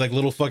supposed to be like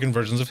little fucking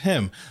versions of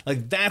him.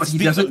 Like, that's But he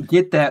doesn't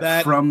get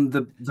that from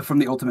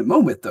the ultimate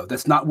moment, though.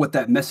 That's not what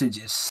that message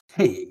is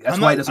saying. That's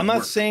why it doesn't I'm not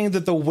work. saying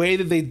that the way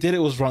that they did it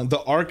was wrong.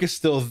 The arc is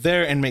still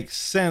there and makes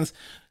sense.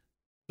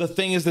 The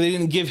thing is that they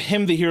didn't give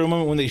him the hero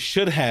moment when they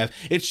should have.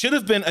 It should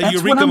have been a That's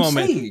eureka what I'm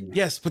moment. saying.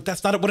 Yes, but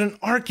that's not what an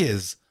arc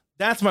is.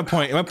 That's my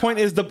point. My point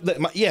is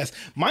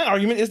my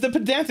argument is the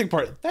pedantic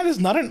part. That is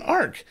not an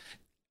arc.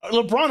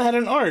 LeBron had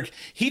an arc.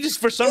 He just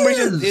for some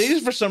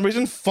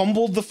reason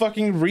fumbled the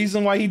fucking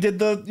reason why he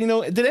did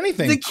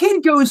anything. The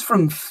kid goes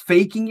from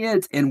faking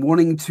it and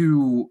wanting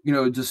to,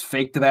 just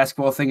fake the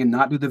basketball thing and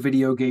not do the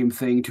video game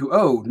thing to,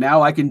 oh,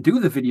 now I can do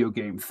the video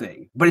game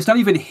thing. But it's not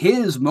even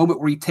his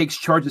moment where he takes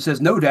charge and says,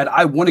 no, Dad,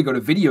 I want to go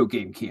to video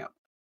game camp.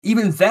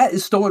 Even that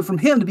is stolen from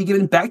him to be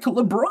given back to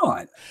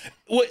LeBron.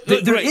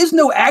 There is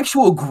no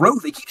actual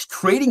growth. It keeps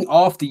trading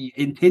off the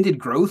intended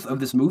growth of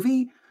this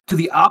movie to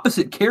the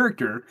opposite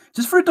character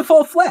just for it to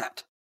fall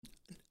flat.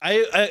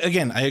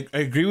 I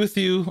agree with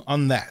you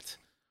on that.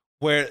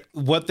 Where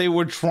what they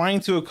were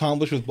trying to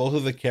accomplish with both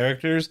of the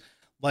characters,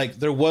 like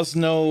there was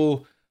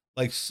no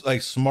like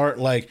smart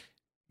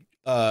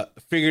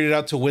figured it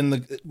out to win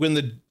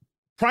the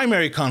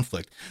primary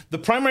conflict. The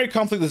primary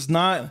conflict is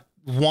not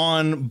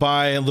won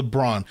by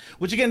LeBron,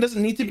 which again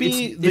doesn't need to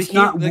be. It's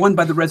not won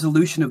by the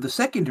resolution of the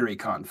secondary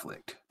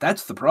conflict.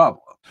 That's the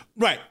problem.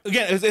 Right.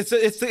 Again, it's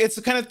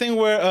the kind of thing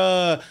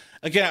where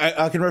again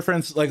I can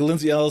reference like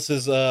Lindsay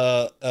Ellis's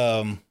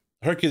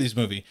Hercules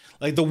movie,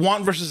 like the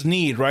want versus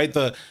need. Right.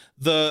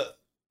 The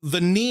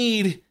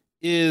need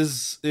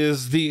is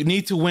the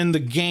need to win the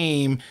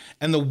game,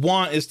 and the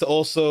want is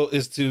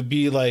to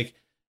be like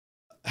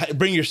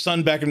bring your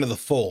son back into the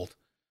fold.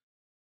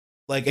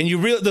 Like, and you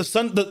really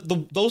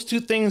those two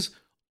things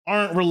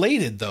aren't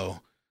related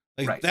though.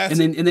 Like right. That's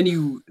and then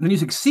you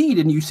succeed,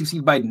 and you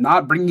succeed by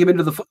not bringing him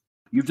into the fold.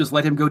 You've just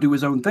let him go do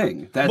his own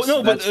thing. That's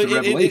the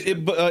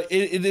revelation.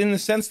 In the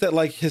sense that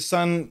like his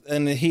son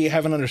and he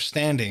have an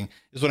understanding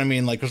is what I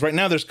mean. Like, because right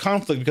now there's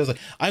conflict because like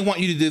I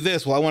want you to do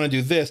this, well I want to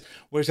do this.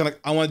 Where he's like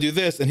I want to do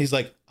this, and he's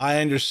like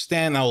I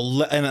understand.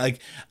 And like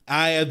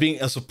I,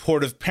 being a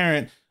supportive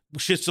parent,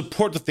 should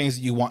support the things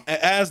that you want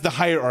as the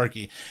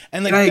hierarchy.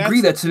 And like, I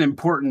agree that's an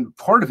important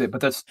part of it,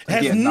 but that's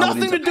has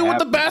nothing to do with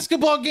the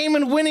basketball game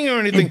and winning or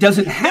anything. It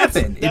doesn't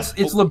happen. It's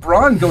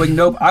LeBron going,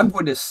 nope, I'm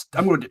going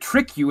to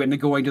trick you into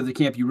going to the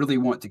camp you really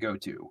want to go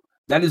to.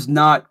 That is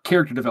not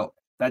character development.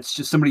 That's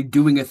just somebody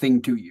doing a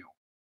thing to you.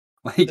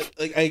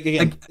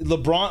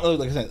 LeBron,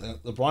 like I said,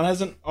 LeBron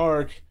has an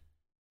arc,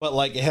 but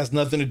like it has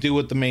nothing to do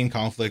with the main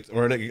conflict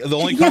or the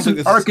only conflict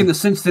is an arc in the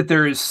sense that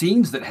there is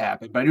scenes that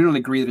happen, but I do not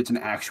agree that it's an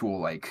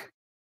actual like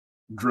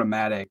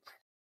dramatic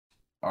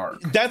arc.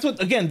 That's what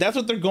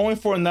they're going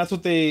for, and that's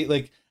what they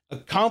like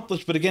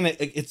accomplish. But again,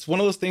 it's one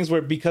of those things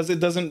where because it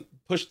doesn't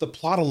push the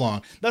plot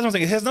along. That's what I'm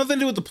saying. It has nothing to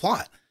do with the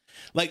plot.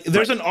 Like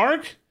there's an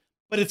arc,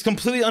 but it's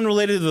completely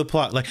unrelated to the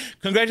plot. Like,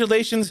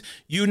 congratulations,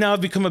 you now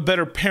have become a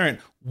better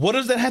parent. What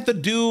does that have to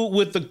do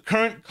with the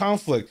current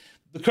conflict?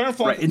 The current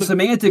right. And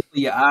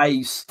semantically,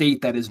 I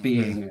state that as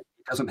being it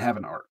doesn't have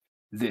an arc.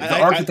 The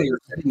arc that they are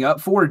setting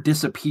up for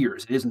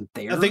disappears. It isn't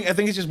there. I think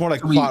it's just more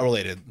like plot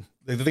related.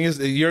 The thing is,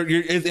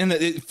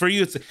 for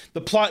you, it's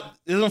the plot.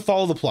 It doesn't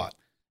follow the plot.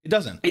 It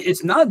doesn't.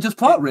 It's not just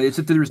plot related. It's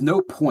that there's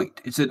no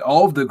point. It's that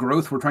all of the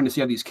growth we're trying to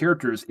see out of these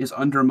characters is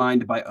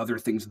undermined by other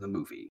things in the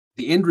movie.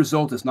 The end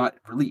result is not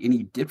really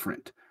any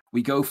different.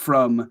 We go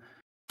from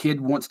kid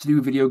wants to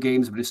do video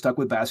games but is stuck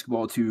with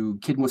basketball to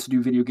kid wants to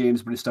do video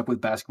games but is stuck with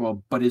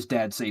basketball, but his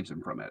dad saves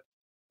him from it.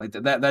 Like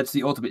that's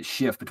the ultimate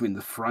shift between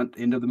the front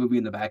end of the movie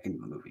and the back end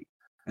of the movie.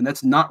 And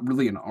that's not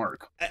really an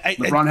arc.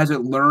 LeBron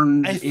hasn't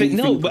learned anything.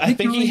 I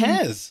think he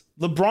has.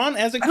 LeBron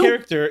as a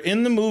character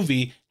in the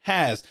movie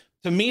has.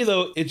 To me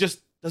though, it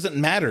just doesn't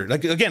matter.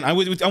 Like again, I'm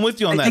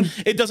with you on that.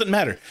 It doesn't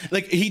matter.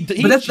 Like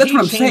that's what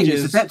I'm saying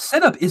is that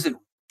setup isn't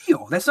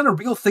real. That's not a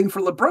real thing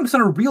for LeBron. It's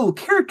not a real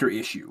character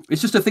issue.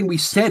 It's just a thing we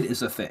said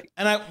is a thing.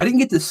 And I didn't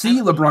get to see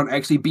LeBron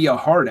actually be a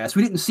hard ass.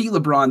 We didn't see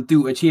LeBron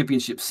through a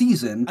championship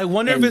season. I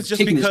wonder if it's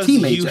just because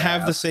you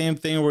have the same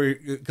thing where,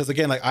 because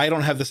again, like I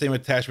don't have the same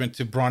attachment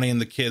to Bronny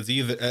and the kids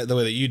either the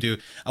way that you do.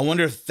 I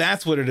wonder if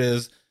that's what it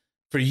is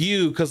for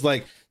you. Because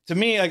like to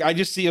me, like I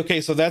just see,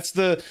 okay, so that's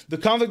the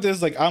conflict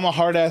is like I'm a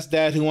hard ass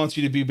dad who wants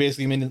you to be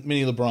basically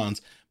mini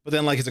LeBrons. But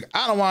then like he's like,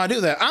 I don't want to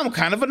do that. I'm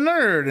kind of a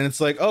nerd. And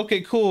it's like,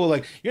 okay, cool.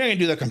 Like you're not gonna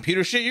do that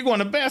computer shit. You're going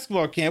to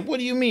basketball camp. What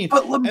do you mean?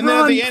 But LeBron and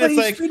then at the end, plays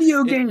it's like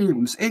video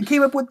games and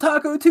came up with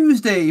Taco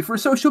Tuesday for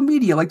social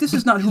media. Like this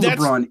is not who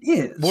LeBron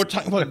is. We're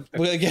talking about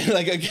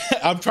again,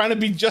 I'm trying to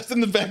be just in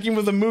the vacuum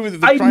of the movie.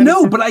 That I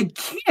know, but I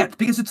can't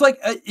because it's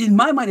like in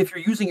my mind, if you're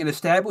using an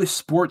established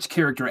sports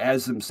character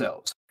as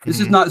themselves,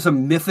 this is not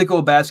some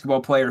mythical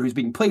basketball player who's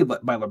being played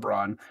by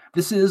LeBron.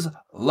 This is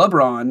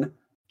LeBron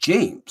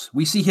James.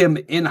 We see him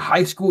in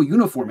high school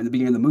uniform in the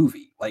beginning of the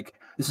movie. Like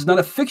this is not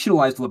a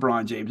fictionalized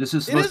LeBron James. This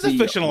is supposed it is to a be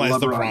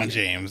fictionalized LeBron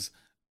James.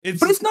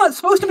 But it's not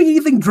supposed to be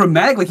anything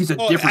dramatic. Like he's a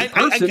different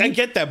person. I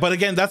get that, but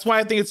again, that's why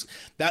I think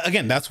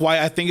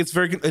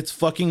it's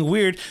fucking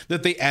weird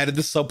that they added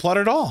the subplot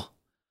at all.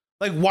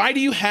 Like, why do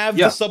you have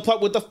the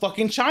subplot with the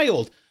fucking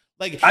child?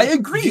 Like, I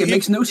agree. It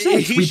makes no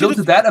sense. We built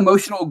that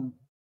emotional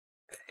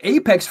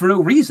apex for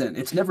no reason.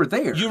 It's never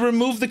there. You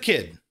remove the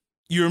kid.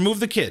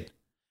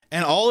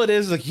 And all it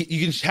is, like,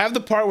 you can have the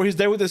part where he's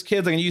there with his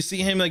kids, like, and you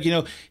see him, like,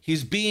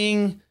 he's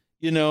being,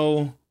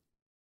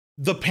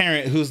 the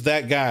parent who's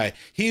that guy.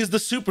 He is the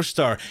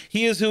superstar.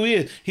 He is who he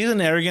is. He's an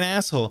arrogant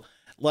asshole.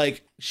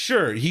 Like,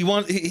 sure,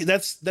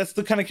 that's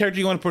the kind of character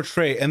you want to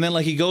portray. And then,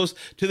 like, he goes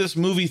to this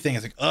movie thing.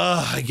 It's like,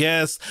 I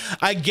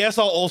guess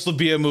I'll also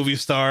be a movie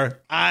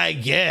star. I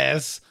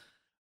guess.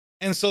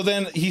 And so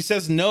then he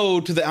says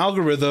no to the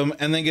algorithm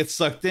and then gets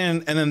sucked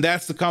in. And then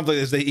that's the conflict,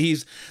 is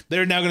that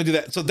they're now going to do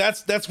that. So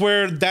that's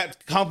where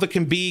that conflict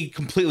can be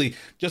completely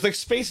just like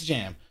Space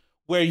Jam,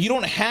 where you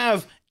don't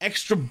have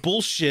extra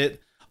bullshit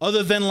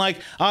other than like,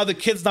 the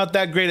kid's not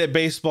that great at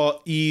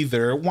baseball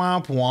either.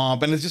 Womp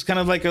womp. And it's just kind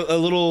of like a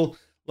little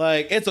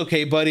like, it's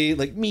okay, buddy.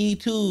 Like, me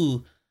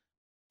too.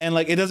 And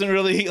like, it doesn't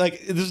really,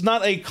 like, there's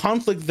not a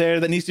conflict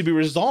there that needs to be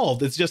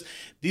resolved. It's just,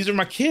 these are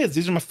my kids.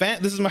 These are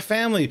this is my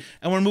family.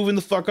 And we're moving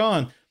the fuck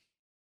on.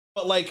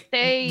 But like,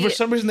 for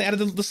some reason they added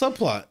the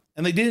subplot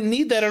and they didn't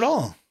need that at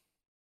all.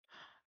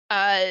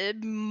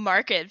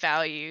 Market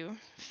value,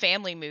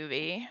 family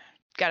movie.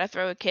 Got to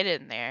throw a kid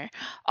in there.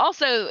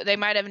 Also, they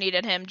might have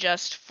needed him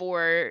just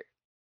for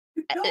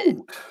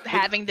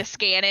having the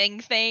scanning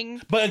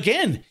thing. But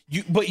again,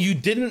 you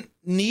didn't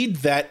need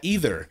that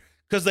either.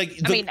 Because like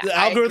the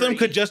algorithm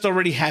could just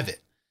already have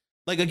it.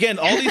 Like again,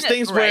 all these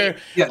things right.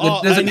 Where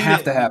it doesn't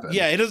have to happen.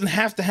 Yeah, it doesn't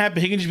have to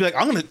happen. He can just be like,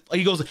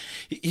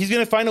 he's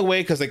gonna find a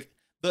way, because like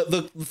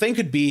the thing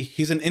could be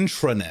he's an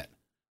intranet.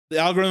 The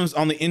algorithm's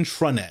on the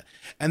intranet,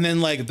 and then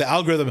like the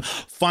algorithm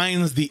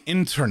finds the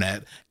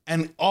internet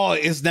and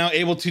is now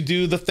able to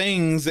do the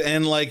things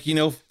and like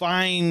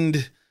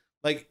find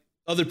like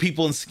other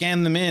people and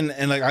scan them in,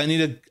 and like I'm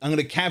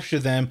gonna capture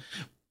them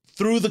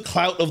through the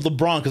clout of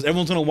LeBron, because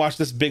everyone's going to watch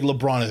this big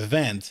LeBron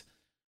event.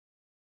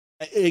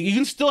 You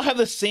can still have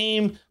the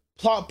same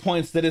plot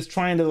points that is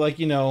trying to like,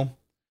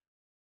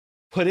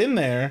 put in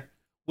there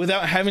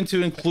without having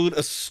to include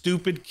a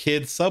stupid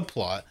kid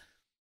subplot.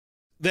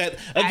 That,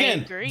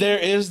 again, there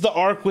is the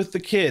arc with the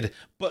kid,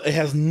 but it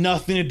has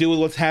nothing to do with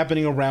what's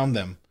happening around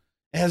them.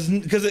 It has,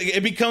 because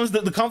it becomes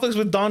the conflicts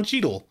with Don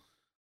Cheadle.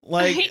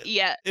 Like,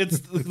 yeah, it's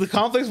the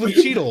conflicts with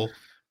Cheadle.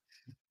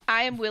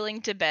 I am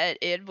willing to bet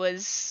it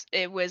was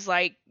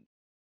like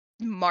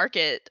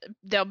market.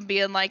 They'll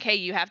be like, hey,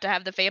 you have to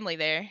have the family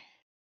there.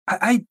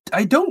 I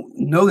don't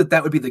know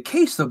that would be the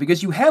case though,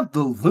 because you have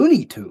the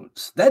Looney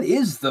Tunes. That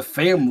is the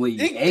family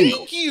angle.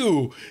 Thank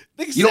you.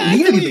 Exactly. You don't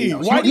need anything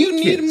else. Why do you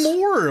need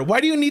more?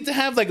 Why do you need to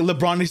have like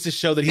LeBron needs to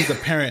show that he's a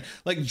parent?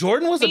 Like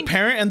Jordan was a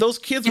parent, and those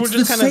kids were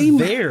just kind of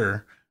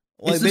there.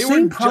 Like, it's the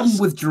same problem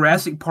with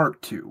Jurassic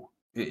Park 2.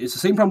 It's the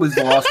same problem with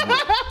The Lost World.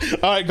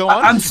 All right, go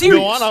on. I'm serious.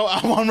 Go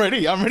on. I'm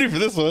ready. I'm ready for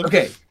this one.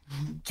 Okay,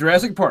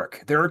 Jurassic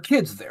Park. There are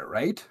kids there,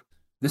 right?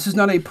 This is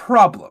not a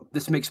problem.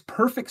 This makes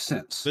perfect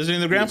sense.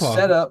 Visiting the grandpa.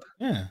 Set up.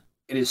 Yeah.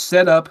 It is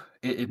set up.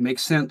 It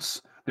makes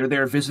sense. They're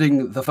there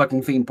visiting the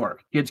fucking theme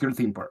park. Kids go to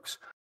theme parks.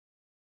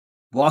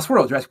 Lost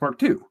World, Jurassic Park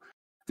 2.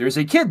 There's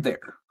a kid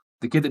there.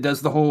 The kid that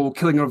does the whole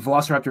killing of a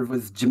velociraptor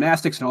with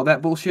gymnastics and all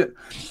that bullshit.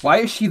 Why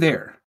is she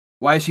there?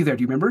 Do you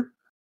remember?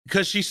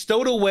 Because she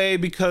stowed away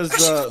because...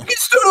 She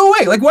stowed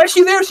away! Like, why is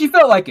she there? She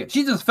felt like it.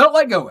 She just felt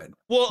like going.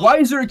 Well, why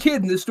is there a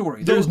kid in this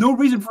story? There's no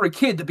reason for a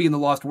kid to be in the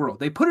Lost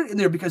World. They put it in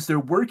there because there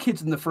were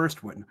kids in the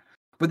first one.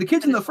 But the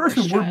kids in the first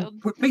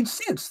one made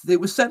sense. It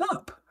was set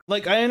up.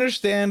 Like, I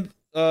understand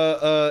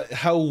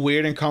how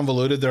weird and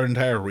convoluted their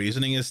entire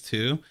reasoning is,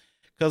 too.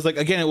 Because, like,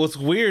 again, what's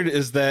weird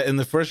is that in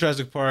the first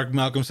Jurassic Park,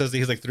 Malcolm says that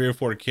he has, like, 3 or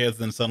 4 kids,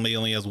 then suddenly he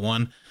only has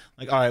 1.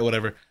 Like, all right,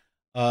 whatever.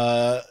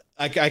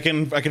 I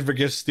can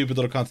forgive stupid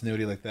little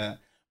continuity like that.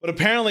 But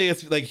apparently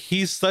it's like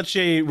he's such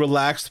a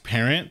relaxed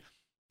parent,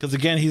 because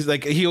again, he's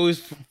like, he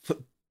always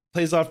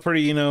plays off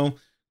pretty,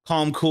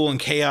 calm, cool, and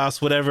chaos,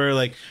 whatever,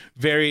 like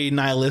very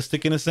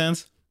nihilistic in a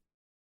sense.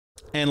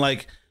 And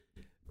like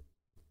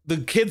the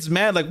kid's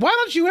mad, like, why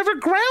don't you ever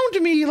ground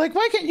me? Like,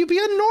 why can't you be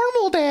a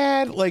normal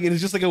dad? Like,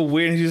 it's just like a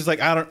weird, he's just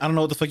like, I don't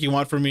know what the fuck you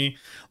want from me.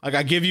 Like,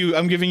 I'm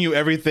giving you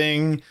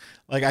everything.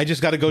 Like, I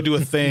just got to go do a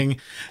thing.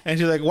 And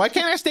she's like, why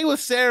can't I stay with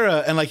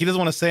Sarah? And like, he doesn't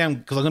want to say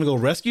because I'm going to go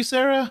rescue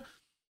Sarah.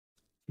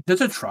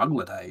 That's a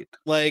troglodyte.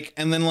 Like,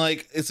 and then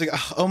like it's like,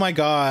 oh my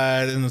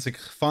god, and it's like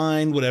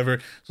fine, whatever.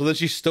 So then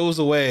she stows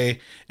away,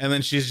 and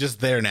then she's just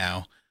there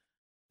now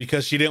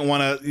because she didn't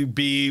want to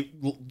be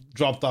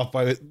dropped off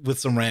with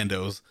some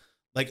randos.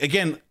 Like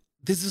again,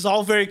 this is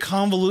all very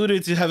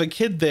convoluted to have a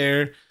kid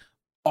there.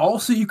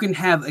 Also, you can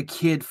have a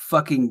kid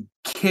fucking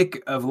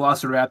kick a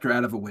velociraptor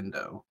out of a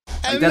window.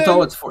 Like, And that's then-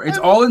 all it's for. It's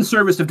all in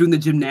service of doing the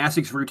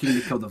gymnastics routine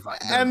to kill the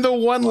virus. And the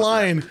one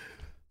line,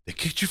 they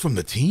kicked you from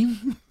the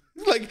team?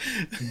 Like,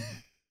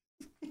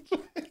 all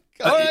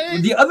right.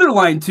 The other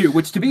line too,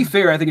 which to be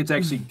fair, I think it's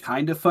actually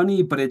kind of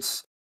funny, but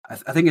it's I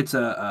think it's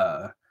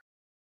a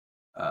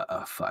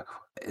fuck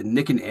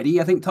Nick and Eddie,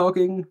 I think,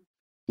 talking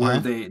where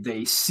Uh-huh.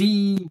 they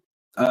see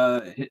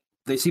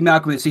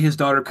Malcolm, they see his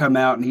daughter come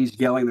out, and he's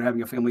yelling, they're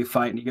having a family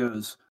fight, and he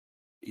goes,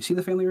 "You see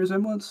the family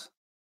resemblance?"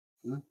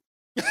 Yeah,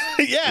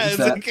 it's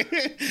that?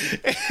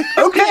 like,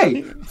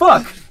 Okay,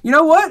 fuck. You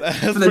know what? That's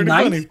For the pretty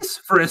funny. 90s,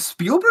 for a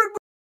Spielberg movie,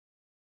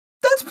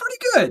 that's pretty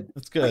good.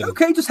 That's good. Like,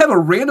 okay, just have a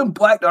random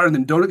black daughter and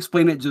then don't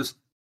explain it. Just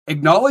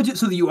acknowledge it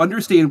so that you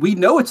understand we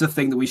know it's a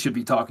thing that we should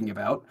be talking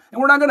about, and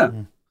we're not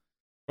gonna.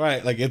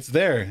 Right, like it's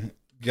there.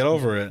 Get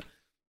over it.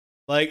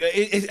 Like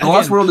The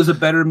Lost again, World is a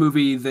better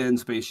movie than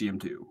Space Jam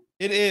 2.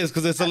 it is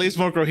because it's at least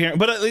more coherent.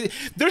 But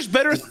there's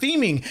better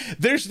theming.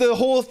 There's the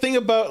whole thing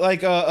about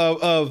like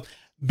of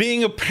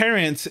being a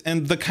parent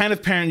and the kind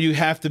of parent you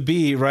have to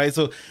be, right?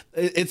 So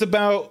it's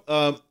about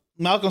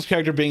Malcolm's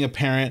character being a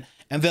parent,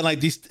 and then like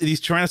these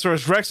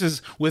Tyrannosaurus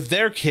Rexes with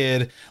their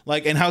kid,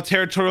 like, and how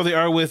territorial they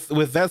are with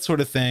that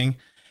sort of thing.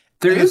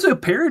 There is a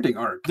parenting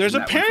arc. There's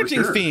in a that one, for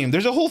parenting sure. theme.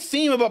 There's a whole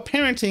theme about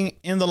parenting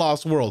in the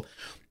Lost World.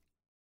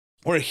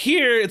 Where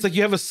here, it's like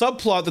you have a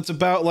subplot that's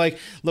about like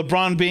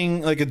LeBron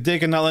being like a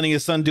dick and not letting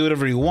his son do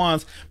whatever he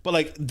wants. But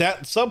like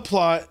that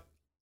subplot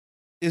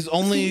is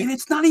only And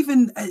it's not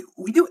even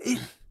we do it.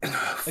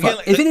 Again,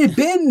 If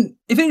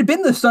it had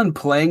been the son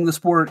playing the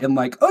sport and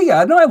like, oh yeah,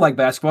 I know I like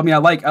basketball. I mean, I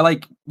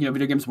like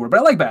video games more,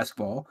 but I like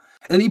basketball.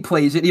 And then he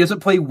plays it. He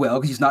doesn't play well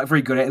because he's not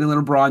very good at it. And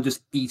then LeBron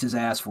just eats his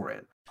ass for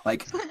it.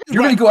 Like,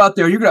 you're gonna go out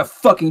there, you're gonna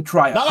fucking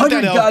try Not like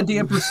that, 100 El.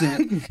 goddamn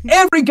percent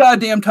every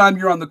goddamn time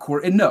you're on the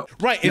court. And no,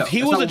 right. no, If he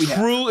that's was not a what we have.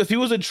 true, if he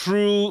was a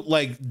true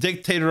like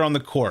dictator on the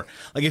court,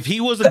 like if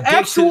he was a the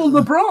actual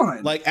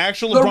LeBron, like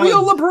actual the LeBron,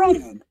 real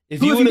LeBron,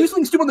 if who you if he would do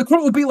something stupid on the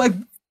court would be like,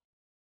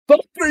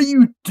 "What are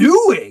you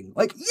doing?"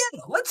 Like,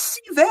 yeah, let's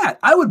see that.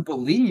 I would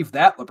believe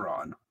that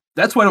LeBron.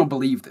 That's why I don't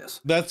believe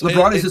this. that's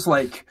LeBron is just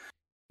like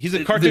he's a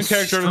the cartoon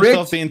character of strict,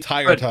 himself the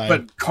entire time.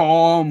 but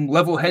calm,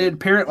 level-headed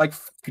parent. Like,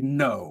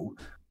 no,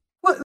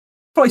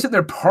 probably sitting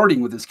there partying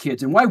with his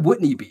kids, and why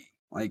wouldn't he be?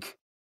 Like,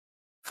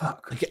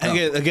 fuck. no.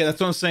 Again, that's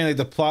what I'm saying. Like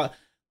the plot,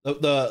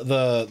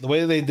 the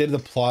way they did the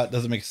plot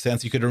doesn't make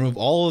sense. You could remove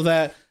all of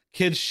that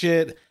kid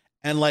shit,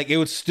 and like it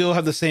would still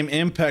have the same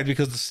impact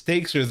because the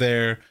stakes are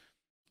there.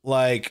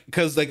 Like,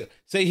 because like,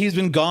 say he's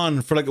been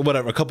gone for like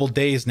whatever a couple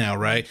days now,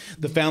 right?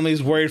 The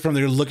family's worried from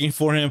they're looking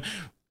for him,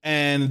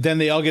 and then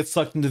they all get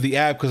sucked into the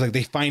app because like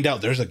they find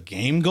out there's a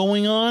game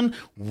going on.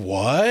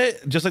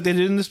 What? Just like they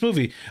did in this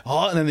movie.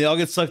 Oh, and then they all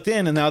get sucked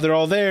in, and now they're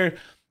all there.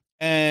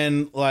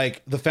 And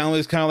like the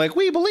family's kind of like,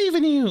 we believe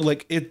in you.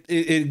 Like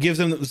it gives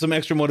them some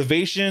extra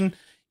motivation,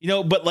 you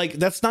know. But like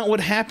that's not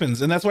what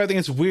happens, and that's why I think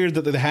it's weird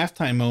that the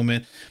halftime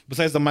moment,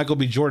 besides the Michael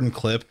B. Jordan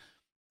clip,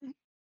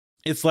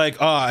 it's like,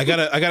 oh, I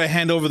gotta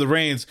hand over the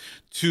reins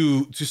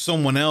to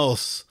someone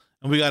else,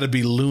 and we gotta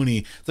be loony.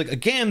 It's like,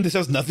 again, this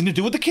has nothing to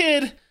do with the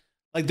kid.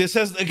 Like this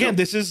has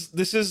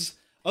this is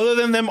other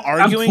than them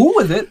I'm arguing. cool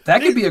with it.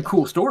 That could be a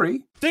cool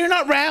story. They're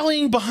not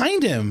rallying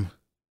behind him.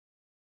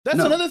 That's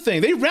No. another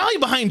thing. They rally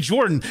behind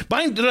Jordan.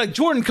 They're like,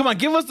 Jordan, come on,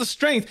 give us the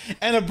strength.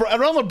 And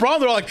around LeBron,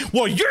 they're like,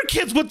 well, your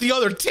kid's with the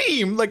other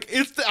team. Like,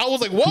 I was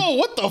like, whoa,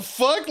 what the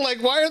fuck?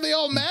 Like, why are they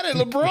all mad at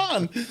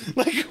LeBron?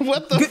 Like,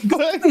 what the Good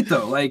fuck? point,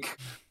 though. Like,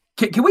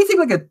 can we take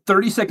like a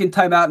 30-second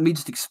timeout and me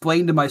just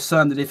explain to my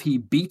son that if he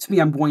beats me,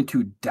 I'm going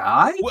to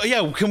die? Well,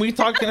 yeah, can I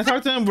talk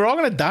to him? We're all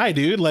gonna die,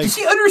 dude. Like, Does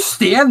he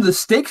understand the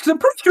stakes? Because I'm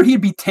pretty sure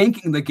he'd be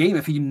tanking the game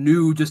if he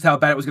knew just how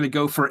bad it was going to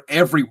go for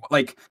everyone.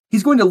 Like,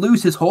 he's going to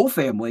lose his whole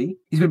family.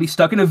 He's going to be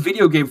stuck in a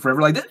video game forever.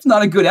 Like, that's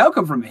not a good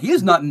outcome for him. He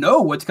does not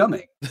know what's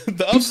coming. the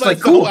He's just like,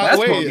 upsides cool, don't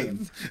basketball outweigh game.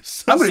 it.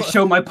 So I'm going it's to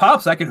show my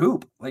pops I can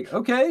hoop. Like,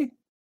 okay.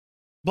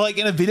 But like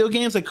in a video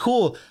game, it's like,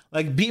 cool.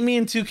 Like, beat me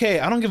in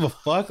 2K. I don't give a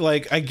fuck.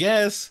 Like, I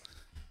guess.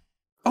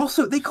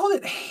 Also, they called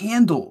it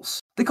handles.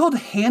 They called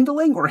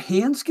handling or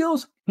hand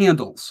skills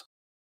handles.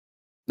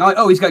 Not like,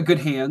 oh, he's got good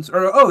hands,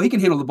 or oh, he can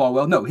handle the ball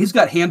well. No, he's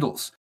got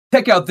handles.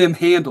 Check out them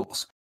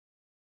handles.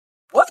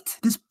 What?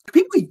 Is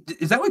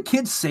that what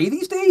kids say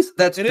these days?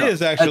 That's It dumb.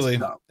 is actually.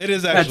 That's dumb. It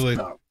is That's actually.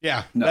 dumb.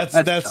 Yeah. No, that's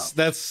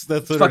that's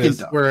what it Fucking is.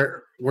 dumb.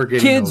 We're getting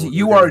Kids, old.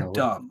 you We're are getting old.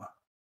 dumb.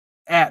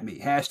 At me.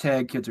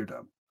 Hashtag kids are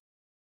dumb.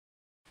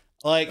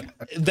 Like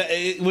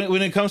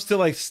when it comes to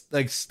like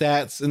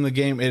stats in the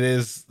game, it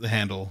is the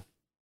handle.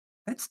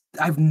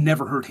 I've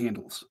never heard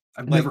handles.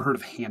 I've Like- never heard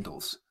of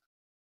handles.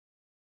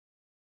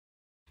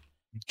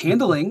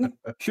 Handling,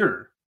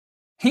 sure.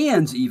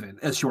 Hands even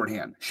as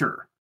shorthand,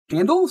 sure.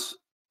 Handles?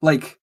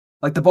 Like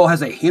Like the ball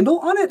has a handle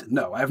on it?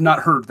 No, I have not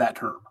heard that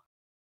term.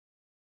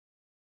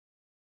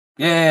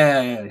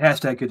 Yeah.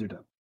 Hashtag kids are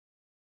dumb.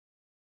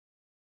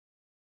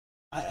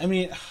 I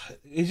mean,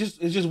 it's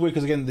just weird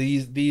because again,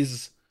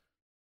 this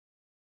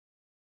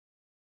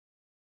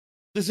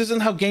isn't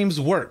how games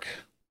work.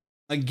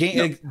 Like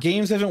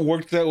games haven't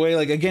worked that way.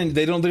 Like again,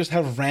 they don't just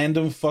have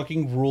random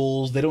fucking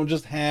rules. They don't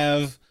just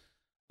have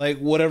like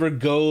whatever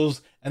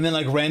goes and then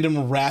like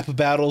random rap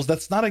battles.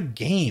 That's not a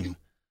game.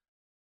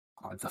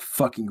 Oh, the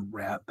fucking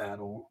rap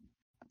battle.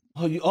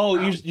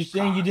 You're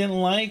saying you didn't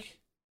like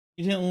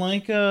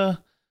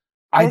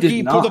I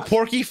did not. The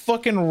Porky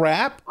fucking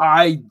rap?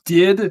 I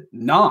did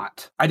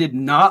not. I did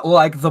not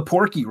like the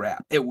Porky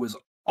rap. It was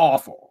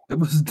awful. It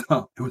was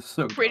dumb. It was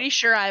so Pretty dumb.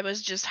 sure I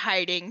was just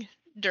hiding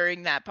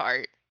during that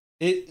part.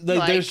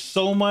 There's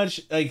so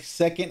much like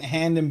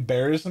secondhand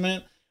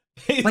embarrassment.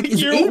 Like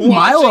is 8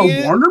 Mile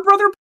a Warner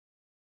Brother?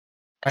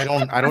 I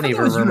don't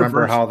even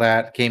remember how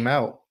that came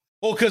out.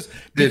 Well, because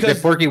did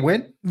Porky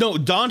win? No,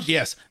 Don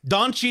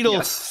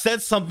Cheadle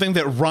said something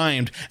that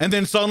rhymed, and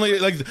then suddenly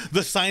like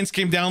the signs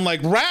came down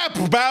like rap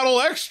battle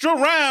extra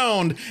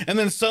round, and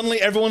then suddenly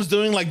everyone's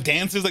doing like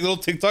dances, like little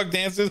TikTok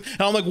dances,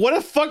 and I'm like, what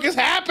the fuck is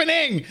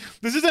happening?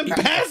 This isn't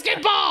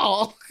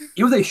basketball.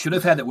 You know what they should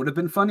have had that would have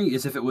been funny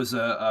is if it was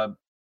a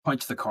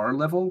punch the car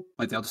level,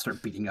 like they'll just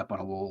start beating up on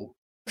a little.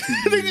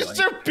 They just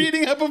start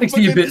beating up a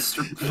 60 bit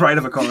right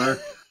of a car.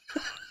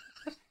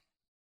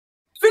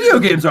 Video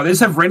games they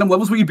just have random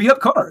levels where you beat up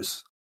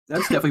cars.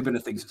 That's definitely been a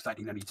thing since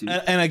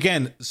 1992. And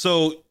again,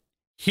 so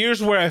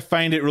here's where I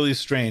find it really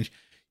strange.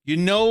 You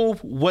know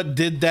what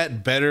did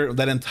that better?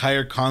 That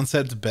entire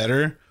concept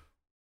better?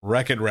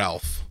 Wreck-It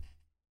Ralph.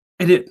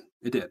 It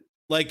did.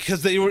 Like,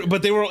 because they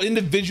were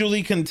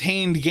individually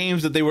contained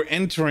games that they were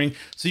entering.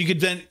 So you could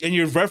then, and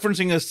you're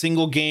referencing a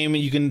single game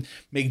and you can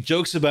make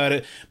jokes about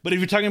it. But if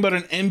you're talking about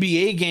an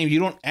NBA game, you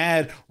don't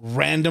add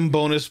random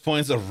bonus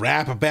points, a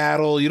rap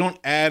battle. You don't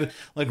add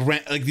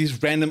like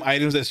these random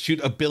items that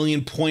shoot 1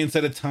 billion points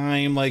at a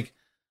time. Like,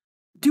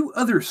 do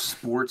other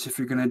sports if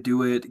you're gonna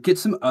do it. Get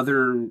some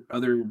other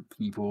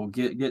people.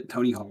 Get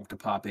Tony Hawk to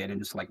pop in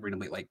and just like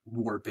randomly like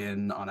warp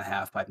in on a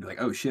half pipe and be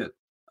like, oh shit.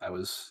 I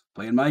was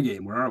playing my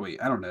game. Where are we?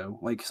 I don't know,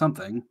 like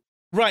something.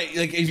 Right,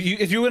 like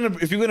if you're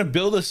gonna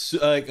build a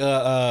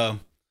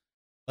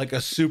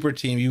super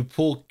team, you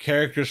pull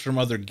characters from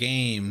other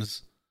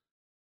games,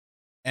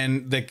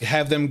 and they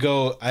have them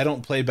go. I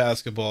don't play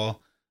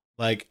basketball.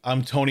 Like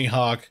I'm Tony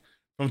Hawk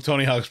from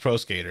Tony Hawk's Pro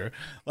Skater.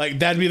 Like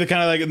that'd be the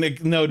kind of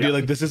like no dude.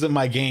 Like this isn't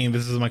my game.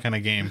 This is my kind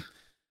of game.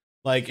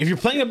 Like if you're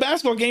playing a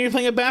basketball game, you're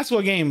playing a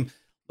basketball game.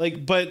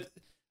 Like but.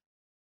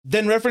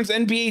 Then reference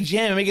NBA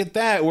Jam and make it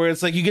that where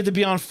it's like you get to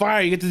be on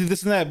fire, you get to do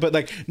this and that. But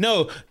like,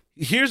 no,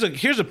 here's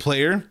a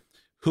player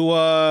who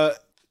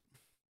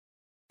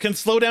can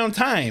slow down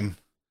time.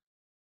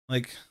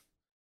 Like,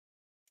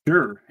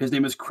 sure, his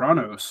name is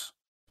Kronos.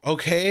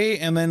 Okay,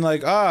 and then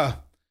like that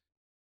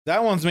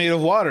one's made of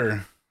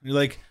water. You're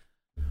like,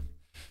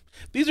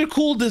 these are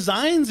cool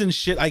designs and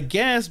shit, I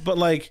guess, but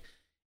like,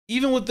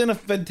 even within a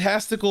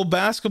fantastical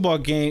basketball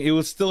game, it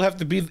would still have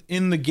to be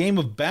in the game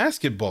of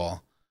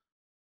basketball.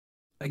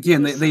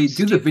 Again, they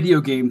do the video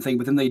game thing,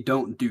 but then they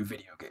don't do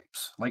video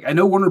games. Like, I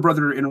know Warner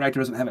Brother Interactive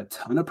doesn't have a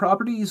ton of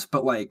properties,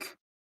 but like,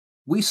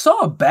 we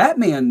saw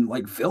Batman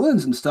like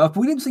villains and stuff,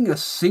 but we didn't see a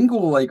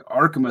single like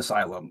Arkham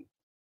Asylum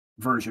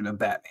version of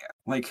Batman.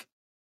 Like,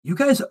 you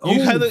guys own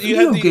you had the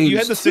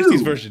games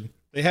 60s version.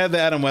 They had the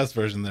Adam West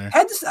version there.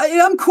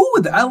 I'm cool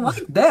with that. I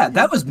like that.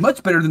 That was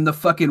much better than the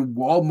fucking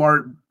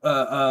Walmart,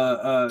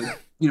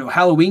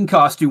 Halloween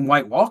costume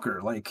White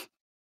Walker. Like.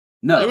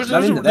 No,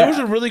 there was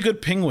a really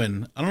good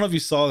penguin. I don't know if you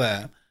saw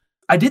that.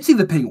 I did see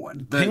the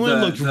penguin. Penguin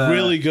looked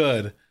really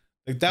good.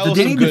 Like that was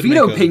Danny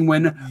DeVito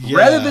penguin. Yeah.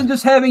 Rather than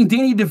just having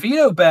Danny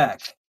DeVito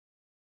back,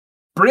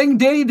 bring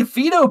Danny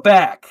DeVito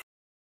back.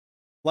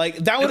 Like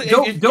that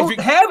would don't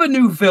have a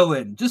new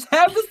villain. Just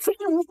have the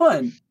same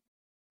one.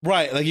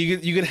 Right. Like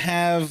you could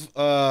have.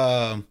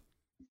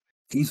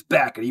 He's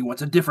back and he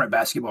wants a different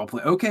basketball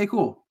player. Okay,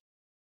 cool.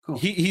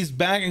 He's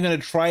back and gonna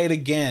try it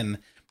again,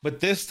 but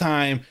this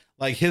time.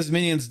 Like his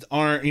minions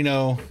aren't,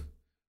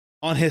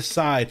 on his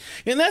side,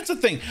 and that's the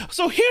thing.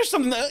 So here's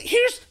something.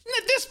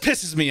 This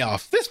pisses me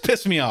off. This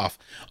pissed me off.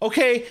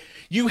 Okay,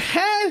 you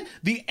had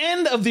the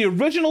end of the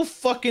original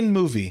fucking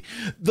movie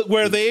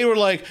where they were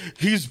like,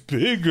 "He's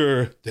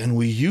bigger than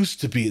we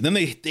used to be." And then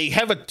they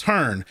have a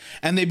turn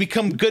and they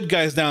become good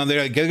guys now. And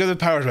they're like, get the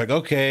powers back,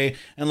 okay.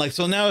 And like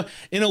so now,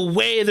 in a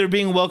way, they're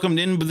being welcomed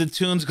in with the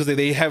tunes because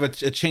they have a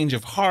change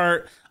of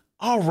heart.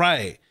 All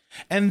right,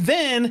 and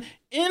then.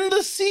 In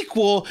the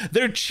sequel,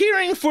 they're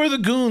cheering for the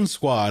Goon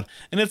Squad,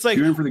 and it's like,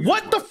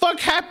 what the fuck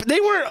happened? They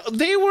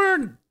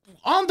were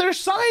on their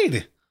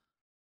side.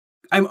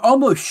 I'm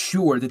almost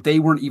sure that they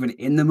weren't even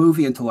in the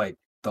movie until like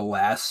the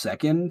last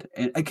second,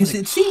 and because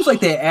it seems like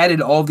they added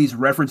all these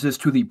references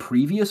to the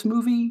previous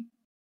movie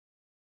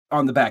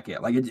on the back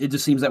end. Like it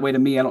just seems that way to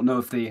me. I don't know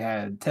if they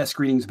had test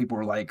screenings. People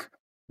were like,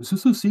 "Is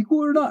this a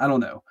sequel or not?" I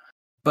don't know,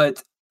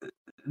 but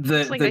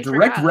the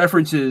direct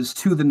references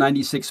to the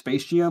 '96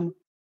 Space Jam.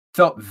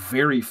 felt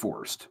very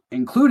forced,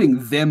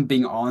 including them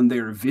being on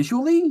there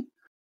visually,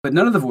 but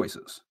none of the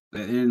voices.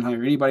 They didn't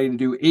hire anybody to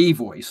do a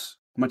voice,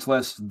 much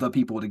less the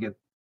people to get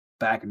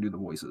back and do the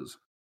voices.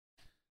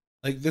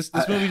 Like this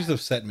movie just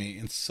upset me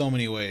in so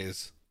many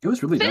ways. It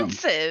was really dumb.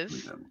 Offensive.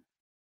 Really dumb.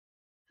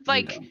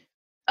 Like Really dumb.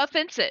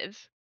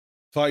 offensive.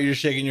 Thought you're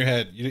shaking your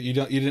head. You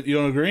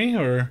don't agree,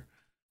 or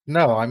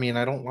No, I mean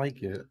I don't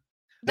like it.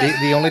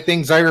 The only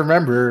things I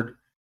remembered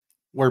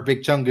were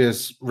Big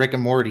Chungus, Rick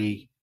and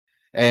Morty,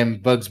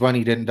 and Bugs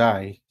Bunny didn't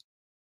die.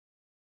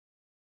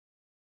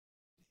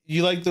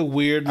 you like the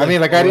weird? I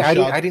mean, like, I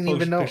Photoshop didn't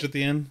even know. picture at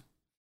the end.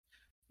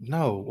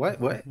 No, what?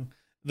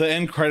 The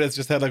end credits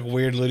just had like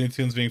weird Looney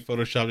Tunes being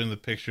photoshopped in the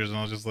pictures, and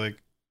I was just like,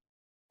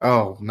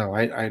 Oh no,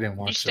 I didn't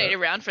watch You stayed that.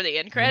 around for the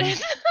end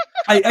credits.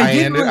 I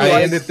did really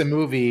like, ended the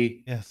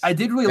movie. yes. I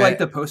did really like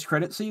the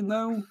post-credit scene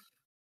though,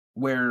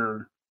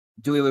 where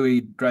Julia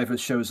Louis-Dreyfus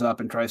shows up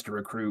and tries to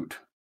recruit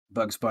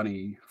Bugs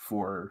Bunny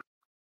for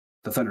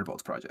the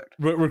Thunderbolts project.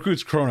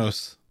 Recruits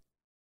Kronos.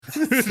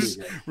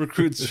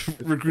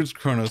 recruits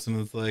Kronos, and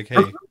it's like,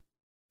 hey,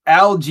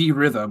 Al G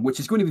Rhythm, which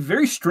is going to be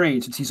very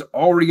strange since he's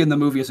already in the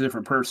movie as a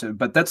different person,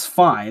 but that's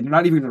fine. They're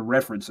not even going to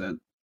reference it.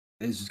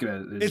 It's just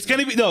gonna. it's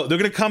gonna be no. They're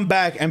gonna come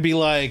back and be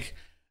like,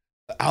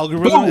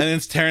 algorithm, and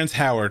it's Terrence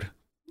Howard.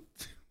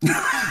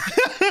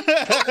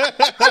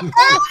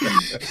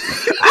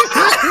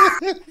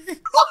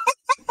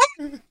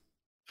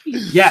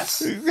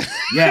 Yes.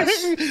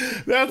 Yes.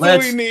 That's what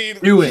Let's we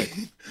need. do it.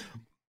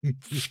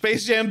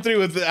 Space Jam 3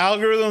 with the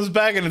algorithms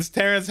back, and it's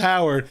Terrence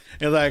Howard.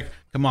 And like,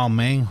 come on,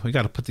 man, we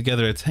got to put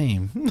together a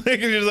team. Like,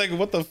 and you're just like,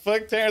 what the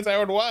fuck, Terrence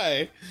Howard?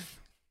 Why?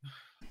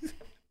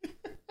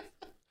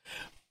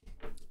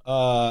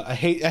 I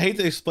hate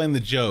to explain the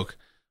joke,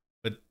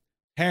 but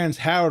Terrence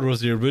Howard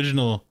was the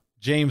original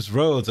James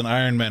Rhodes in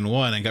Iron Man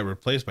 1 and got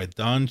replaced by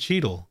Don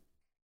Cheadle.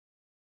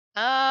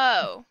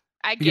 Oh,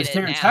 I get Because it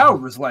Terrence now.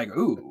 Howard was like,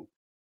 "Ooh,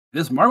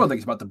 this Marvel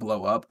thing's about to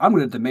blow up. I'm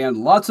going to demand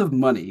lots of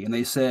money," and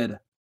they said,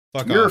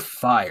 Fuck "You're off.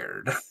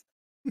 fired."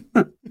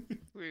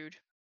 Rude.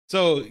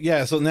 So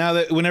yeah, so now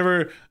that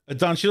whenever a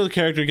Don Cheadle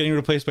character getting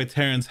replaced by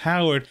Terrence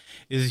Howard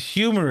is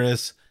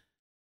humorous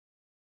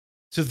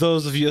to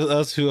those of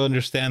us who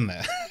understand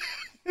that.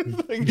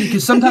 Like,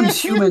 Because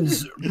sometimes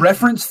humans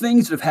reference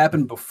things that have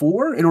happened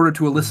before in order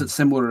to elicit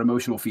similar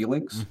emotional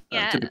feelings.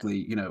 Yeah.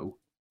 Typically,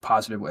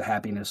 positive with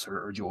happiness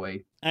or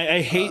joy.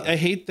 I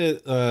hate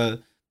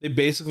that they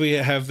basically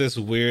have this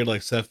weird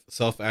like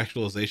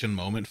self-actualization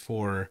moment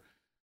for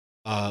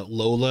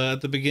Lola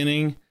at the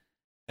begining,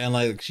 and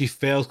like she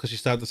fails because she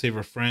stopped to save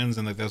her friends,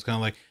 and like that's kind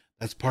of like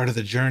that's part of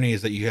the journey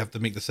is that you have to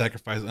make the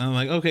sacrifice. And I'm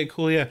like, okay,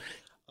 cool, yeah.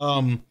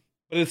 But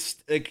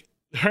it's like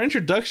her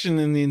introduction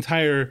in the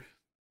entire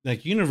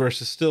like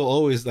universe is still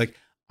always like,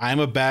 I'm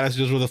a badass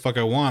who does what the fuck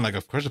I want. Like,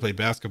 of course I play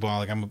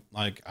basketball.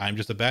 I'm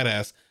just a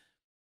badass.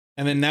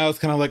 And then now it's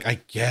kind of like, I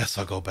guess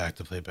I'll go back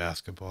to play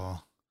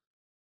basketball.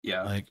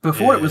 Yeah. Like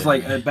Before it was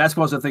like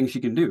basketball's a thing she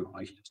can do.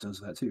 Like she just does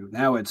that too.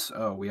 Now it's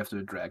we have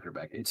to drag her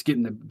back. It's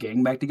getting the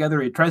gang back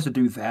together. It tries to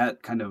do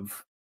that kind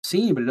of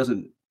scene, but it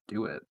doesn't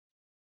do it.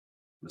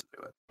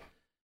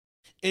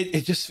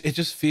 It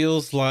just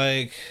feels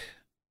like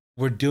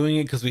we're doing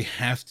it because we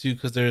have to,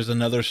 because there's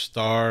another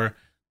star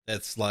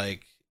that's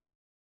like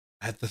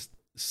at the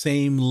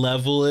same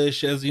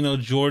level-ish as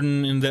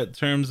Jordan in that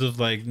terms of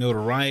like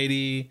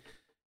notoriety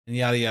and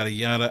yada yada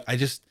yada.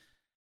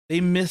 They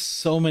miss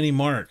so many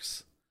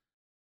marks.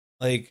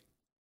 Like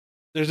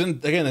there's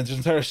entire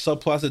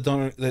subplots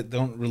that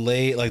don't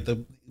relate. Like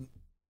the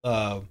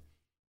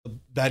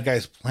bad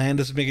guy's plan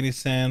doesn't make any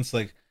sense.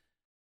 Like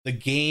the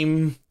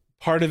game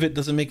part of it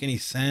doesn't make any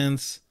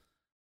sense.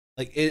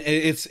 Like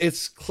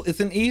it's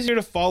an easier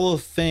to follow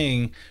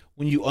thing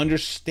when you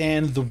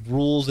understand the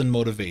rules and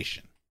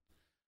motivation.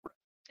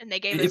 And they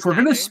gave If we're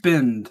gonna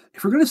spend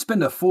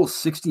a full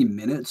 60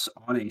 minutes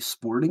on a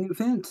sporting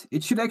event,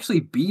 it should actually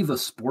be the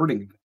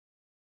sporting event.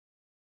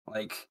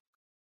 Like,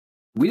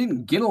 we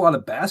didn't get a lot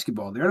of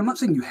basketball there. I'm not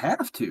saying you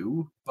have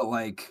to, but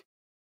like,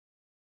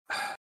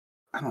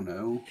 I don't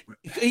know.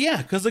 Yeah,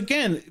 because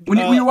again, When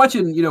you're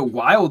watching,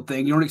 Wild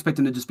Thing, you don't expect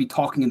them to just be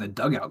talking in the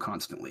dugout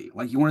constantly.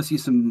 Like, you want to see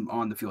some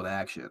on the field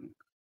action,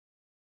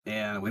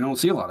 and we don't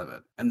see a lot of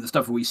it. And the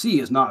stuff we see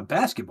is not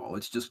basketball;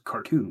 it's just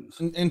cartoons.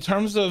 in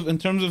terms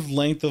of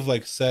length of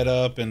like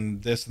setup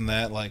and this and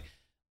that, like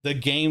the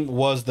game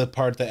was the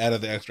part that added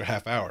the extra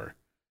half hour.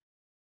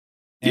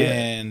 Yeah.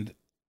 And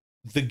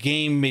the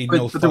game made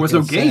But there was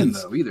no fucking game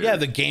sense. though either. Yeah,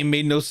 the game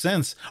made no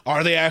sense.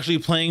 Are they actually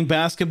playing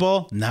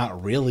basketball?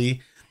 Not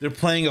really. They're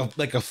playing a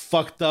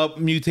fucked up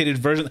mutated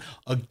version.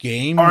 A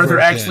game. Are there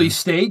version. actually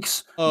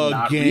stakes? A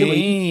Not really.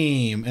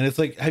 game? And it's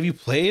like, have you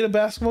played a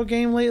basketball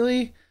game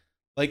lately?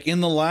 Like in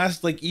the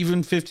last, like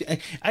even 15.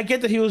 I get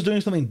that he was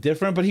doing something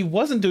different, but he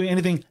wasn't doing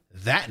anything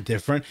that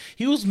different.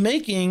 He was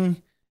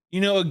making,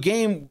 a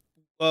game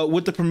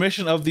with the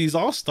permission of these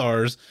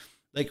all-stars,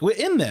 like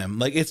within them.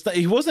 Like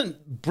he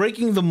wasn't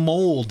breaking the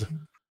mold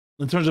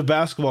in terms of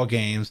basketball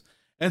games.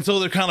 And so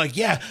they're kind of like,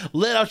 yeah,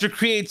 let out your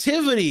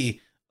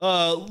creativity,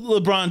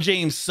 LeBron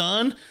James'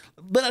 son.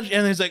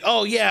 And he's like,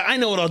 oh yeah, I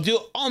know what I'll do.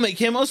 I'll make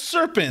him a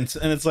serpent.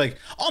 And it's like,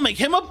 I'll make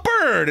him a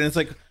bird. And it's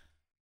like,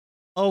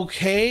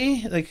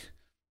 okay, like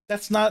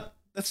that's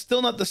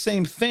still not the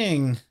same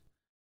thing.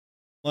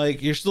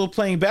 Like, you're still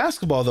playing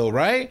basketball though,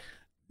 right?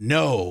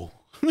 No.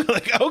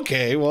 Like,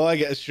 okay, well, I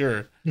guess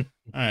sure. All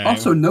right.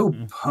 Also, no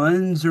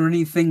puns or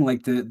anything.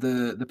 Like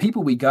the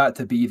people we got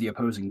to be the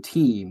opposing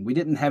team, we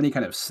didn't have any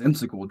kind of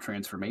sensical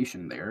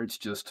transformation there. It's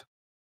just,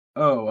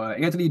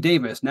 Anthony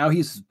Davis, now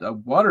he's a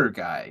water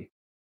guy.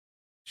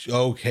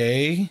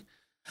 Okay.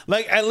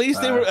 Like, at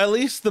least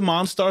the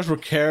Monstars were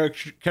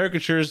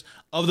caricatures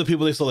of the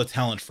people they stole the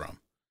talent from.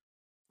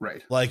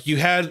 Right. Like, you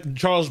had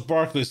Charles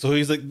Barkley, so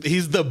he's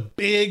the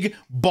big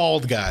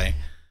bald guy.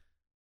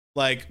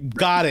 Like,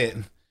 got it.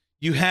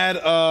 You had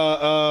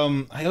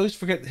I always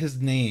forget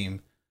his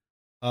name.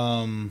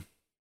 I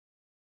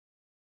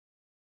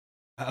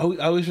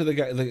always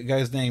forget the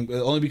guy's name,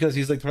 only because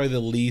he's like probably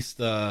the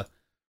least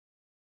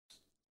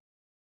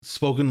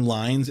spoken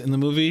lines in the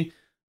movie.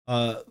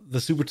 The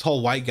super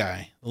tall white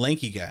guy, the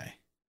lanky guy.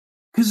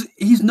 Because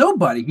he's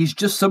nobody. He's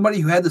just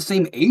somebody who had the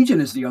same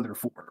agent as the other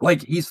four.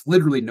 Like, he's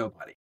literally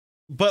nobody.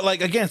 But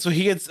like, again, so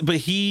he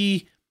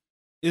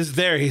is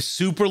there. He's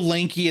super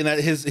lanky, and that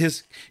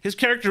his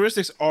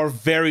characteristics are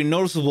very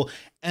noticeable.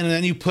 And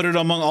then you put it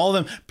among all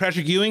of them.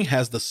 Patrick Ewing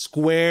has the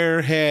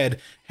square head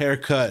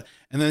haircut,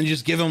 and then you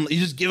just give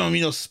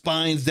him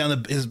spines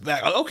down his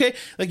back. Okay,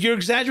 like, you're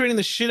exaggerating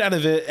the shit out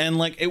of it, and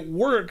like, it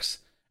works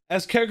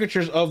as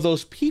caricatures of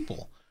those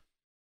people.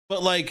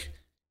 But like,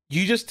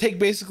 you just take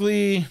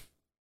basically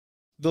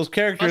those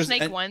characters.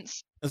 Snake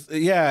once.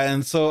 Yeah,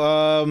 and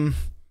so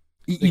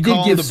you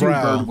did give Sue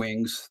bird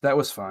wings. That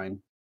was fine.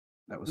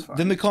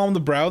 Didn't they call him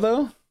the Brow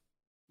though?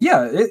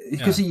 Yeah,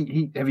 because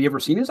he have you ever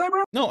seen his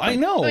eyebrow? No, I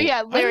know. Oh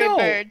yeah, Larry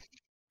Bird.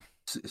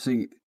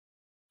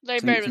 Larry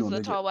Bird was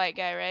the tall white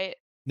guy, right?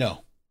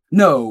 No,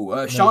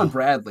 Sean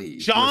Bradley.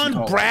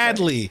 Sean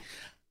Bradley.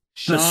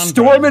 The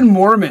Stormin'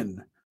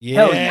 Mormon.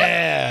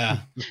 Yeah.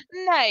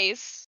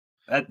 Nice.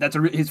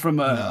 He's from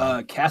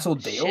Castle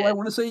Dale, I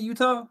want to say,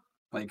 Utah.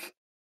 Like,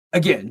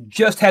 again,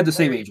 just had the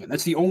same agent.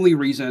 That's the only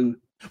reason.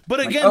 But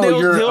again,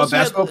 you're a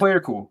basketball player,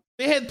 cool.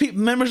 They had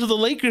members of the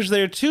Lakers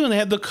there too, and they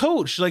had the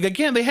coach. Like,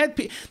 again, they had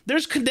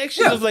there's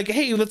connections of like,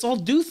 hey, let's all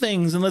do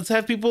things and let's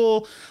have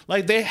people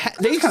like they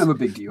kind of a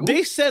big deal.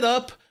 They set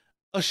up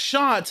a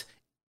shot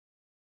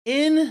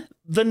in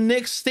the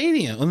Knicks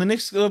stadium when the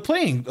Knicks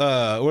playing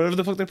whatever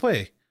the fuck they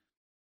play.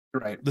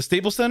 Right. The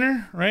Staples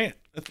Center, right?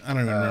 I don't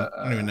remember.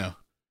 I don't even know.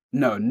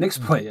 No, Knicks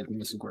play at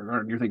Madison Square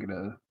Garden. You're thinking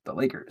of the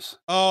Lakers.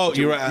 Oh,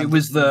 you're right. It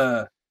was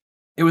the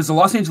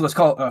Los Angeles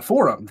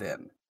Forum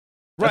then.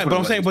 Right, but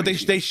I'm saying, but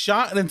they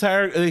shot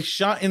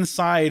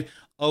inside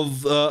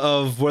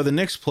of where the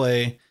Knicks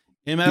play.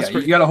 You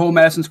got a whole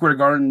Madison Square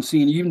Garden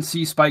scene. You even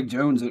see Spike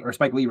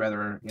Lee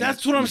rather.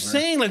 That's what I'm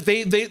saying. Like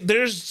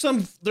there's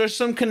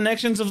some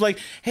connections of like,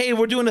 hey,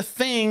 we're doing a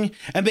thing,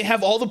 and they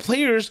have all the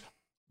players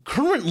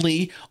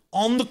currently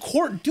on the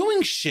court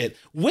doing shit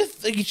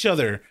with each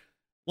other.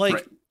 Like,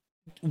 right.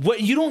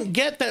 What you don't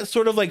get that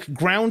sort of like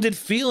grounded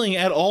feeling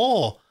at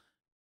all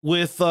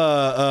with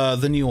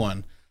the new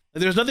one.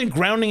 There's nothing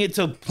grounding it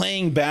to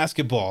playing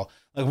basketball.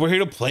 Like, we're here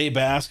to play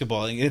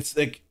basketball. Like, it's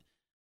like,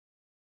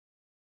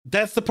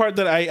 that's the part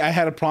that I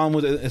had a problem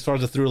with as far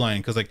as the through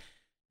line. Because like,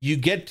 you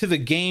get to the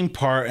game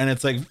part and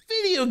it's like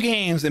video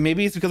games, and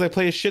maybe it's because I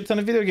play a shit ton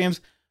of video games.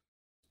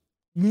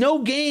 No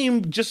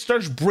game just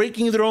starts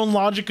breaking their own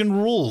logic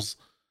and rules.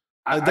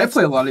 I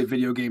play a lot of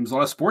video games, a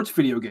lot of sports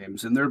video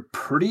games, and they're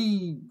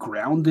pretty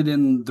grounded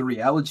in the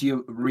reality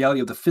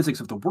of the physics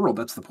of the world.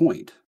 That's the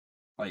point.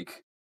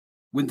 Like,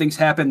 when things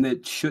happen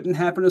that shouldn't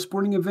happen at a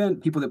sporting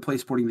event, people that play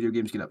sporting video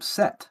games get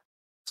upset.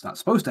 It's not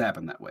supposed to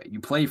happen that way. You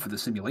play for the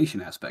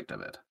simulation aspect of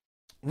it.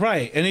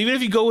 Right. And even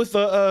if you go with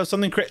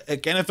something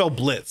like NFL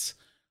Blitz,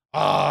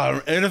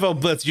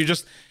 NFL Blitz,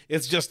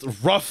 it's just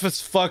rough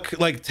as fuck,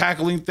 like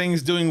tackling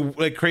things, doing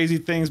like crazy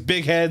things,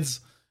 big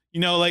heads,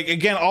 like,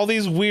 again, all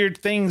these weird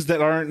things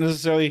that aren't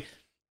necessarily,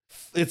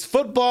 it's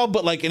football,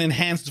 but like an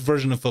enhanced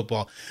version of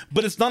football.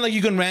 But it's not like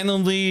you can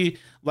randomly,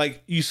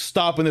 like, you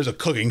stop and there's a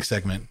cooking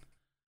segment.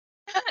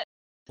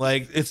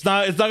 Like, it's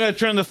not gonna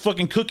turn the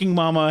fucking cooking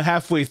mama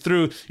halfway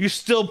through. You're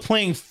still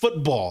playing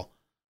football.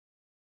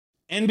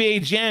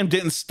 NBA Jam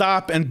didn't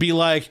stop and be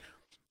like,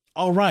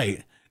 all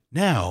right,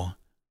 now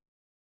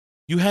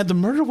you had the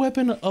murder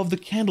weapon of the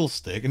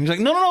candlestick, and you're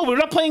like, no, we're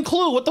not playing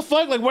Clue. What the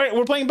fuck? Like,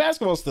 we're playing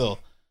basketball still.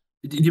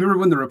 Do you remember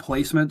when The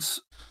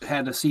Replacements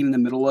had a scene in the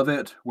middle of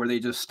it where they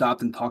just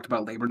stopped and talked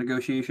about labor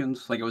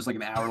negotiations? Like, it was like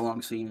an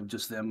hour-long scene of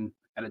just them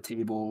at a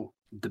table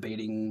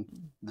debating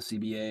the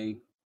CBA.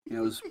 It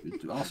was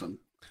awesome.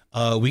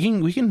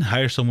 We can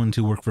hire someone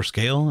to work for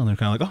scale, and they're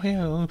kind of like, oh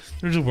yeah,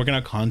 they're just working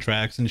out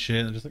contracts and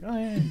shit. They're just like, oh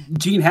yeah.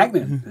 Gene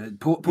Hackman,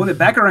 put it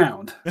back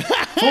around,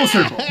 full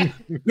circle.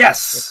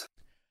 Yes.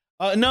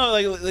 No,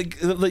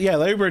 yeah,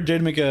 Larry Bird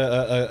did make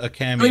a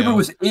cameo. Larry Bird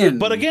was in,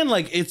 but again,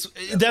 like,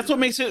 that's what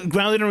makes it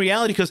grounded in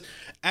reality. Because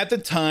at the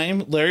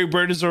time, Larry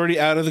Bird is already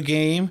out of the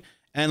game,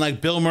 And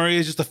like Bill Murray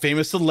is just a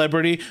famous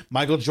celebrity.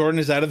 Michael Jordan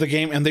is out of the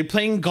game, and they're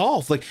playing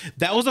golf. Like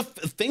that was a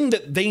thing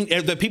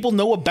that people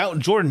know about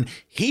Jordan.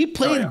 He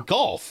played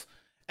golf,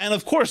 and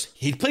of course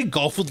he played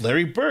golf with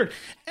Larry Bird,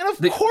 and of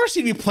course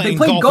he'd be playing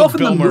golf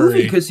with Bill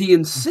Murray because he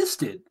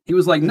insisted. He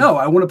was like, "No,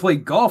 I want to play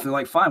golf." And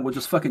like, fine, we'll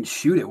just fucking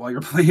shoot it while you're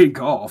playing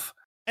golf.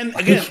 And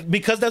again,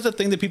 because that's a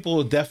thing that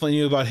people definitely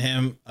knew about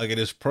him, like in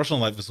his personal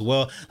life as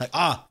well. Like,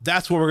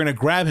 that's where we're gonna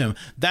grab him.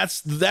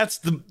 That's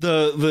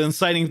the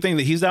inciting thing,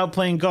 that he's out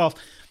playing golf.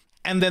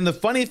 And then the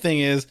funny thing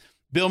is,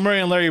 Bill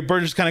Murray and Larry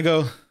Bird just kind of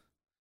go,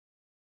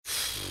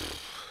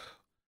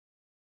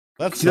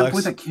 that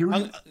sucks.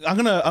 I'm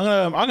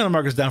gonna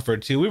mark us down for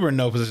it too. We were in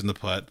no position to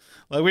putt.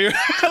 Like we were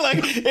like,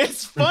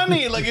 it's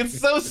funny. Like it's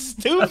so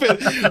stupid.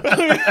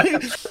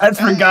 I've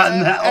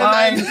forgotten that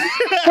line.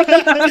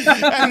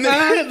 And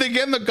then they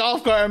get in the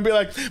golf cart and be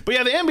like, but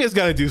yeah, the NBA's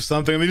got to do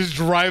something. They just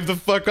drive the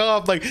fuck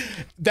off. Like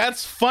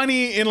that's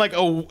funny in like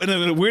in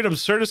a weird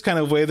absurdist kind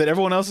of way that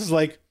everyone else is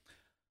like,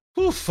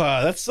 oof,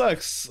 that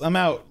sucks. I'm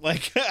out.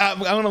 Like I'm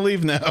gonna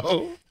leave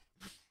now.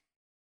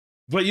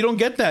 But you don't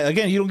get that.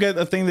 Again, you don't get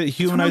a thing that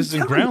humanizes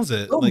and grounds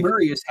it. Bill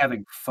Murray is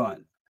having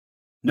fun.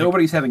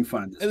 Nobody's having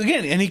fun in this.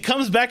 Again, and he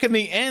comes back in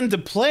the end to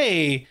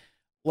play.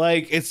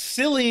 Like, it's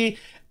silly.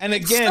 And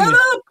again... Set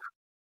up!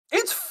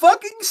 It's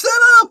fucking set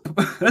up!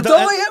 That's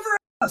all I ever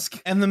ask.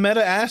 And the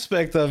meta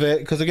aspect of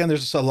it, because again,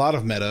 there's just a lot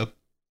of meta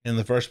in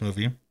the first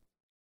movie.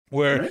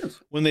 Where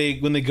when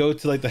they go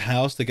to like the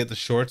house to get the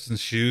shorts and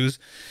shoes,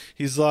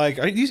 he's like,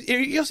 you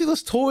see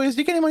those toys?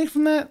 Do you get any money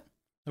from that?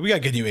 We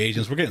gotta get new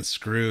agents. We're getting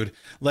screwed.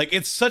 Like,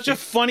 it's such a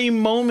funny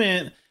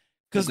moment,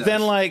 because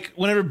then like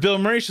whenever Bill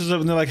Murray shows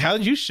up and they're like, how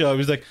did you show up?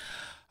 He's like,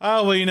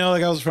 oh, well,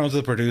 like I was friends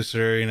with the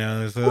producer,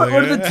 So what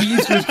are the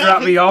teasers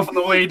drop me off on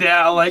the way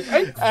down? Like,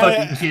 I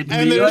fucking kidding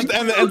and me.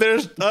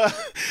 There's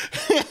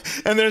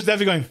and there's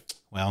definitely going,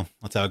 well,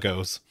 that's how it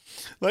goes.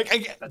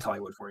 Like that's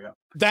Hollywood for you.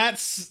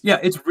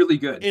 It's really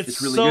good.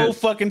 It's really so good.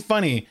 fucking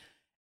funny,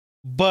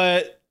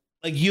 but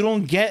like you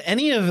don't get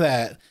any of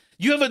that.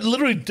 You have a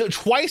literally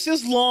twice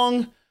as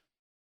long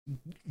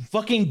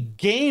fucking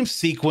game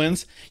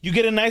sequence. You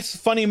get a nice,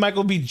 funny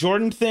Michael B.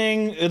 Jordan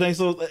thing, a nice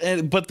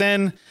little, but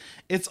then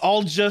it's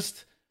all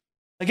just,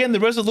 again,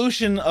 the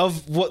resolution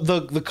of what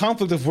the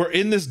conflict of we're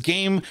in this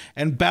game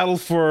and battle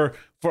for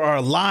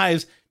our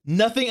lives.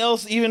 Nothing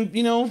else even,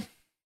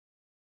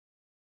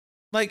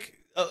 like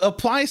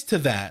applies to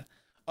that,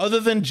 other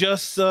than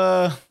just,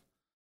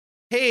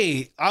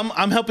 hey,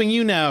 I'm helping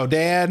you now,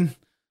 Dad.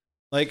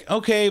 Like,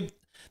 okay.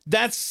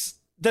 That's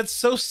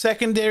so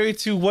secondary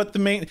to what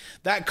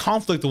that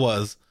conflict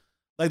was.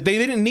 Like, they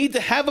didn't need to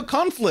have a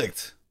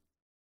conflict.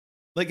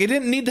 Like, it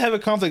didn't need to have a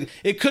conflict.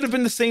 It could have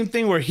been the same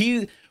thing where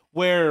he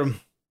has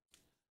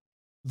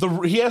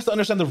to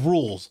understand the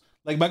rules.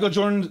 Like, Michael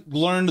Jordan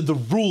learned the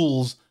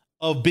rules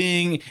of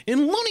being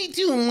in Looney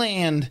Tune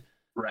land.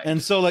 Right.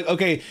 And so, like,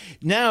 okay,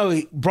 now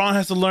Bron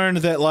has to learn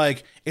that,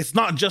 like, it's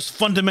not just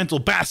fundamental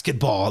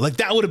basketball. Like,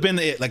 that would have been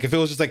it. Like, if it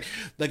was just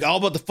like all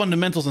about the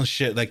fundamentals and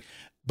shit. Like,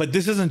 but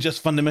this isn't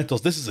just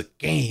fundamentals. This is a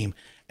game.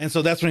 And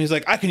so that's when he's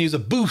like, I can use a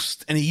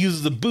boost. And he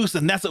uses the boost,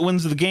 and that's what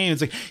wins the game.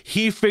 It's like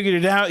he figured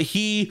it out.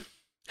 He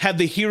had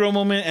the hero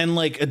moment and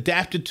like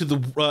adapted to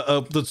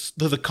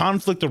the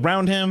conflict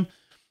around him.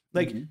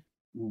 Like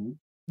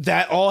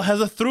that all has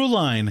a through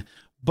line.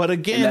 But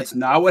again, and that's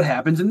not what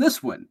happens in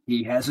this one.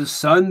 He has his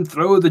son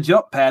throw the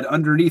jump pad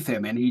underneath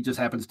him, and he just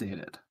happens to hit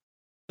it.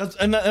 That's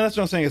what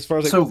I'm saying. As far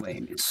as like, so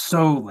lame. It's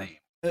so lame.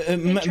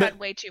 They tried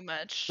way too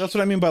much. That's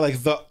what I mean by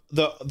like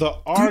the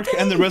arc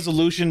and the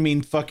resolution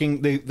mean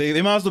fucking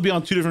they might as well be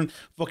on two different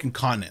fucking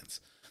continents.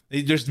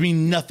 They just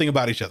mean nothing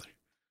about each other.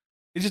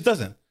 It just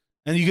doesn't.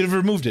 And you could have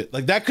removed it.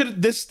 Like that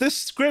could this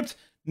script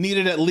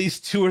needed at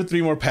least 2 or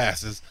 3 more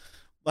passes.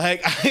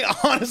 Like I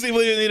honestly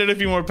believe it needed a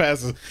few more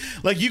passes.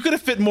 Like you could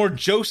have fit more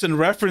jokes and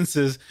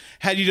references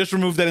had you just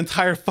removed that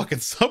entire fucking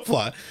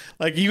subplot.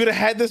 Like you could have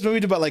had this movie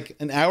to about like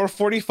an hour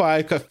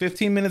 45, cut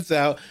 15 minutes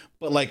out,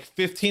 but like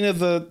 15 of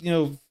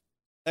the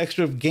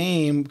extra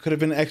game could have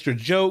been extra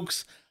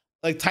jokes.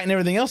 Like tighten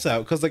everything else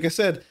out. Because like I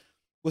said,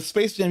 with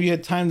Space Jam, you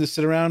had time to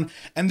sit around,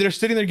 and they're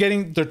sitting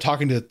there they're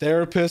talking to the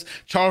therapist.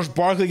 Charles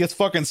Barkley gets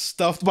fucking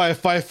stuffed by a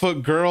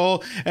 5-foot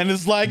girl, and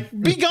is like,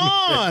 "Be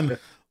gone!"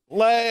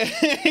 Like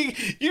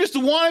you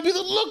just want to be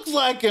that looks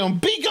like him.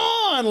 Be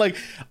gone! Like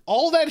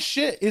all that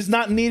shit is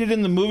not needed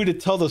in the movie to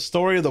tell the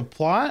story of the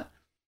plot.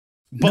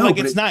 But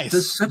it's nice.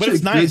 Does such a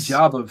good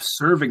job of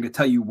serving to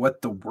tell you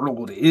what the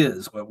world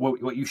is,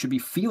 what you should be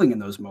feeling in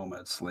those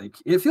moments. Like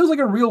it feels like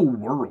a real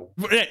world.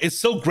 It's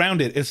so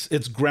grounded.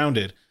 It's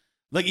grounded.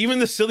 Like even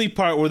the silly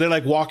part where they're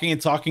like walking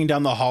and talking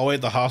down the hallway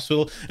at the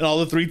hospital, and all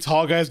the 3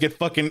 tall guys get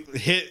fucking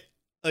hit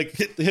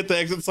the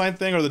exit sign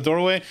thing or the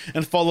doorway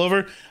and fall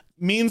over,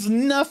 means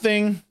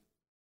nothing.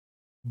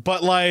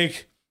 But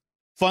like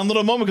fun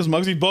little moment because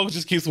Muggsy Bogues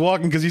just keeps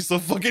walking because he's so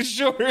fucking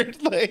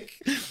short. Like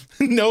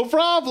no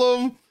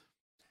problem.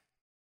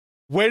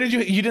 Where did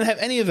you didn't have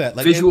any of that?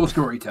 Like visual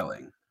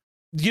storytelling.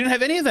 You didn't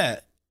have any of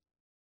that.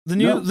 The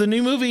No.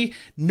 new movie,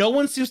 no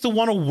one seems to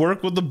want to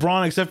work with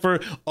LeBron except for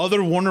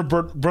other Warner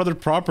Brother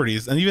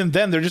properties, and even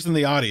then, they're just in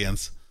the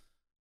audience.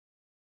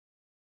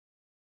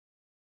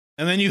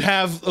 And then you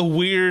have a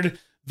weird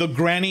 "the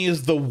granny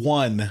is the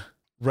one"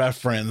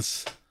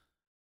 reference.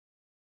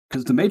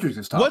 Because the Matrix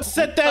is What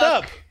set that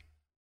up?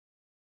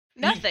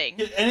 Nothing.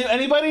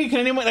 Anybody? Can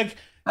anyone like?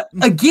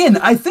 Again,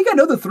 I think I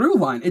know the through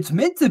line. It's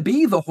meant to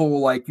be the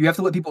whole like you have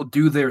to let people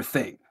do their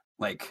thing.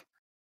 Like,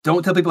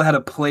 don't tell people how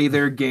to play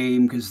their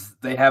game because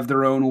they have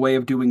their own way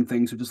of doing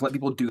things. So just let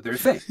people do their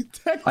thing.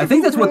 I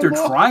think that's what they're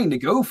trying to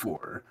go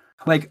for.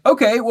 Like,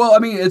 okay, well, I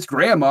mean, it's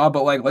grandma,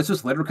 but like, let's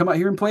just let her come out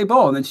here and play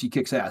ball, and then she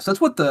kicks ass. That's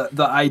what the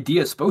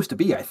idea is supposed to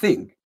be, I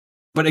think.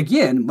 But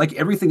again, like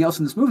everything else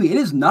in this movie, it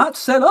is not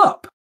set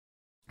up.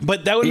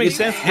 But that would make It's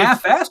sense.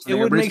 half-assed. It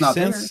would but it's make not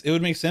sense. there. It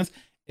would make sense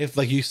if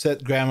like you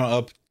set grandma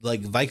up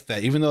like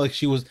that, even though like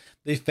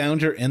they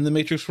found her in the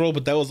Matrix role,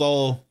 but that was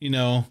all,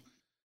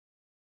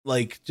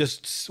 like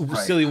just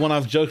silly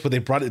one-off jokes, but they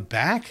brought it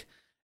back.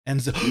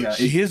 And so Yeah,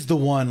 she is the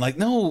one. Like,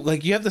 no,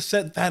 like you have to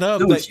set that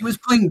up. No, like, she was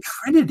playing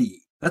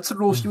Trinity. That's the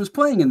role she was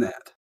playing in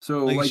that.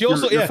 So like, like, she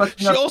also you're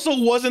fucking up. also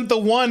wasn't the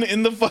one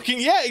in the fucking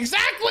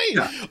exactly.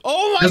 Yeah.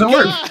 Oh my Doesn't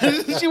work.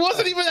 god, she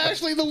wasn't even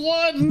actually the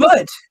one.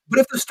 But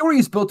if the story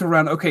is built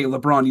around, okay,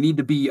 LeBron, you need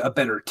to be a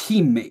better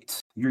teammate.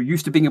 You're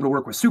used to being able to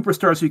work with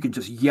superstars, so you can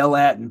just yell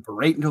at and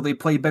berate until they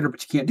play better.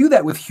 But you can't do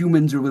that with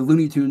humans or with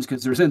Looney Tunes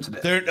because they're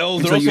sensitive.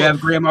 So you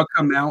have Grandma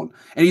come out,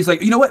 and he's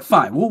like, you know what?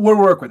 Fine, we'll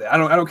work with it. I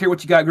don't care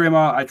what you got,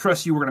 Grandma. I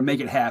trust you. We're gonna make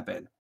it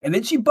happen. And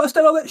then she busts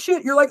out all that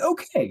shit. You're like,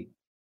 okay,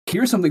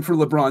 here's something for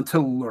LeBron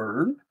to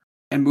learn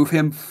and move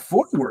him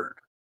forward,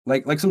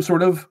 like some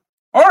sort of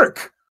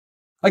arc,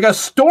 like a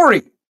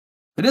story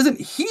that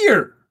isn't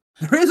here.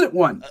 There isn't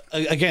one.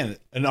 Again,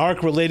 an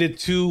arc related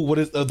to what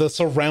is the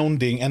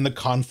surrounding and the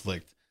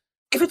conflict.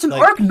 If it's an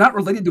arc not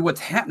related to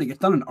what's happening,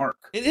 it's not an arc.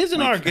 It is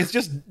an arc. It's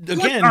just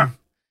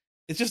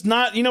it's just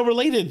not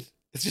related.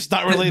 It's just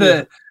not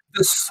related.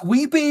 The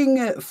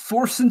sweeping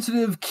force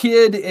sensitive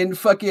kid in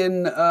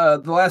fucking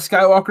The Last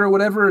Skywalker or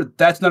whatever.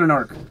 That's not an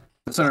arc.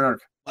 That's not an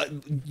arc.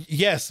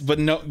 Yes, but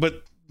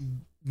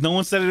no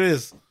one said it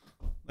is.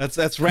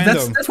 That's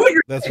random. That's what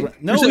you're saying.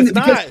 No, it's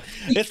not.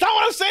 It's not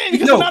what I'm saying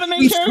because it's not a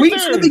main character. He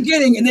sweeps in the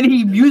beginning and then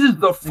he uses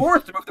the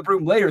force to move the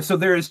broom later, so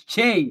there is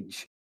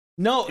change.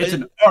 No, it's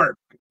an arc.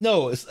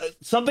 No,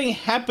 something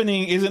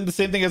happening isn't the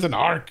same thing as an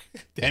arc.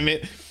 Damn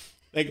it!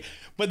 Like,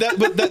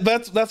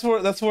 that's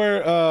where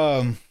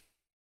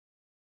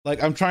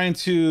like I'm trying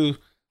to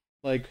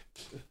like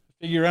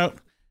figure out.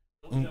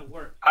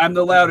 I'm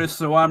the loudest,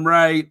 so I'm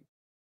right.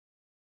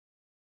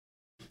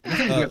 I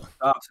think you have to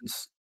stop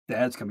since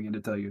Dad's coming in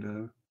to tell you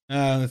to.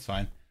 That's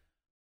fine.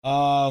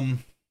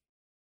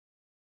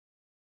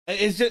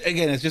 It's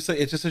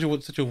just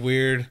such a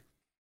weird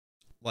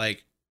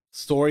like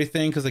story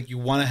thing because like you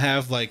want to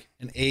have like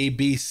an A,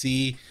 B,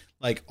 C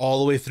like all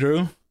the way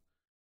through,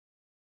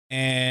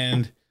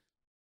 and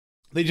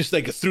they just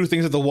like threw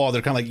things at the wall.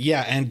 They're kind of like,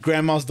 yeah, and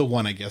Grandma's the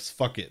one, I guess.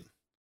 Fuck it.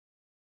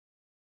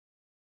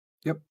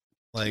 Yep.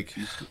 Like.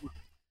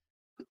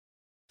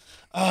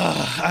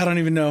 I don't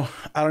even know.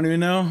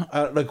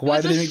 Like, why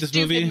did they make this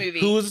movie?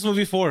 Who was this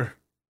movie for?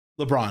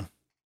 LeBron.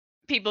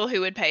 People who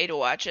would pay to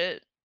watch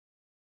it.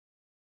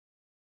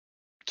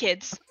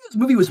 Kids. This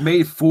movie was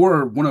made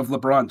for one of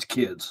LeBron's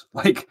kids.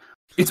 Like,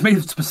 it's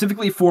made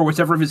specifically for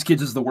whichever of his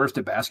kids is the worst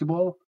at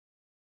basketball.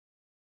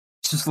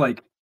 It's just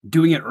like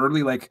doing it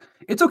early. Like,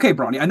 it's okay,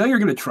 Bronny. I know you're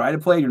going to try to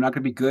play and you're not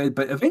going to be good,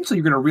 but eventually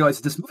you're going to realize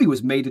that this movie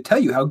was made to tell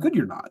you how good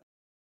you're not.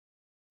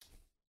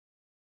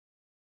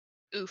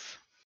 Oof.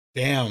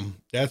 Damn,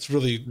 that's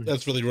really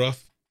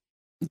rough.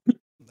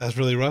 That's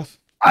really rough.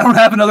 I don't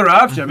have another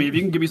option. I mean, if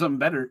you can give me something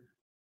better.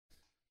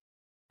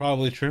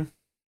 Probably true.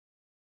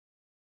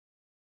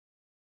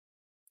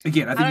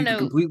 Again, I think you can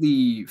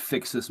completely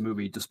fix this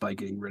movie just by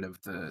getting rid of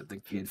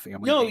the kid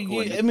family. No,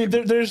 I mean,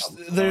 there's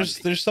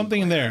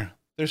something there.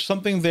 There's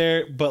something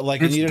there, but like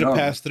you needed to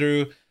pass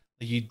through.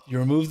 Like you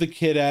remove the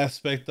kid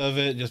aspect of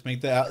it. Just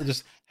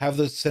just have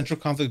the central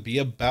conflict be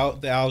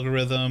about the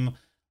algorithm.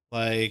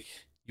 Like.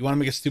 You want to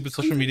make a stupid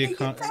social media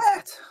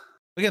content?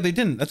 Yeah, they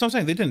didn't. That's what I'm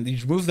saying. They didn't. You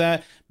remove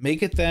that,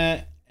 make it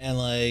that, and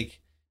like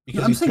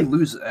because I'm saying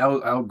lose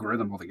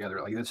algorithm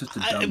altogether. Like that's just a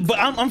dumb. But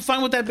I'm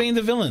fine with that being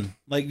the villain.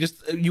 Like,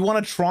 just you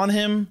want to Tron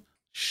him,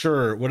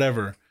 sure,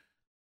 whatever.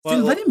 But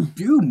let him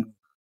do.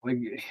 Like,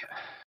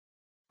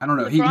 I don't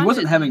know. He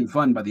wasn't having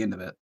fun by the end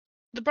of it.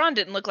 LeBron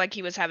didn't look like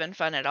he was having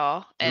fun at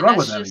all. And LeBron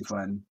wasn't having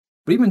fun.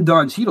 But even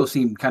Don Cheadle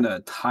seemed kind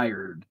of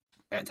tired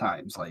at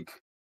times. Like,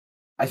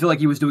 I feel like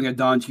he was doing a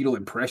Don Cheadle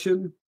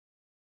impression.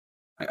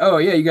 Like, oh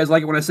yeah, you guys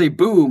like it when I say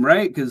boom,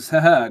 right? Because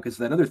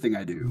that other thing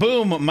I do.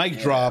 Boom, mic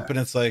drop, and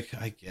it's like,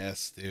 I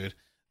guess, dude.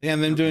 Yeah,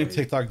 and them doing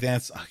TikTok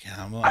dance. Okay,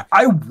 I'm like,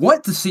 I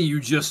want to see you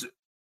just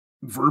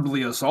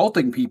verbally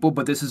assaulting people,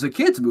 but this is a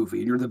kids movie,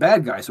 and you're the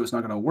bad guy, so it's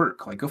not going to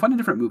work. Like, go find a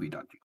different movie,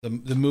 Don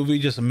Cheadle. The movie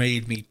just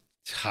made me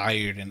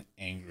tired and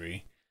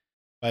angry.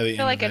 By the I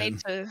feel like I need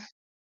to.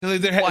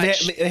 Like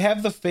they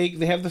have the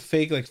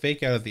fake, like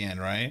fake out at the end,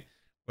 right?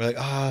 We're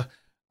like,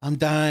 I'm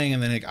dying,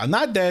 and then like, I'm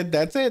not dead.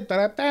 That's it.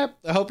 Da-da-da.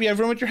 I hope you have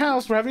room at your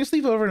house. We're having a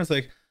sleepover, and it's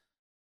like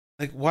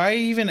why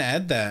even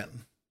add that?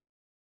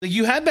 Like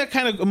you had that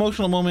kind of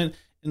emotional moment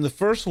in the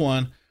first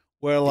one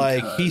where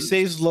like he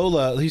saves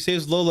Lola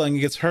and he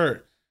gets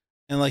hurt,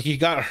 and like he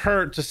got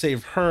hurt to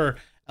save her,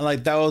 and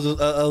like that was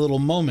a little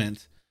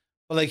moment.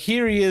 But like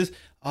here he is,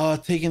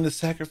 taking the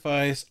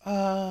sacrifice,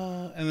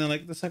 and then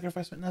like the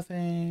sacrifice meant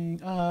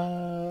nothing.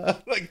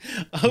 Like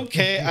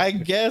okay, I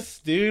guess,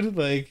 dude.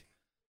 Like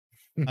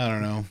I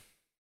don't know.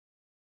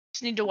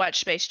 Just need to watch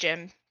Space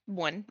Jam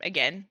 1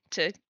 again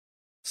to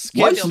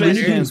Watch feel Looney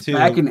better. Tunes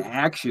back in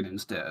action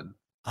instead.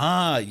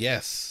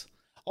 Yes.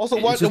 Also,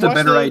 It's just a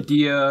better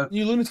idea.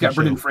 New Looney It's got Tunes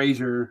Brendan show.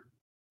 Fraser.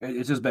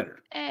 It's just better.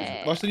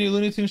 Watch the new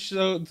Looney Tunes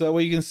show. That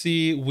way you can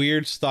see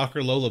weird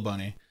stalker Lola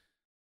Bunny.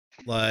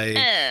 Like,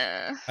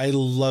 I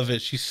love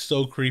it. She's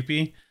so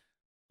creepy.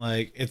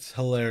 Like, it's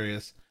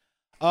hilarious.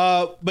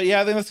 But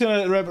yeah, I think that's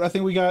gonna wrap it. I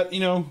think we got,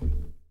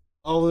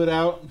 all of it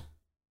out.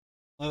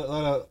 A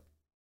lot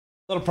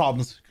of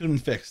problems could have been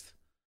fixed.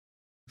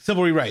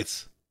 Simple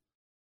rewrites.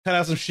 Cut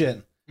out some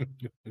shit.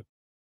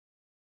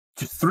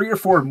 Just 3 or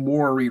 4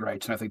 more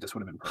rewrites, and I think this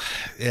would have been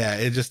perfect. Yeah,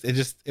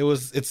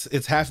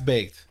 it's half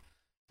baked.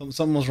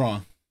 Something was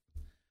wrong.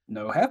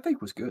 No, Half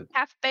Baked was good.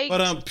 Half Baked.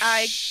 But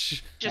I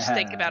just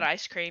think about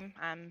ice cream.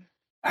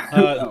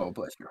 Oh,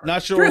 bless your heart.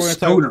 Not sure You're what a we're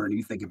stoner and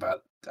you think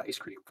about ice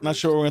cream. Not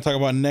sure what we're gonna talk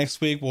about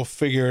next week. We'll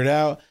figure it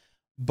out.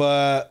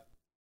 But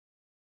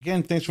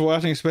again, thanks for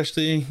watching,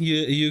 especially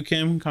you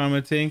Kim,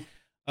 commenting.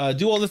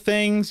 Do all the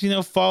things,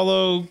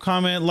 follow,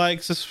 comment,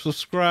 like,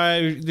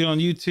 subscribe. On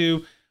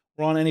YouTube.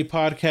 We're on any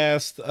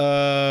podcast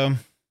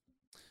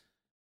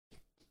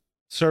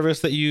service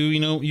that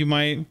you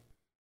might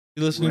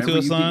be listening to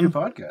us on.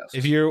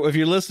 If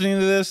you're listening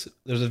to this,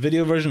 there's a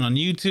video version on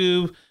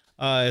YouTube.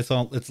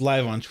 It's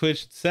live on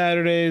Twitch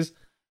Saturdays.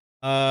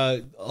 All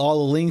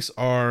the links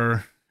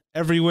are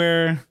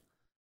everywhere.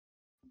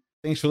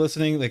 Thanks for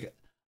listening. Like,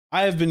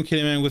 I have been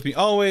Kitty Man. With me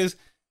always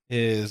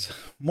is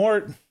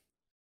Mort.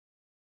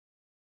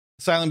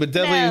 Silent but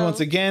deadly once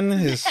again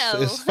is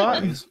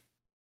fun.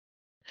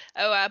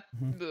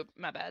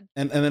 My bad.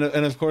 And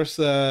of course,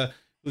 who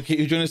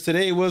joined us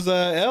today was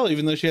Elle,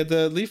 even though she had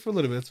to leave for a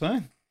little bit. It's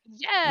fine.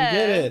 Yeah, we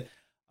did it.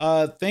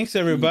 Thanks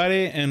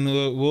everybody, and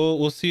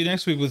we'll see you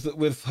next week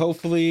with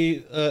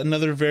hopefully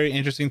another very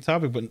interesting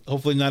topic, but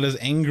hopefully not as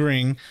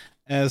angering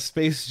as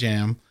Space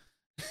Jam.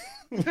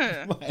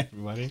 Bye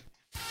everybody.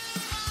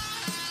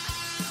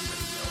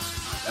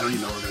 I don't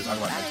even know what we're going to talk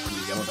about next when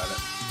we yell about it.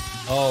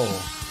 Oh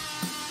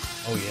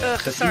yeah. Ugh,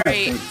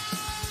 sorry.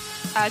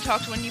 I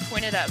talked when you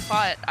pointed at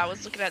pot. I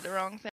was looking at the wrong thing.